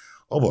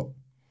 अब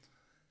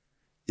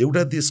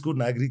एउटा देशको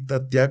नागरिकता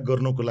त्याग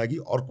गर्नको लागि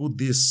अर्को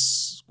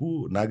देशको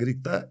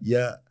नागरिकता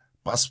या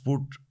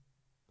पासपोर्ट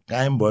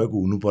कायम भएको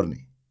हुनुपर्ने,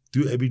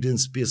 त्यो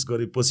एभिडेन्स पेश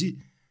गरेपछि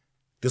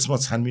त्यसमा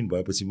छानबिन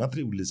भएपछि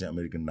मात्रै उसले चाहिँ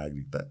अमेरिकन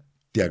नागरिकता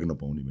त्याग्न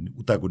पाउने भन्ने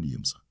उताको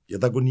नियम छ।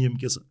 यताको नियम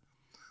के छ?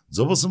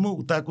 जबसम्म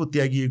उताको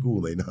त्यागिएको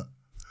हुँदैन,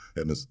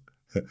 हेर्नुहोस्,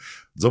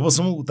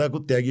 जबसम्म उताको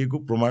त्यागिएको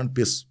प्रमाण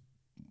पेश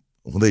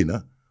हुँदैन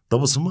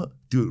तबसम्म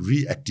त्यो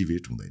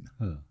रिएक्टिभेट हुँदैन,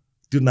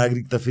 त्यो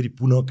नागरिकता फेरि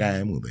पुनः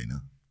कायम हुँदैन।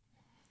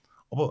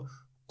 अब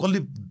कसले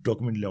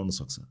डकुमेन्ट ल्याउन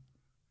सक्छ?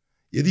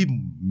 यदि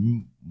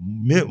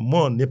म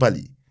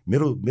नेपाली,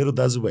 मेरो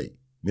दाजुभाइ,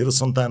 मेरो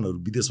सन्तानहरू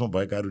विदेशमा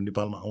भएकाहरू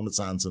नेपालमा आउन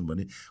चाहन्छन्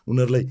भने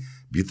उनीहरूलाई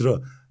भित्र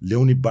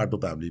ल्याउने बाटो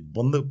त हामीले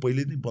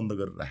पहिले नै बन्द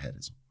गरेर राखेका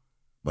छौँ।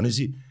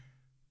 भनेपछि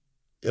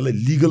यसलाई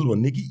लिगल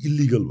भन्ने कि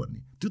इलिगल भन्ने,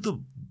 त्यो त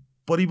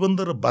परिबन्ध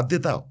र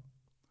बाध्यता हो।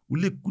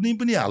 उसले कुनै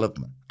पनि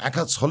हालतमा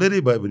आँखा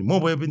छलेरै भए पनि, म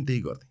भए पनि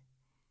त्यही गर्थेँ।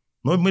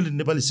 मैले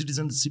नेपाली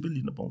सिटिजनसिपै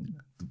लिन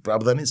पाउँदिनँ, त्यो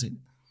प्रावधानै छैन।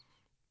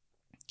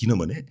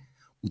 किनभने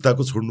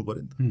उताको छोड्नु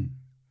पर्यो नि त।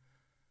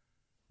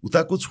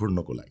 उताको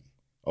छोड्नको लागि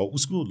अब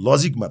उसको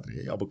लजिक मात्रै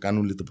है, अब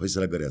कानुनले त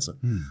फैसला गरेछ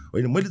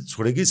होइन, मैले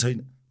छोडेकै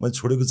छैन, मैले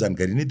छोडेको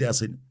जानकारी नै दिएको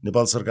छैन।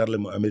 नेपाल सरकारलाई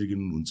म अमेरिकन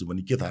हुन्छु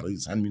भने के थाहा,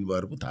 छानबिन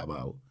भएर पो थाहा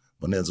भयो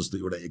भने जस्तो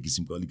एउटा एक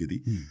किसिमको अलिकति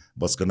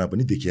बचकना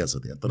पनि देखिया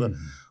छ त्यहाँ। तर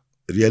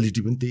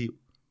रियालिटी पनि त्यही हो,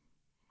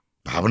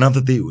 भावना त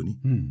त्यही हो नि।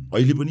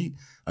 अहिले पनि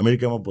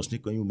अमेरिकामा बस्ने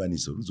कयौँ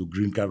मानिसहरू जो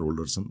ग्रिन कार्ड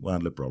होल्डर छन्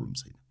उहाँहरूलाई प्रब्लम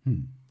छैन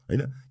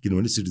होइन,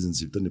 किनभने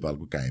सिटिजनसिप त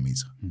नेपालको कायमै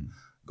छ।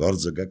 घर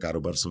जग्गा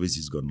कारोबार सबै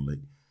चिज गर्नलाई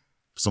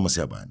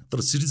समस्या भएन। तर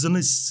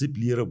सिटिजनसिप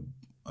लिएर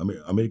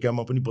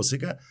अमेरिकामा पनि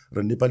बसेका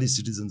र नेपाली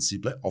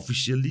सिटिजनसिपलाई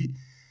अफिसियल्ली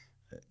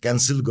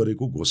क्यान्सल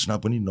गरेको घोषणा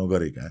पनि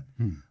नगरेका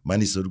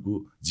मानिसहरूको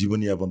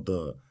जीवनयापन त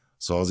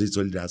सहजै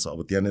चलिरहेछ। अब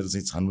त्यहाँनिर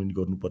चाहिँ छानबिन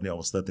गर्नुपर्ने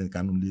अवस्था त्यहाँ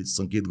कानुनले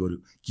सङ्केत गर्यो।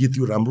 के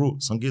त्यो राम्रो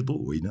सङ्केत हो?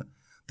 होइन।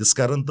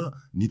 त्यसकारण त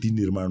नीति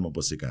निर्माणमा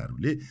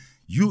बसेकाहरूले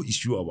यो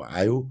इस्यु अब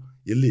आयो,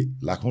 यसले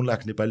लाखौँ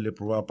लाख नेपालीले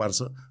प्रभाव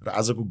पार्छ र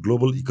आजको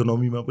ग्लोबल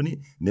इकोनोमीमा पनि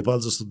नेपाल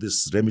जस्तो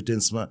देश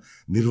रेमिटेन्समा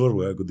निर्भर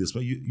भएको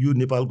देशमा यो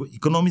नेपालको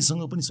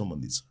इकोनोमीसँग पनि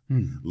सम्बन्धित छ,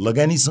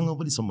 लगानीसँग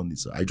पनि सम्बन्धित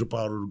छ। हाइड्रो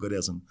पावरहरू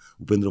गरेका छन्,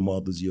 उपेन्द्र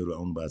महतोजीहरू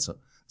आउनु भएको छ,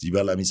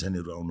 जीवा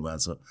लामिछानेहरू आउनु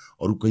भएको छ,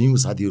 अरू कयौँ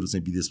साथीहरू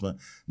चाहिँ विदेशमा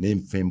नेम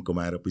फेम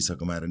कमाएर पैसा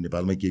कमाएर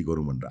नेपालमै केही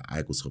गरौँ भनेर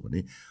आएको छ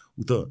भने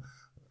ऊ त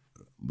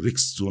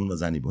रिस्क जोनमा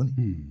जाने भयो नि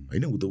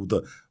होइन। ऊ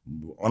त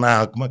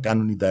अनाहकमा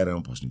कानुनी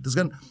दायरामा फस्ने। त्यस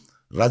कारण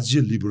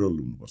राज्य लिबरल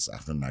हुनुपर्छ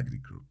आफ्ना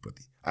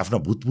नागरिकहरूप्रति, आफ्ना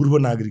भूतपूर्व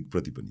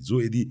नागरिकप्रति पनि,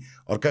 जो यदि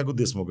अर्काको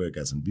देशमा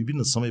गएका छन्,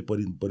 विभिन्न समय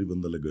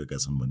परिबन्धले गएका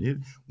छन् भने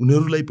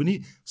उनीहरूलाई पनि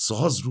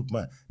सहज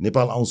रूपमा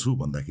नेपाल आउँछु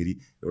भन्दाखेरि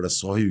एउटा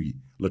सहयोगी,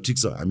 ल ठिक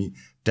छ हामी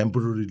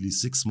टेम्पोररीली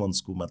 6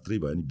 मन्थ्सको मात्रै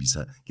भयो नि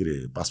भिसा के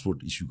अरे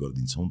पासपोर्ट इस्यु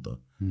गरिदिन्छौँ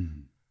त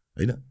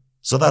होइन।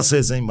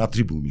 सदाशय चाहिँ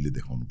मातृभूमिले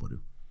देखाउनु पर्यो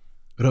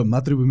र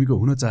मातृभूमिको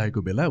हुन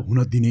चाहेको बेला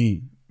हुन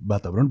दिने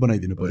वातावरण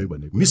बनाइदिनु पर्यो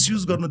भन्ने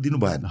मिसयुज गर्न दिनु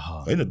भएन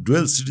होइन।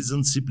 डुअल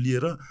सिटिजनसिप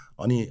लिएर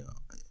अनि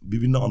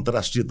विभिन्न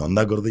अन्तर्राष्ट्रिय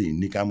धन्दा गर्दै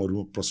हिँड्ने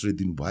कामहरूमा प्रश्रय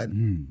दिनु भएन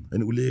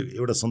होइन। उसले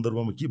एउटा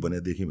सन्दर्भमा के भने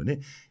देखेँ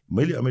भने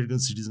मैले अमेरिकन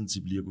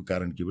सिटिजनसिप लिएको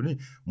कारण के भने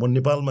म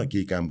नेपालमा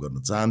केही काम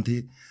गर्न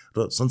चाहन्थेँ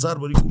र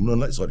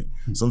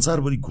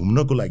संसारभरि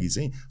घुम्नको लागि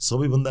चाहिँ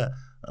सबैभन्दा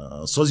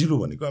सजिलो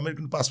भनेको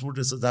अमेरिकन पासपोर्ट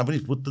रहेछ, जहाँ पनि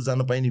फुत्त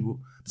जान पाइने भयो।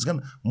 त्यस कारण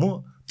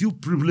म त्यो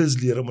प्रिभिलेज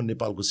लिएर म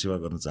नेपालको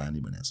सेवा गर्न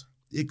चाहने भनेको छ।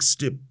 एक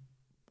स्टेप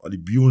अलि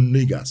बियोन्ड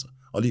नै गएको छ।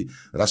 अलि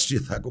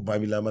राष्ट्रियताको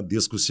मामिलामा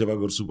देशको सेवा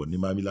गर्छु भन्ने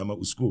मामिलामा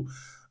उसको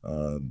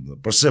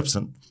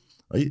पर्सेप्सन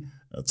है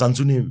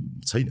चान्चुने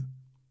छैन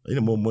होइन।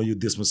 म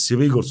यो देशमा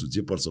सेवै गर्छु,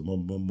 जे पर्छ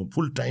म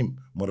फुल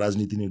टाइम म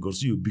राजनीति नै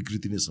गर्छु, यो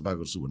विकृति नै सफा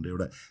गर्छु भनेर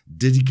एउटा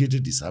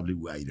डेडिकेटेड हिसाबले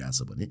ऊ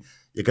आइरहेछ भने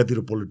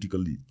एकातिर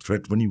पोलिटिकल्ली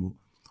थ्रेट पनि हो।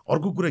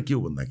 अर्को कुरा के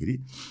हो भन्दाखेरि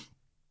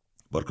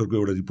भर्खरको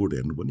एउटा रिपोर्ट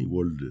हेर्नु पनि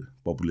वर्ल्ड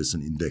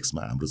पपुलेसन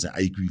इन्डेक्समा हाम्रो चाहिँ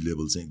आइक्यू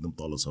लेभल चाहिँ एकदम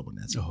तल छ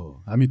भनेको छ।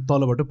 हामी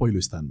तलबाट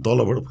पहिलो स्थानमा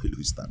हो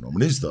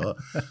भनेपछि त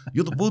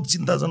यो त बहुत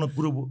चिन्ताजनक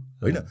कुरो भयो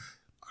होइन।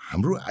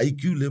 हाम्रो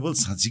आइक्यू लेभल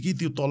साँच्चीकै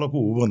त्यो तलको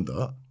हो भने त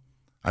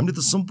हामीले त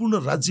सम्पूर्ण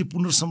राज्य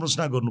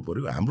पुनर्संरचना गर्नु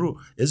पर्यो। हाम्रो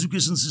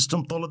एजुकेसन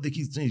सिस्टम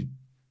तलदेखि चाहिँ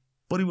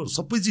परिवर्तन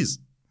सबै चिज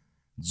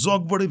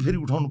जगबाटै फेरि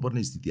उठाउनु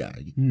पर्ने स्थिति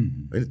आयो कि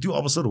होइन। त्यो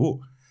अवसर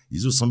हो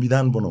हिजो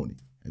संविधान बनाउने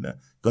होइन,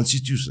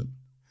 कन्स्टिट्युसन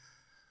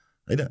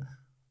होइन।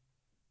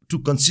 To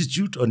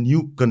constitute a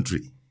new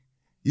country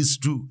is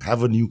to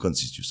have a new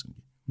constitution.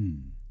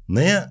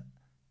 नयाँ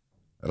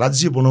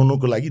राज्य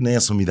बनाउनको लागि नयाँ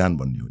संविधान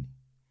बन्ने हो नि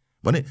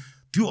भने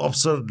त्यो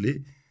अवसरले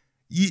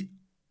यी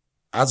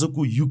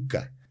आजको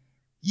युगका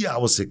यी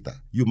आवश्यकता,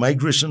 यो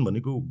माइग्रेसन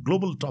भनेको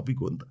ग्लोबल टपिक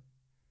हो नि त।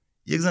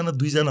 एकजना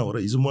दुईजना हो र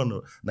हिजो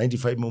म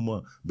 95 मा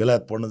म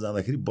बेलायत पढ्न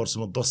जाँदाखेरि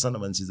वर्षमा 10 जना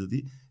मान्छे जति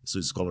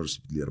यसो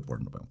स्कलरसिप लिएर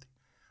पढ्न पाउँथे।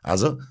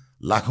 आज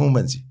लाखौँ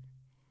मान्छे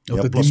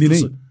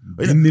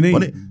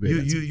भने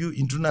यो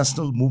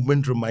इन्टरनेसनल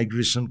मुभमेन्ट र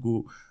माइग्रेसनको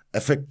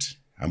इफेक्ट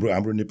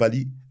हाम्रो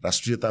नेपाली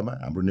राष्ट्रियतामा,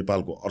 हाम्रो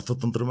नेपालको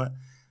अर्थतन्त्रमा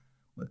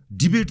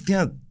डिबेट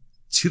त्यहाँ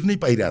छिर्नै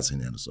पाइरहेको छैन।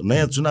 हेर्नुहोस्,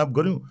 नयाँ चुनाव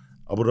गऱ्यौँ,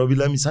 अब रवि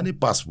लामिछाने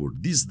पासपोर्ट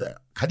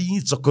खालि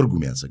यहीँ चक्कर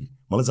घुमिएको छ कि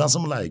मलाई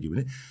जहाँसम्म लाग्यो कि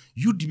भने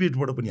यो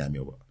डिबेटबाट पनि हामी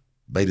अब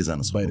बाहिर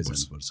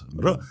जानुपर्छ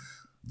र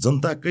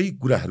जनताकै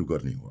कुराहरू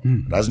गर्ने हो।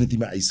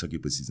 राजनीतिमा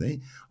आइसकेपछि चाहिँ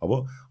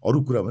अब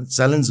अरू कुरा भने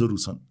च्यालेन्जहरू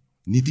छन्,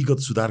 नीतिगत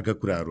सुधारका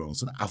कुराहरू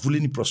आउँछन्,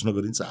 आफूले नि प्रश्न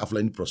गरिन्छ,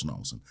 आफूलाई नि प्रश्न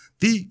आउँछन्।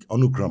 त्यही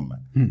अनुक्रममा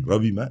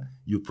रविमा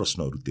यो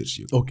प्रश्नहरू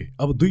तेर्सियो। ओके,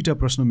 अब दुईटा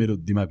प्रश्न मेरो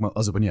दिमागमा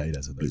अझ पनि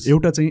आइरहेछ।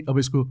 एउटा चाहिँ अब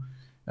यसको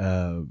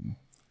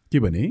के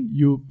भने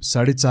यो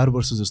 4.5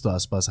 वर्ष जस्तो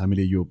आसपास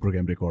हामीले यो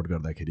प्रोग्राम रेकर्ड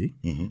गर्दाखेरि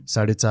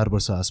 4.5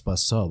 वर्ष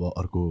आसपास छ। अब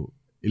अर्को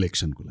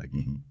इलेक्सनको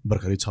लागि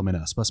भर्खरै 6 महिना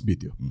आसपास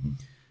बित्यो।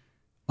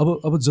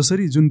 अब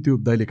जसरी जुन त्यो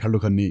दाइले खाल्डो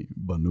खन्ने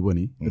भन्नुभयो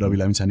नि रवि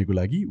लामिछानेको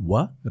लागि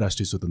वा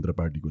राष्ट्रिय स्वतन्त्र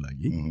पार्टीको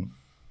लागि,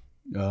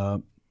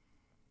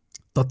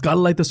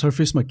 तत्काललाई त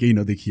सर्फेसमा केही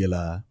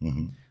नदेखिएला,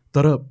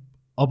 तर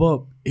अब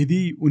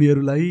यदि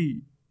उनीहरूलाई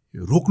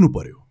रोक्नु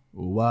पर्यो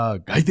वा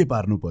घाइते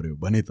पार्नु पर्यो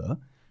भने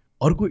त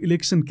अर्को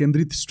इलेक्सन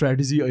केन्द्रित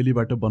स्ट्राटेजी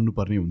अहिलेबाट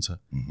बन्नुपर्ने हुन्छ।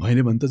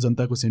 होइन भने त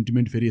जनताको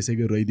सेन्टिमेन्ट फेरि यसै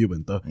गरी रहिदियो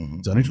भने त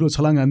झनै ठुलो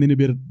छलाङ हान्दिने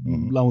बेर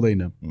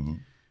लाउँदैन।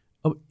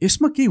 अब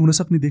यसमा केही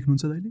हुनसक्ने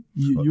देख्नुहुन्छ दाइले?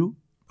 यो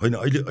होइन,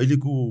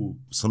 अहिलेको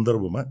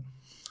सन्दर्भमा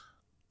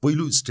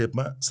पहिलो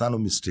स्टेपमा सानो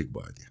मिस्टेक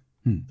भयो त्यहाँ।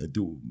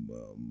 त्यो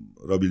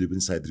रविले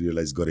पनि सायद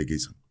रियलाइज गरेकै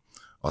छन्।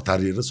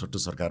 हतारिएर सट्ट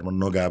सरकारमा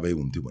नगए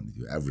हुन्थ्यो भन्ने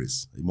थियो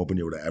एभरेज। म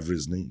पनि एउटा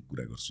एभरेज नै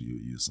कुरा गर्छु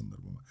यो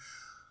सन्दर्भमा।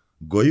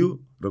 गयो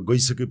र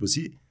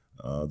गइसकेपछि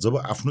जब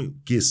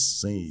आफ्नो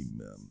केस चाहिँ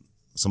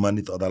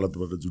सम्मानित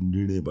अदालतबाट जुन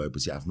निर्णय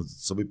भएपछि आफ्नो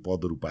सबै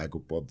पदहरू पाएको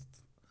पद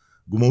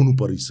गुमाउनु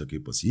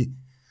परिसकेपछि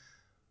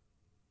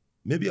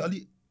मेबी अलि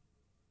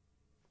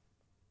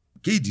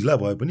केही ढिला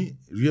भए पनि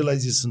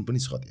रियलाइजेसन पनि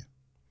छ त्यहाँ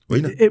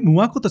होइन।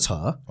 उहाँको त छ,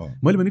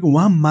 मैले भनेको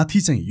उहाँ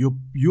माथि चाहिँ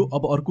यो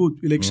अब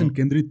अर्को इलेक्सन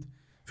केन्द्रित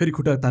फेरि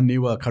खुट्टा तान्ने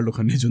वा खाल्डो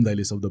खन्ने जुन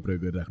दाइले शब्द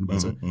प्रयोग गरिराख्नु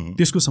भएको छ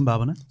त्यसको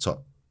सम्भावना छ।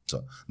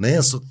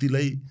 नयाँ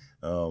शक्तिलाई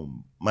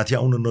माथि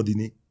आउन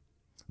नदिने,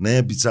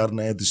 नयाँ विचार,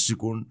 नयाँ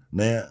दृष्टिकोण,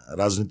 नयाँ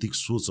राजनीतिक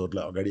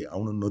सोचहरूलाई अगाडि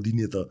आउन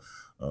नदिने त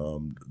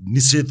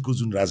निषेधको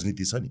जुन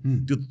राजनीति छ नि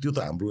त्यो त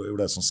हाम्रो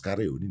एउटा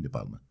संस्कारै हो नि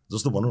नेपालमा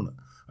जस्तो भनौँ न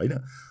होइन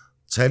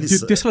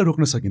 46 त्यसलाई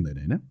रोक्न सकिँदैन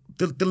होइन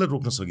त्यसलाई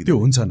रोक्न सकिँदैन त्यो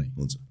हुन्छ नै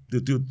हुन्छ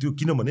त्यो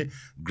किनभने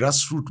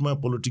ग्रासरुटमा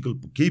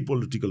केही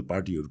पोलिटिकल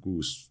पार्टीहरूको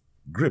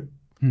ग्रिप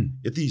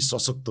यति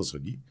सशक्त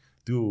छ कि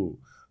त्यो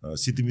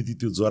सितिमिति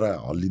त्यो जरा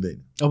हल्लिँदैन।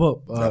 अब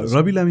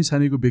रवि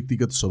लामिछानेको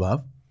व्यक्तिगत स्वभाव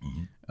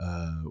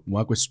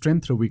उहाँको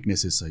स्ट्रेन्थ र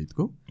विकनेसेस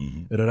सहितको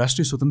र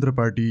राष्ट्रिय स्वतन्त्र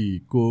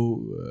पार्टीको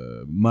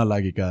मा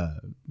लागेका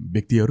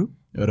व्यक्तिहरू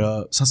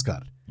र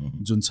संस्कार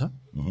जुन छ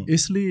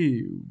यसले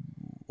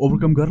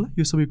ओभरकम गर्ला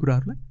यो सबै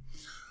कुराहरूलाई?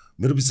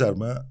 मेरो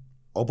विचारमा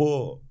अब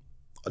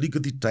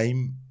अलिकति टाइम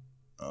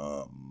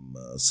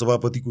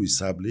सभापतिको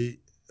हिसाबले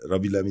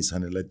रवि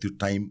लामिछानेलाई त्यो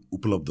टाइम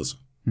उपलब्ध छ।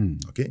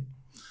 ओके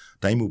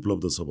टाइम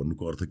उपलब्ध छ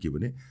भन्नुको अर्थ के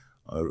भने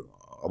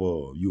अब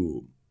यो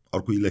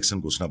अर्को इलेक्सन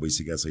घोषणा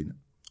भइसकेका छैन,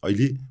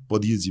 अहिले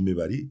पदीय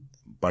जिम्मेवारी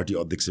पार्टी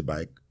अध्यक्ष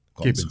बाहेक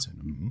केही पनि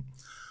छैन।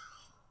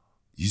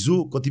 हिजो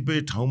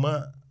कतिपय ठाउँमा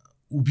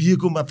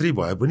उभिएको मात्रै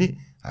भए पनि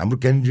हाम्रो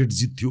क्यान्डिडेट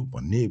जित्थ्यो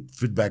भन्ने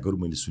फिडब्याकहरू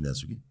मैले सुनेको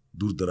छु कि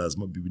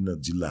दूरदराजमा विभिन्न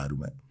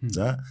जिल्लाहरूमा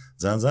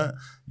जहाँ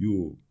यो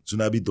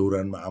चुनावी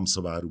दौरानमा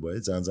आमसभाहरू भए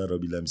जहाँ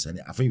रवि लामिछाने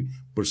आफै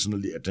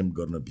पर्सनली एटेम्प्ट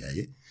गर्न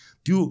भ्याए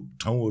त्यो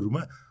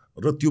ठाउँहरूमा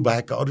र त्यो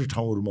बाहेकका अरू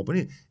ठाउँहरूमा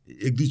पनि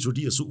एक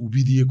दुईचोटि यसो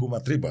उभिदिएको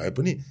मात्रै भए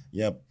पनि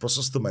यहाँ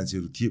प्रशस्त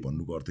मान्छेहरू थिए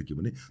भन्नुको अर्थ के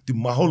भने त्यो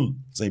माहौल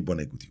चाहिँ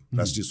बनेको थियो।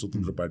 राष्ट्रिय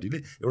स्वतन्त्र पार्टीले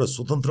एउटा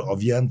स्वतन्त्र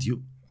अभियान थियो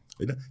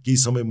होइन, केही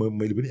समय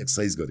मैले पनि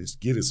एक्सर्साइज गरेँ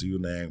के रहेछ यो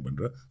नयाँ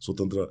भनेर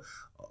स्वतन्त्र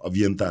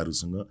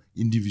अभियन्ताहरूसँग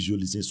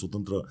इन्डिभिजुअली चाहिँ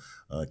स्वतन्त्र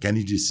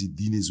क्यान्डिडेसी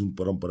दिने जुन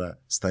परम्परा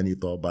स्थानीय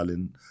तह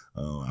बालेन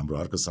हाम्रो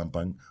हर्क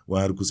साम्पाङ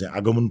उहाँहरूको चाहिँ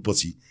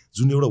आगमनपछि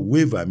जुन एउटा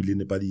वेभ हामीले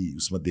नेपाली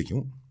उसमा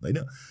देख्यौँ होइन,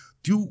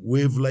 त्यो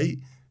वेभलाई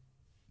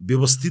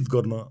व्यवस्थित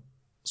गर्न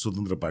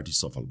स्वतन्त्र पार्टी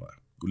सफल भयो।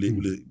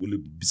 उसले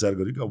विचार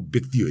गर्यो कि अब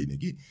व्यक्ति होइन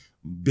कि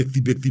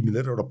व्यक्ति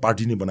मिलेर एउटा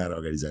पार्टी नै बनाएर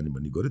अगाडि जाने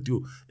भन्ने गर्यो। त्यो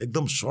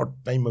एकदम सर्ट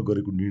टाइममा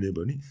गरेको निर्णय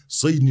पनि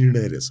सही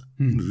निर्णय रहेछ,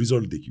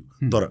 रिजल्ट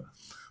देखियो। तर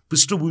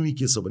पृष्ठभूमि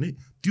के छ भने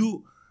त्यो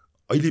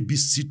अहिले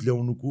 20 सिट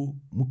ल्याउनुको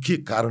मुख्य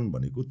कारण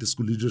भनेको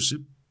त्यसको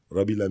लिडरसिप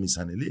रवि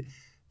लामिछानेले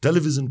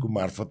टेलिभिजनको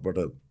मार्फतबाट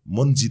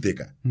मन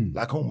जितेका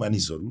लाखौँ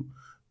मानिसहरू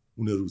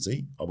उनीहरू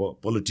चाहिँ अब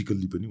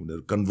पोलिटिकल्ली पनि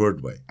उनीहरू कन्भर्ट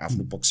भए,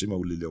 आफ्नो पक्षमा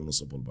उसले ल्याउन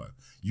सफल भयो।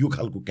 यो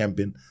खालको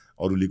क्याम्पेन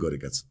अरूले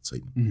गरेका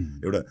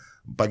छैन। एउटा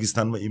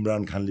पाकिस्तानमा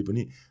इमरान खानले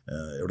पनि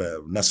एउटा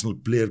नेसनल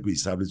प्लेयरको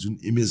हिसाबले जुन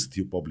इमेज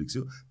थियो पब्लिक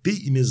थियो त्यही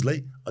इमेजलाई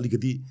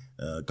अलिकति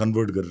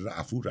कन्भर्ट गरेर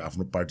आफू र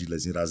आफ्नो पार्टीलाई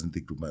चाहिँ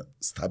राजनीतिक रूपमा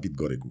स्थापित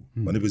गरेको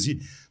भनेपछि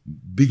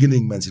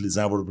बिगिनिङ मान्छेले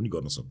जहाँबाट पनि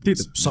गर्न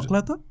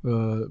सक्ला त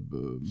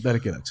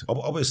के लाग्छ?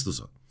 अब यस्तो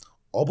छ,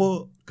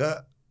 अबका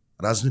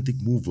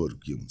राजनीतिक मुभहरू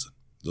के हुन्छन्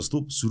जस्तो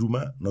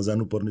सुरुमा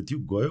नजानु पर्ने थियो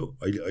गयो,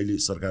 अहिले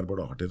सरकारबाट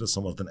हटेर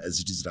समर्थन एज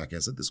इट इज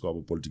राखेको छ, त्यसको अब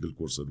पोलिटिकल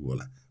कोर्सहरू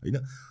होला होइन।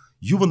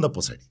 योभन्दा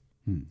पछाडि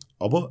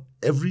अब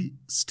एभ्री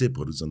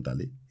स्टेपहरू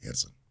जनताले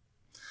हेर्छन्।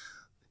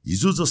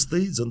 हिजो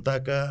जस्तै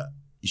जनताका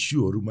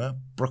इस्युहरूमा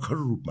प्रखर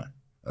रूपमा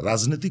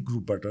राजनैतिक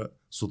रूपबाट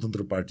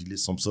स्वतन्त्र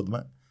पार्टीले संसदमा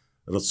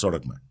र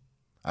सडकमा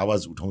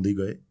आवाज उठाउँदै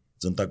गए,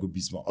 जनताको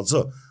बिचमा अझ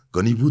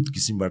घनीभूत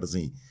किसिमबाट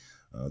चाहिँ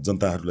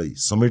जनताहरूलाई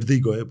समेट्दै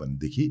गयो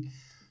भनेदेखि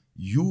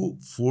यो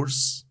फोर्स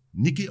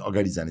निकै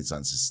अगाडि जाने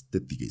चान्सेस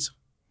त्यत्तिकै छ।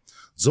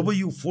 जब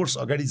यो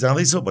फोर्स अगाडि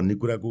जाँदैछ भन्ने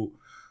कुराको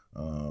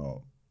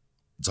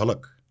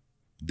झलक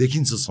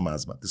देखिन्छ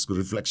समाजमा, त्यसको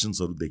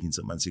रिफ्लेक्सन्सहरू देखिन्छ,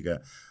 मान्छेका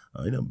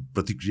होइन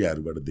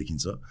प्रतिक्रियाहरूबाट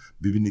देखिन्छ,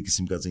 विभिन्न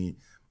किसिमका चाहिँ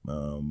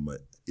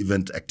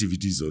इभेन्ट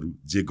एक्टिभिटिजहरू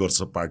जे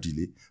गर्छ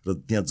पार्टीले र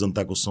त्यहाँ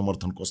जनताको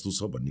समर्थन कस्तो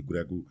छ भन्ने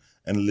कुराको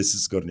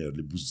एनालिसिस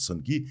गर्नेहरूले बुझ्छन्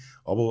कि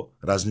अब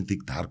राजनीतिक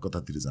धार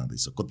कतातिर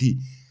जाँदैछ, कति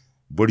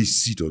बढी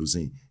सिटहरू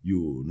चाहिँ यो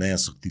नयाँ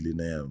शक्तिले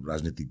नयाँ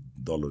राजनीतिक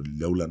दलहरूले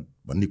ल्याउलान्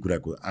भन्ने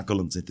कुराको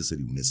आकलन चाहिँ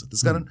त्यसरी हुनेछ।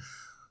 त्यसकारण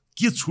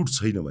के छुट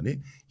छैन भने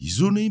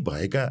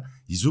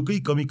हिजोकै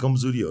कमी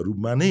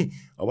कमजोरीहरूमा नै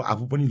अब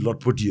आफू पनि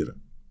लटपटिएर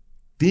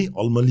त्यही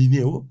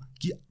अल्मलिने हो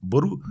कि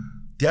बरु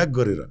त्याग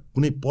गरेर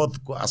कुनै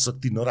पदको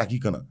आसक्ति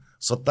नराखिकन,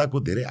 सत्ताको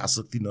धेरै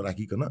आसक्ति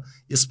नराखिकन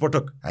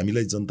यसपटक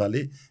हामीलाई जनताले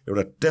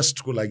एउटा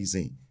टेस्टको लागि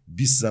चाहिँ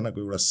 20 जनाको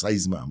एउटा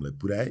साइजमा हामीलाई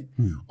पुर्याए।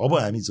 अब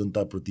हामी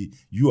जनताप्रति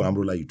यो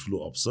हाम्रो लागि ठुलो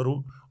अवसर हो।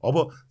 अब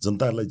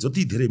जनतालाई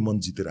जति धेरै मन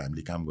जितेर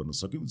हामीले काम गर्न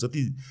सक्यौँ,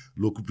 जति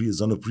लोकप्रिय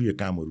जनप्रिय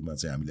कामहरूमा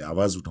चाहिँ हामीले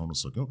आवाज उठाउन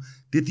सक्यौँ,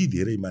 त्यति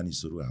धेरै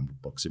मानिसहरू हाम्रो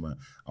पक्षमा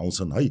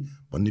आउँछन् है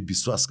भन्ने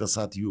विश्वासका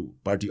साथ यो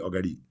पार्टी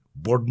अगाडि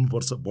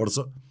बढ्छ।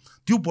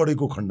 त्यो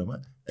बढेको खण्डमा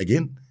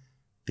एगेन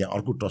त्यहाँ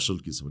अर्को टसल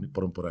के छ भने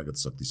परम्परागत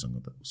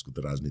शक्तिसँग त उसको त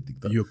राजनीतिक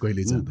त यो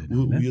कहिले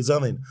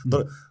जाँदैन,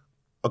 तर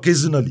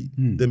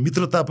अकेजनली त्यो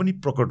मित्रता पनि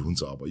प्रकट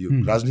हुन्छ। अब यो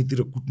राजनीति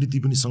र कुटनीति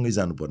पनि सँगै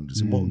जानुपर्ने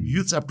रहेछ। म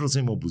यो च्याप्टर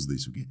चाहिँ म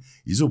बुझ्दैछु कि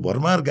हिजो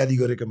भरमार गाली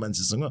गरेका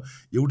मान्छेसँग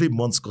एउटै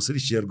मञ्च कसरी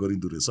सेयर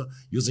गरिँदो रहेछ,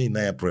 यो चाहिँ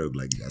नयाँ प्रयोग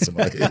लागिरहेको छ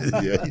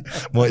मलाई।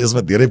 म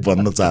यसमा धेरै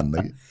भन्न चाहन्न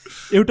कि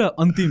एउटा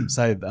अन्तिम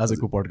सायद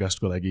आजको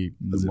पडकास्टको लागि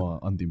म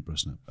अन्तिम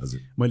प्रश्न,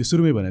 मैले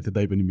सुरुमै भनेको थिएँ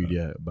दाइ पनि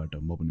मिडियाबाट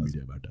म पनि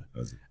मिडियाबाट,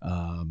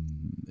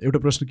 एउटा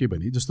प्रश्न के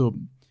भने जस्तो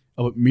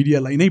अब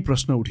मिडियालाई नै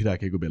प्रश्न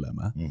उठिराखेको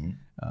बेलामा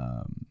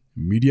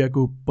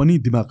मिडियाको पनि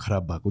दिमाग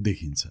खराब भएको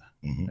देखिन्छ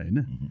होइन।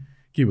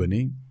 के भने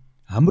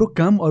हाम्रो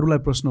काम अरूलाई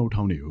प्रश्न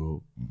उठाउने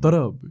हो, तर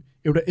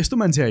एउटा यस्तो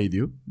मान्छे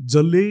आइदियो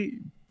जसले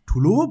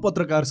ठुलो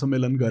पत्रकार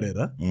सम्मेलन गरेर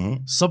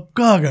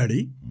सबका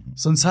अगाडि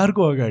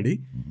संसारको अगाडि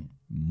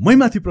मै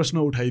माथि प्रश्न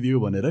उठाइदियो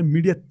भनेर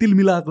मिडिया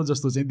तिलमिलाएको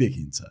जस्तो चाहिँ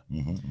देखिन्छ।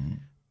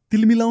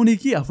 तिलमिलाउने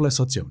कि आफूलाई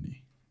सच्याउने?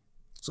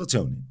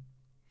 सच्याउने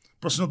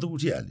प्रश्न त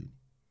उठिहाल्यो।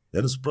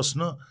 हेर्नुहोस्, प्रश्न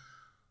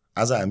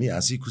आज हामी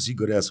हाँसी खुसी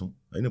गरेका छौँ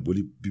होइन,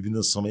 भोलि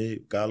विभिन्न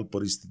समय काल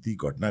परिस्थिति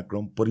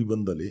घटनाक्रम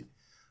परिबन्धले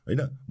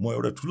होइन म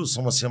एउटा ठुलो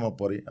समस्यामा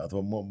परेँ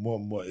अथवा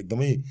म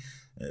एकदमै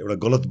एउटा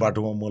गलत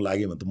बाटोमा म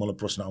लागेँ भने त मलाई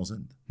प्रश्न आउँछ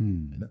नि त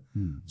होइन।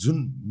 जुन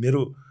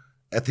मेरो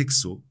एथिक्स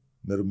हो,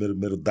 मेरो मेरो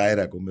मेरो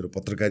दायराको, मेरो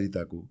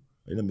पत्रकारिताको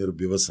होइन, मेरो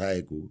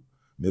व्यवसायको,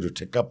 मेरो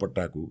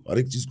ठेक्कापट्टाको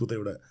हरेक चिजको त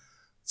एउटा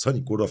छ नि,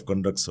 कोड अफ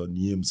कन्डक्ट छ,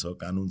 नियम छ,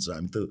 कानुन छ।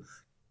 हामी त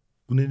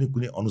कुनै न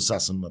कुनै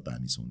अनुशासनमा त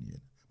हामी छौँ नि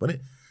होइन। भने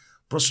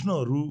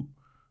प्रश्नहरू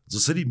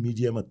जसरी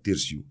मिडियामा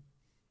तेर्सियो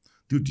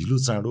त्यो ढिलो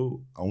चाँडो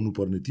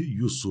आउनुपर्ने थियो,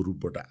 यो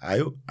स्वरूपबाट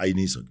आयो,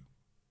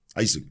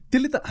 आइसक्यो।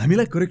 त्यसले त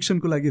हामीलाई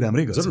करेक्सनको लागि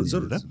राम्रै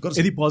गर्छ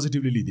यदि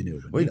पोजिटिभली लिदिने हो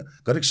भने। होइन,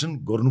 करेक्सन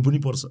गर्नु पनि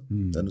पर्छ।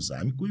 हेर्नुहोस्,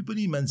 हामी कोही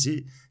पनि मान्छे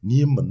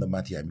नियमभन्दा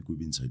माथि हामी कोही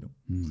पनि छैनौँ।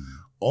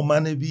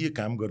 अमानवीय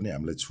काम गर्ने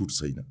हामीलाई छुट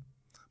छैन,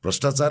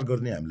 भ्रष्टाचार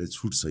गर्ने हामीलाई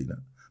छुट छैन,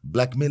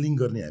 ब्ल्याकमेलिङ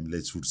गर्ने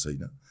हामीलाई छुट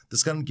छैन।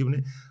 त्यसकारण के भने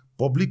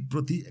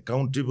पब्लिकप्रति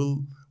एकाउन्टेबल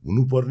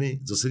हुनुपर्ने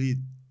जसरी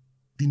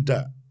 3टा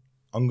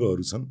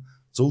अङ्गहरू छन्,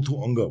 चौथो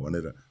अङ्ग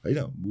भनेर होइन,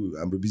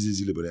 हाम्रो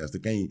विजयजीले भने जस्तो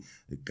कहीँ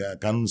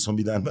कानुन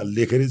संविधानमा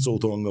लेखेरै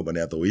चौथो अङ्ग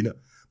भने त होइन,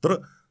 तर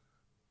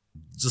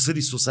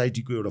जसरी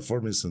सोसाइटीको एउटा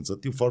फर्मेसन छ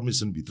त्यो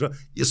फर्मेसनभित्र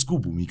यसको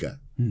भूमिका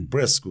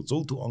प्रेसको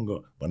चौथो अङ्ग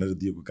भनेर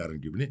दिएको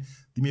कारण के भने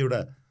तिमी एउटा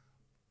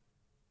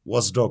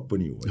वाचडग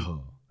पनि हो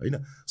होइन,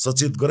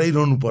 सचेत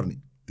गराइरहनु पर्ने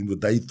तिम्रो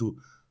दायित्व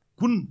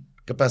कुन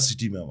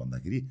क्यापासिटीमा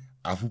भन्दाखेरि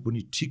आफू पनि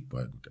ठिक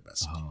भएको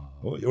क्यापासिटी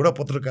हो। एउटा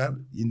पत्रकार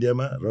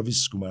इन्डियामा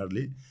रविश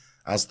कुमारले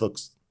आज तक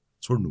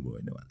छोड्नुभयो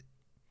होइन, उहाँले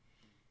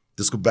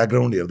त्यसको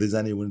ब्याकग्राउन्ड हेर्दै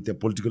जाने हो भने त्यहाँ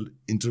पोलिटिकल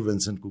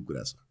इन्टरभेन्सनको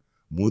कुरा छ।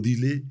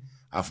 मोदीले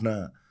आफ्ना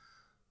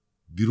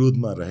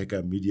विरोधमा रहेका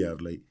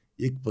मिडियाहरूलाई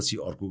एकपछि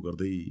अर्को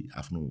गर्दै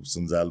आफ्नो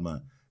सञ्जालमा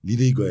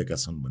लिँदै गएका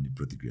छन् भन्ने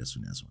प्रतिक्रिया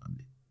सुनेका छौँ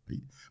हामीले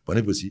है।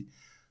 भनेपछि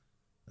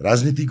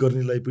राजनीति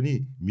गर्नेलाई पनि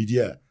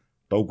मिडिया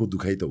टाउको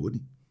दुखाइ त हो नि।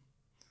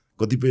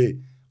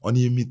 कतिपय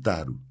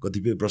अनियमितताहरू,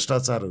 कतिपय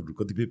भ्रष्टाचारहरू,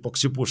 कतिपय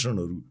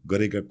पक्षपोषणहरू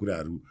गरेका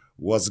कुराहरू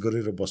वाच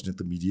गरेर बस्ने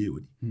त मिडियै हो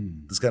नि।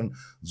 त्यसकारण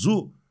जो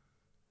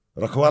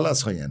रखवाला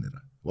छ यहाँनिर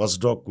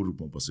वाचडगको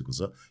रूपमा बसेको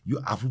छ, यो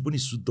आफू पनि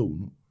शुद्ध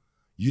हुनु,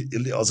 यो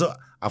यसले अझ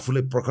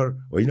आफूलाई प्रखर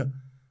होइन,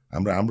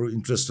 हाम्रो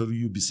इन्ट्रेस्टहरू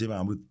यो विषयमा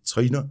हाम्रो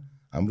छैन,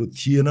 हाम्रो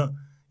थिएन,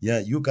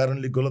 यहाँ यो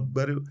कारणले गलत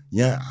गर्यो,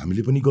 यहाँ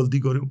हामीले पनि गल्ती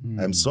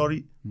गऱ्यौँ, आइएम सरी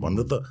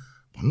भन्न त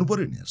भन्नु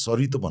पऱ्यो नि,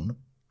 सरी त भन्नु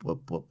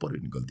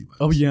पऱ्यो नि, गल्ती भयो।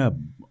 अब यहाँ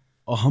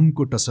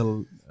अहमको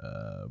टसल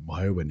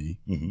भयो भने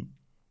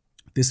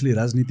त्यसले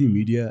राजनीति,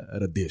 मिडिया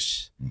र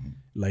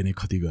देशलाई नै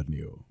क्षति गर्ने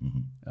हो।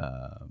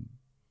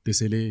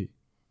 त्यसैले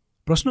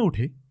प्रश्न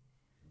उठे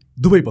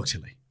दुवै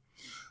पक्षलाई,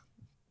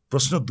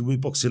 दुवै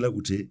पक्षलाई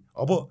उठे।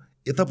 अब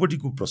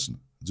यतापट्टिको प्रश्न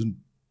जुन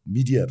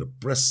मिडिया र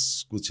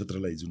प्रेसको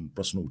क्षेत्रलाई जुन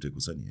प्रश्न उठेको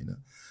छ नि होइन,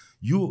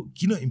 यो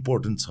किन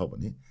इम्पोर्टेन्ट छ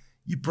भने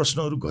यी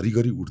प्रश्नहरू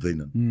घरिघरि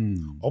उठ्दैनन्।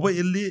 अब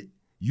यसले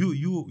यो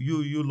यो यो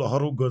यो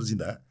लहरो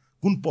गर्जिँदा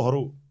कुन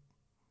पहरो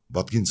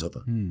भत्किन्छ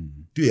त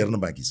त्यो हेर्न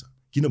बाँकी छ।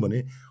 किनभने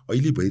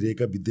अहिले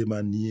भइरहेका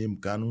विद्यमान नियम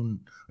कानुन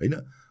होइन,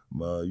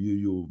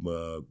 यो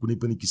कुनै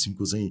पनि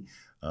किसिमको चाहिँ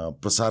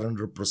प्रसारण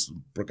र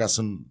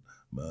प्रकाशन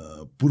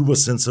पूर्व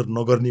सेन्सर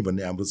नगर्ने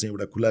भन्ने हाम्रो चाहिँ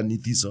एउटा खुला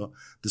नीति छ।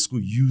 त्यसको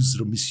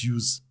युज र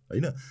मिसयुज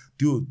होइन,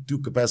 त्यो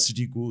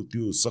क्यापासिटीको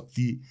त्यो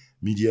शक्ति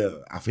मिडिया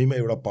आफैमा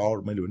एउटा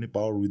पावर, मैले भने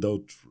पावर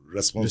विदाउट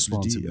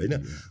रेस्पोन्सिबिलिटी होइन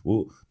हो।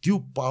 त्यो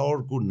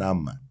पावरको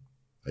नाममा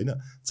होइन,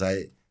 चाहे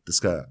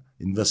त्यसका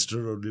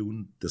इन्भेस्टरहरूले हुन्,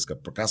 त्यसका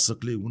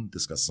प्रकाशकले हुन्,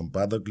 त्यसका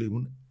सम्पादकले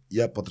हुन्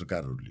या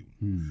पत्रकारहरूले हुन्,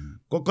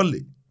 कसले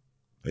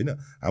होइन,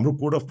 हाम्रो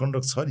कोड अफ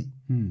कन्डक्ट छ नि।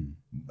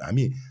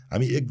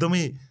 हामी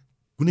एकदमै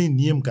कुनै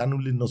नियम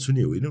कानुनले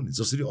नछुने होइनौँ नि।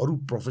 जसरी अरू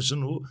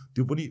प्रोफेसन हो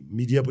त्यो पनि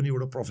मिडिया पनि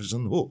एउटा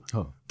प्रोफेसन हो,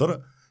 तर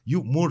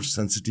यो मोर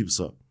सेन्सिटिभ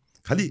छ।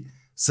 खालि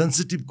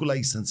सेन्सिटिभको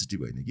लागि सेन्सिटिभ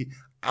होइन कि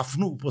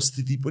आफ्नो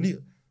उपस्थिति पनि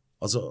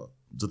अझ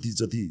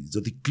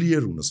जति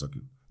क्लियर हुन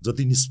सक्यो,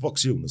 जति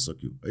निष्पक्ष हुन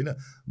सक्यो होइन,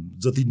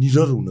 जति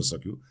निडर हुन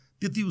सक्यो,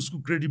 त्यति उसको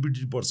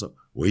क्रेडिबिलिटी बढ्छ।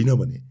 होइन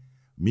भने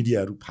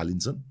मिडियाहरू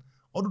फालिन्छन्,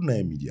 अरू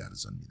नयाँ मिडियाहरू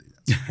जन्मिँदै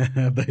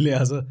जान्छ। तैँले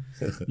आज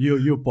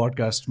यो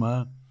पडकास्टमा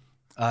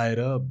आएर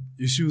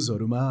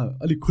इस्युजहरूमा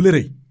अलिक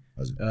खुलेरै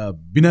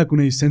बिना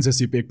कुनै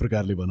सेन्सरसिप एक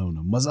प्रकारले भनौँ न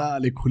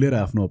मजाले खुलेर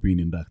आफ्नो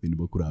ओपिनियन राखिदिनु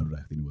भयो, कुराहरू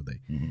राखिदिनु भयो। दाइ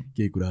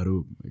केही कुराहरू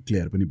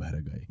क्लियर पनि भएर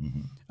गए।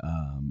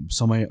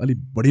 समय अलिक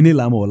बढी नै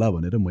लामो होला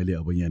भनेर मैले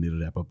अब यहाँनिर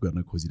ऱ्यापअप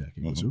गर्न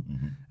खोजिराखेको छु।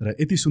 र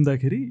यति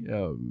सुन्दाखेरि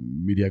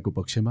मिडियाको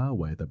पक्षमा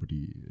वा यतापट्टि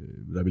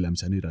रवि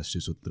लामिछाने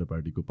राष्ट्रिय स्वतन्त्र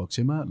पार्टीको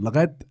पक्षमा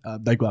लगायत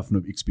दाइको आफ्नो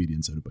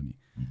एक्सपिरियन्सहरू पनि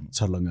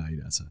छर्लङ्ग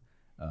आइरहेछ।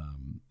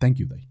 थ्याङ्क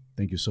यू दाइ,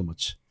 thank you so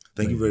much.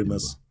 Thank you very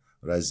much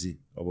Rajaji.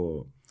 अब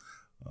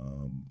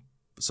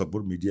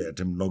सकभर मिडिया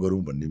एटेम्प नगरौँ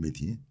भन्नेमै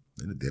थिएँ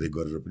होइन, धेरै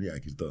गरेर पनि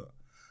आखिर त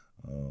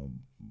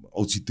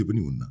औचित्य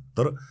पनि हुन्न।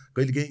 तर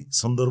कहिलेकाहीँ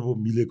सन्दर्भ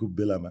मिलेको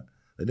बेलामा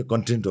होइन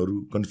कन्टेन्टहरू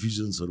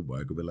कन्फ्युजन्सहरू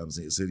भएको बेलामा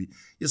चाहिँ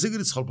यसै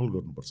गरी छलफल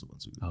गर्नुपर्छ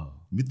भन्छु।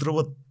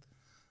 मित्रवत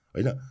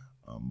होइन।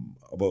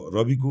 अब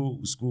रविको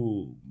उसको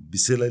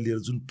विषयलाई लिएर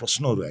जुन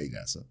प्रश्नहरू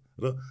आइरहेछ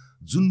र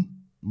जुन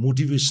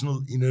मोटिभेसनल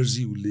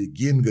इनर्जी उसले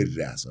गेन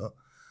गरिरहेछ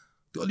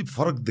त्यो अलिक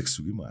फरक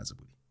देख्छु कि म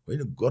आजभोलि।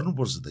 होइन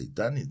गर्नुपर्छ दाइ,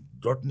 जाने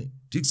डट्ने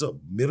ठिक छ,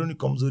 मेरो नि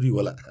कमजोरी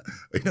होला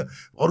होइन,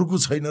 अरूको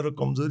छैन र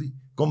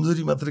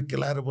कमजोरी मात्रै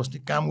केलाएर बस्ने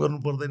काम गर्नु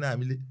पर्दैन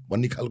हामीले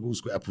भन्ने खालको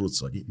उसको एप्रोच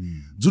छ कि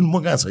जुन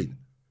म कहाँ छैन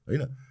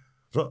होइन।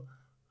 र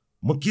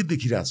म के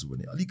देखिरहेको छु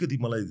भने अलिकति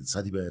मलाई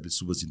साथीभाइहरूले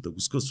शुभचिन्तक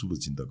उसको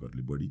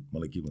शुभचिन्तकहरूले बढी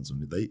मलाई के भन्छ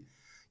भने दाइ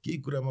केही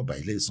कुरामा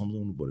भाइलाई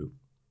सम्झाउनु पर्यो,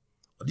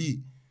 अलि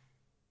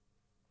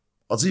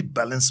अझै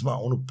ब्यालेन्समा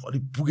आउनु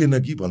अलिक पुगेन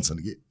कि भन्छन्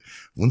कि।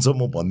 हुन्छ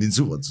म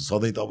भनिदिन्छु भन्छु,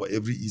 सधैँ त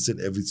अब इच एन्ड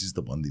एभ्री चिज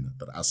त भन्दिनँ,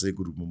 तर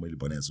आशयको रूपमा मैले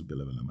भनेको छु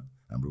बेला बेलामा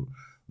हाम्रो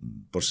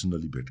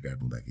पर्सनली भेटघाट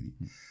हुँदाखेरि।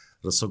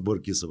 र सकभर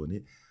के छ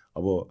भने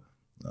अब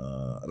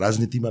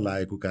राजनीतिमा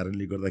लागेको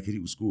कारणले गर्दाखेरि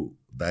उसको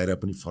दायरा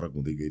पनि फरक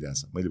हुँदै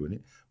गइरहेछ। मैले भने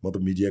म त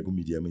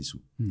मिडियामै छु,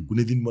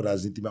 कुनै दिन म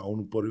राजनीतिमा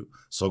आउनु पर्यो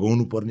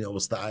सघाउनु पर्ने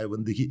अवस्था आयो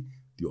भनेदेखि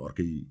त्यो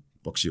अर्कै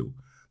पक्ष हो।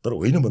 तर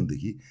होइन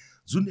भनेदेखि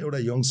जुन एउटा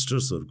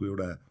यङ्स्टर्सहरूको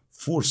एउटा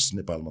फोर्स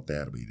नेपालमा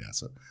तयार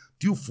भइरहेछ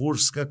त्यो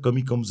फोर्सका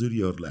कमी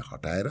कमजोरीहरूलाई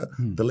हटाएर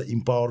त्यसलाई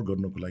इम्पावर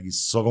गर्नको लागि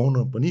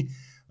सघाउन पनि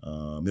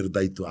मेरो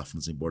दायित्व आफ्नो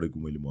चाहिँ बढेको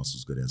मैले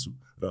महसुस गरेको छु।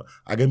 र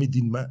आगामी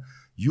दिनमा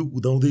यो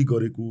उदाउँदै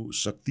गरेको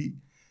शक्ति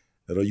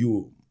र यो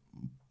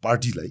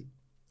पार्टीलाई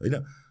होइन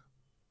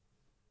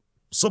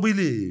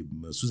सबैले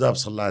सुझाव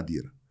सल्लाह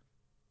दिएर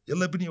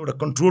यसलाई पनि एउटा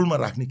कन्ट्रोलमा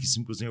राख्ने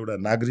किसिमको चाहिँ एउटा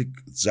नागरिक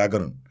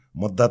जागरण,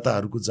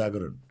 मतदाताहरूको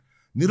जागरण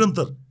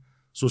निरन्तर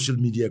सोसियल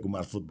मिडियाको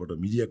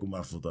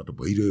मार्फतबाट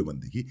भइरह्यो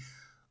भनेदेखि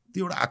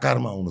त्यो एउटा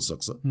आकारमा आउन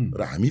सक्छ।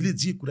 र हामीले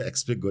जे कुरा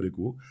एक्सपेक्ट गरेको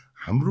हो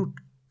हाम्रो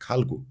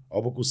खालको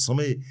अबको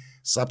समय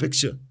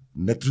सापेक्ष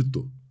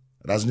नेतृत्व,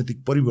 राजनीतिक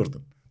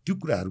परिवर्तन, त्यो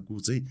कुराहरूको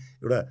चाहिँ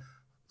एउटा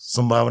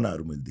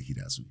सम्भावनाहरू मैले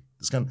देखिरहेको छु।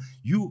 त्यसकारण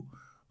यो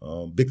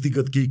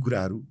व्यक्तिगत केही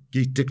कुराहरू,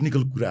 केही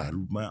टेक्निकल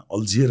कुराहरूमा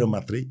अल्झिएर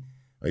मात्रै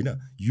होइन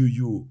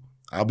यो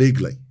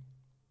आवेगलाई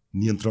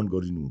नियन्त्रण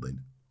गरिनु हुँदैन।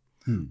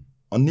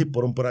 अन्य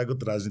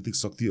परम्परागत राजनीतिक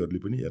शक्तिहरूले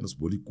पनि हेर्नुहोस्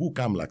भोलि को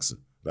काम लाग्छ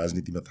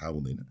राजनीतिमा थाहा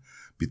हुँदैन,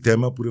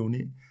 भित्तामा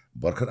पुर्याउने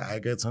भर्खर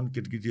आएका छन्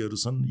केटाकेटीहरू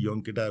छन्,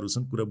 यङ केटाहरू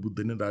छन्, कुरा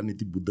बुझ्दैनन्,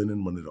 राजनीति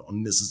बुझ्दैनन् भनेर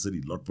अन्नेसेसरी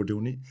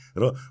लटपट्याउने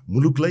र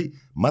मुलुकलाई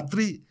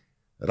मात्रै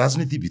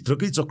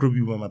राजनीतिभित्रकै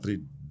चक्रव्यूहमा मात्रै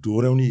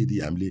डोर्याउने यदि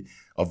हामीले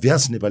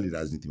अभ्यास नेपाली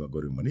राजनीतिमा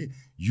गऱ्यौँ भने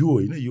यो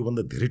होइन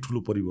योभन्दा धेरै ठुलो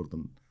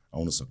परिवर्तन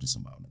आउन सक्ने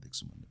सम्भावना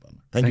देख्छु म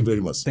नेपालमा। Thank you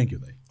very much. Thank you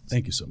दाइ,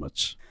 thank you so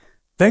much.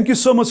 Thank you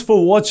so much for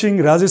watching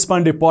Rajesh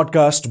Panday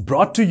podcast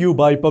brought to you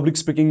by Public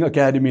Speaking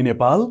Academy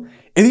Nepal.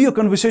 यदि यो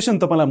कन्भर्सेसन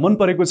तपाईलाई मन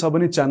परेको छ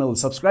भने च्यानल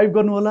सब्स्क्राइब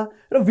गर्नुहोला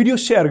र भिडियो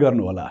शेयर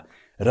गर्नुहोला।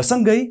 र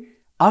सँगै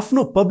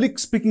आफ्नो पब्लिक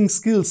स्पिकिङ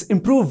स्किल्स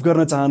इम्प्रुभ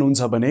गर्न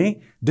चाहनुहुन्छ भने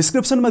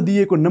डिस्क्रिप्सनमा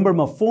दिएको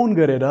नम्बरमा फोन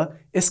गरेर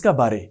यसका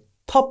बारे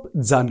थप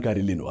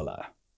जानकारी लिनुहोला।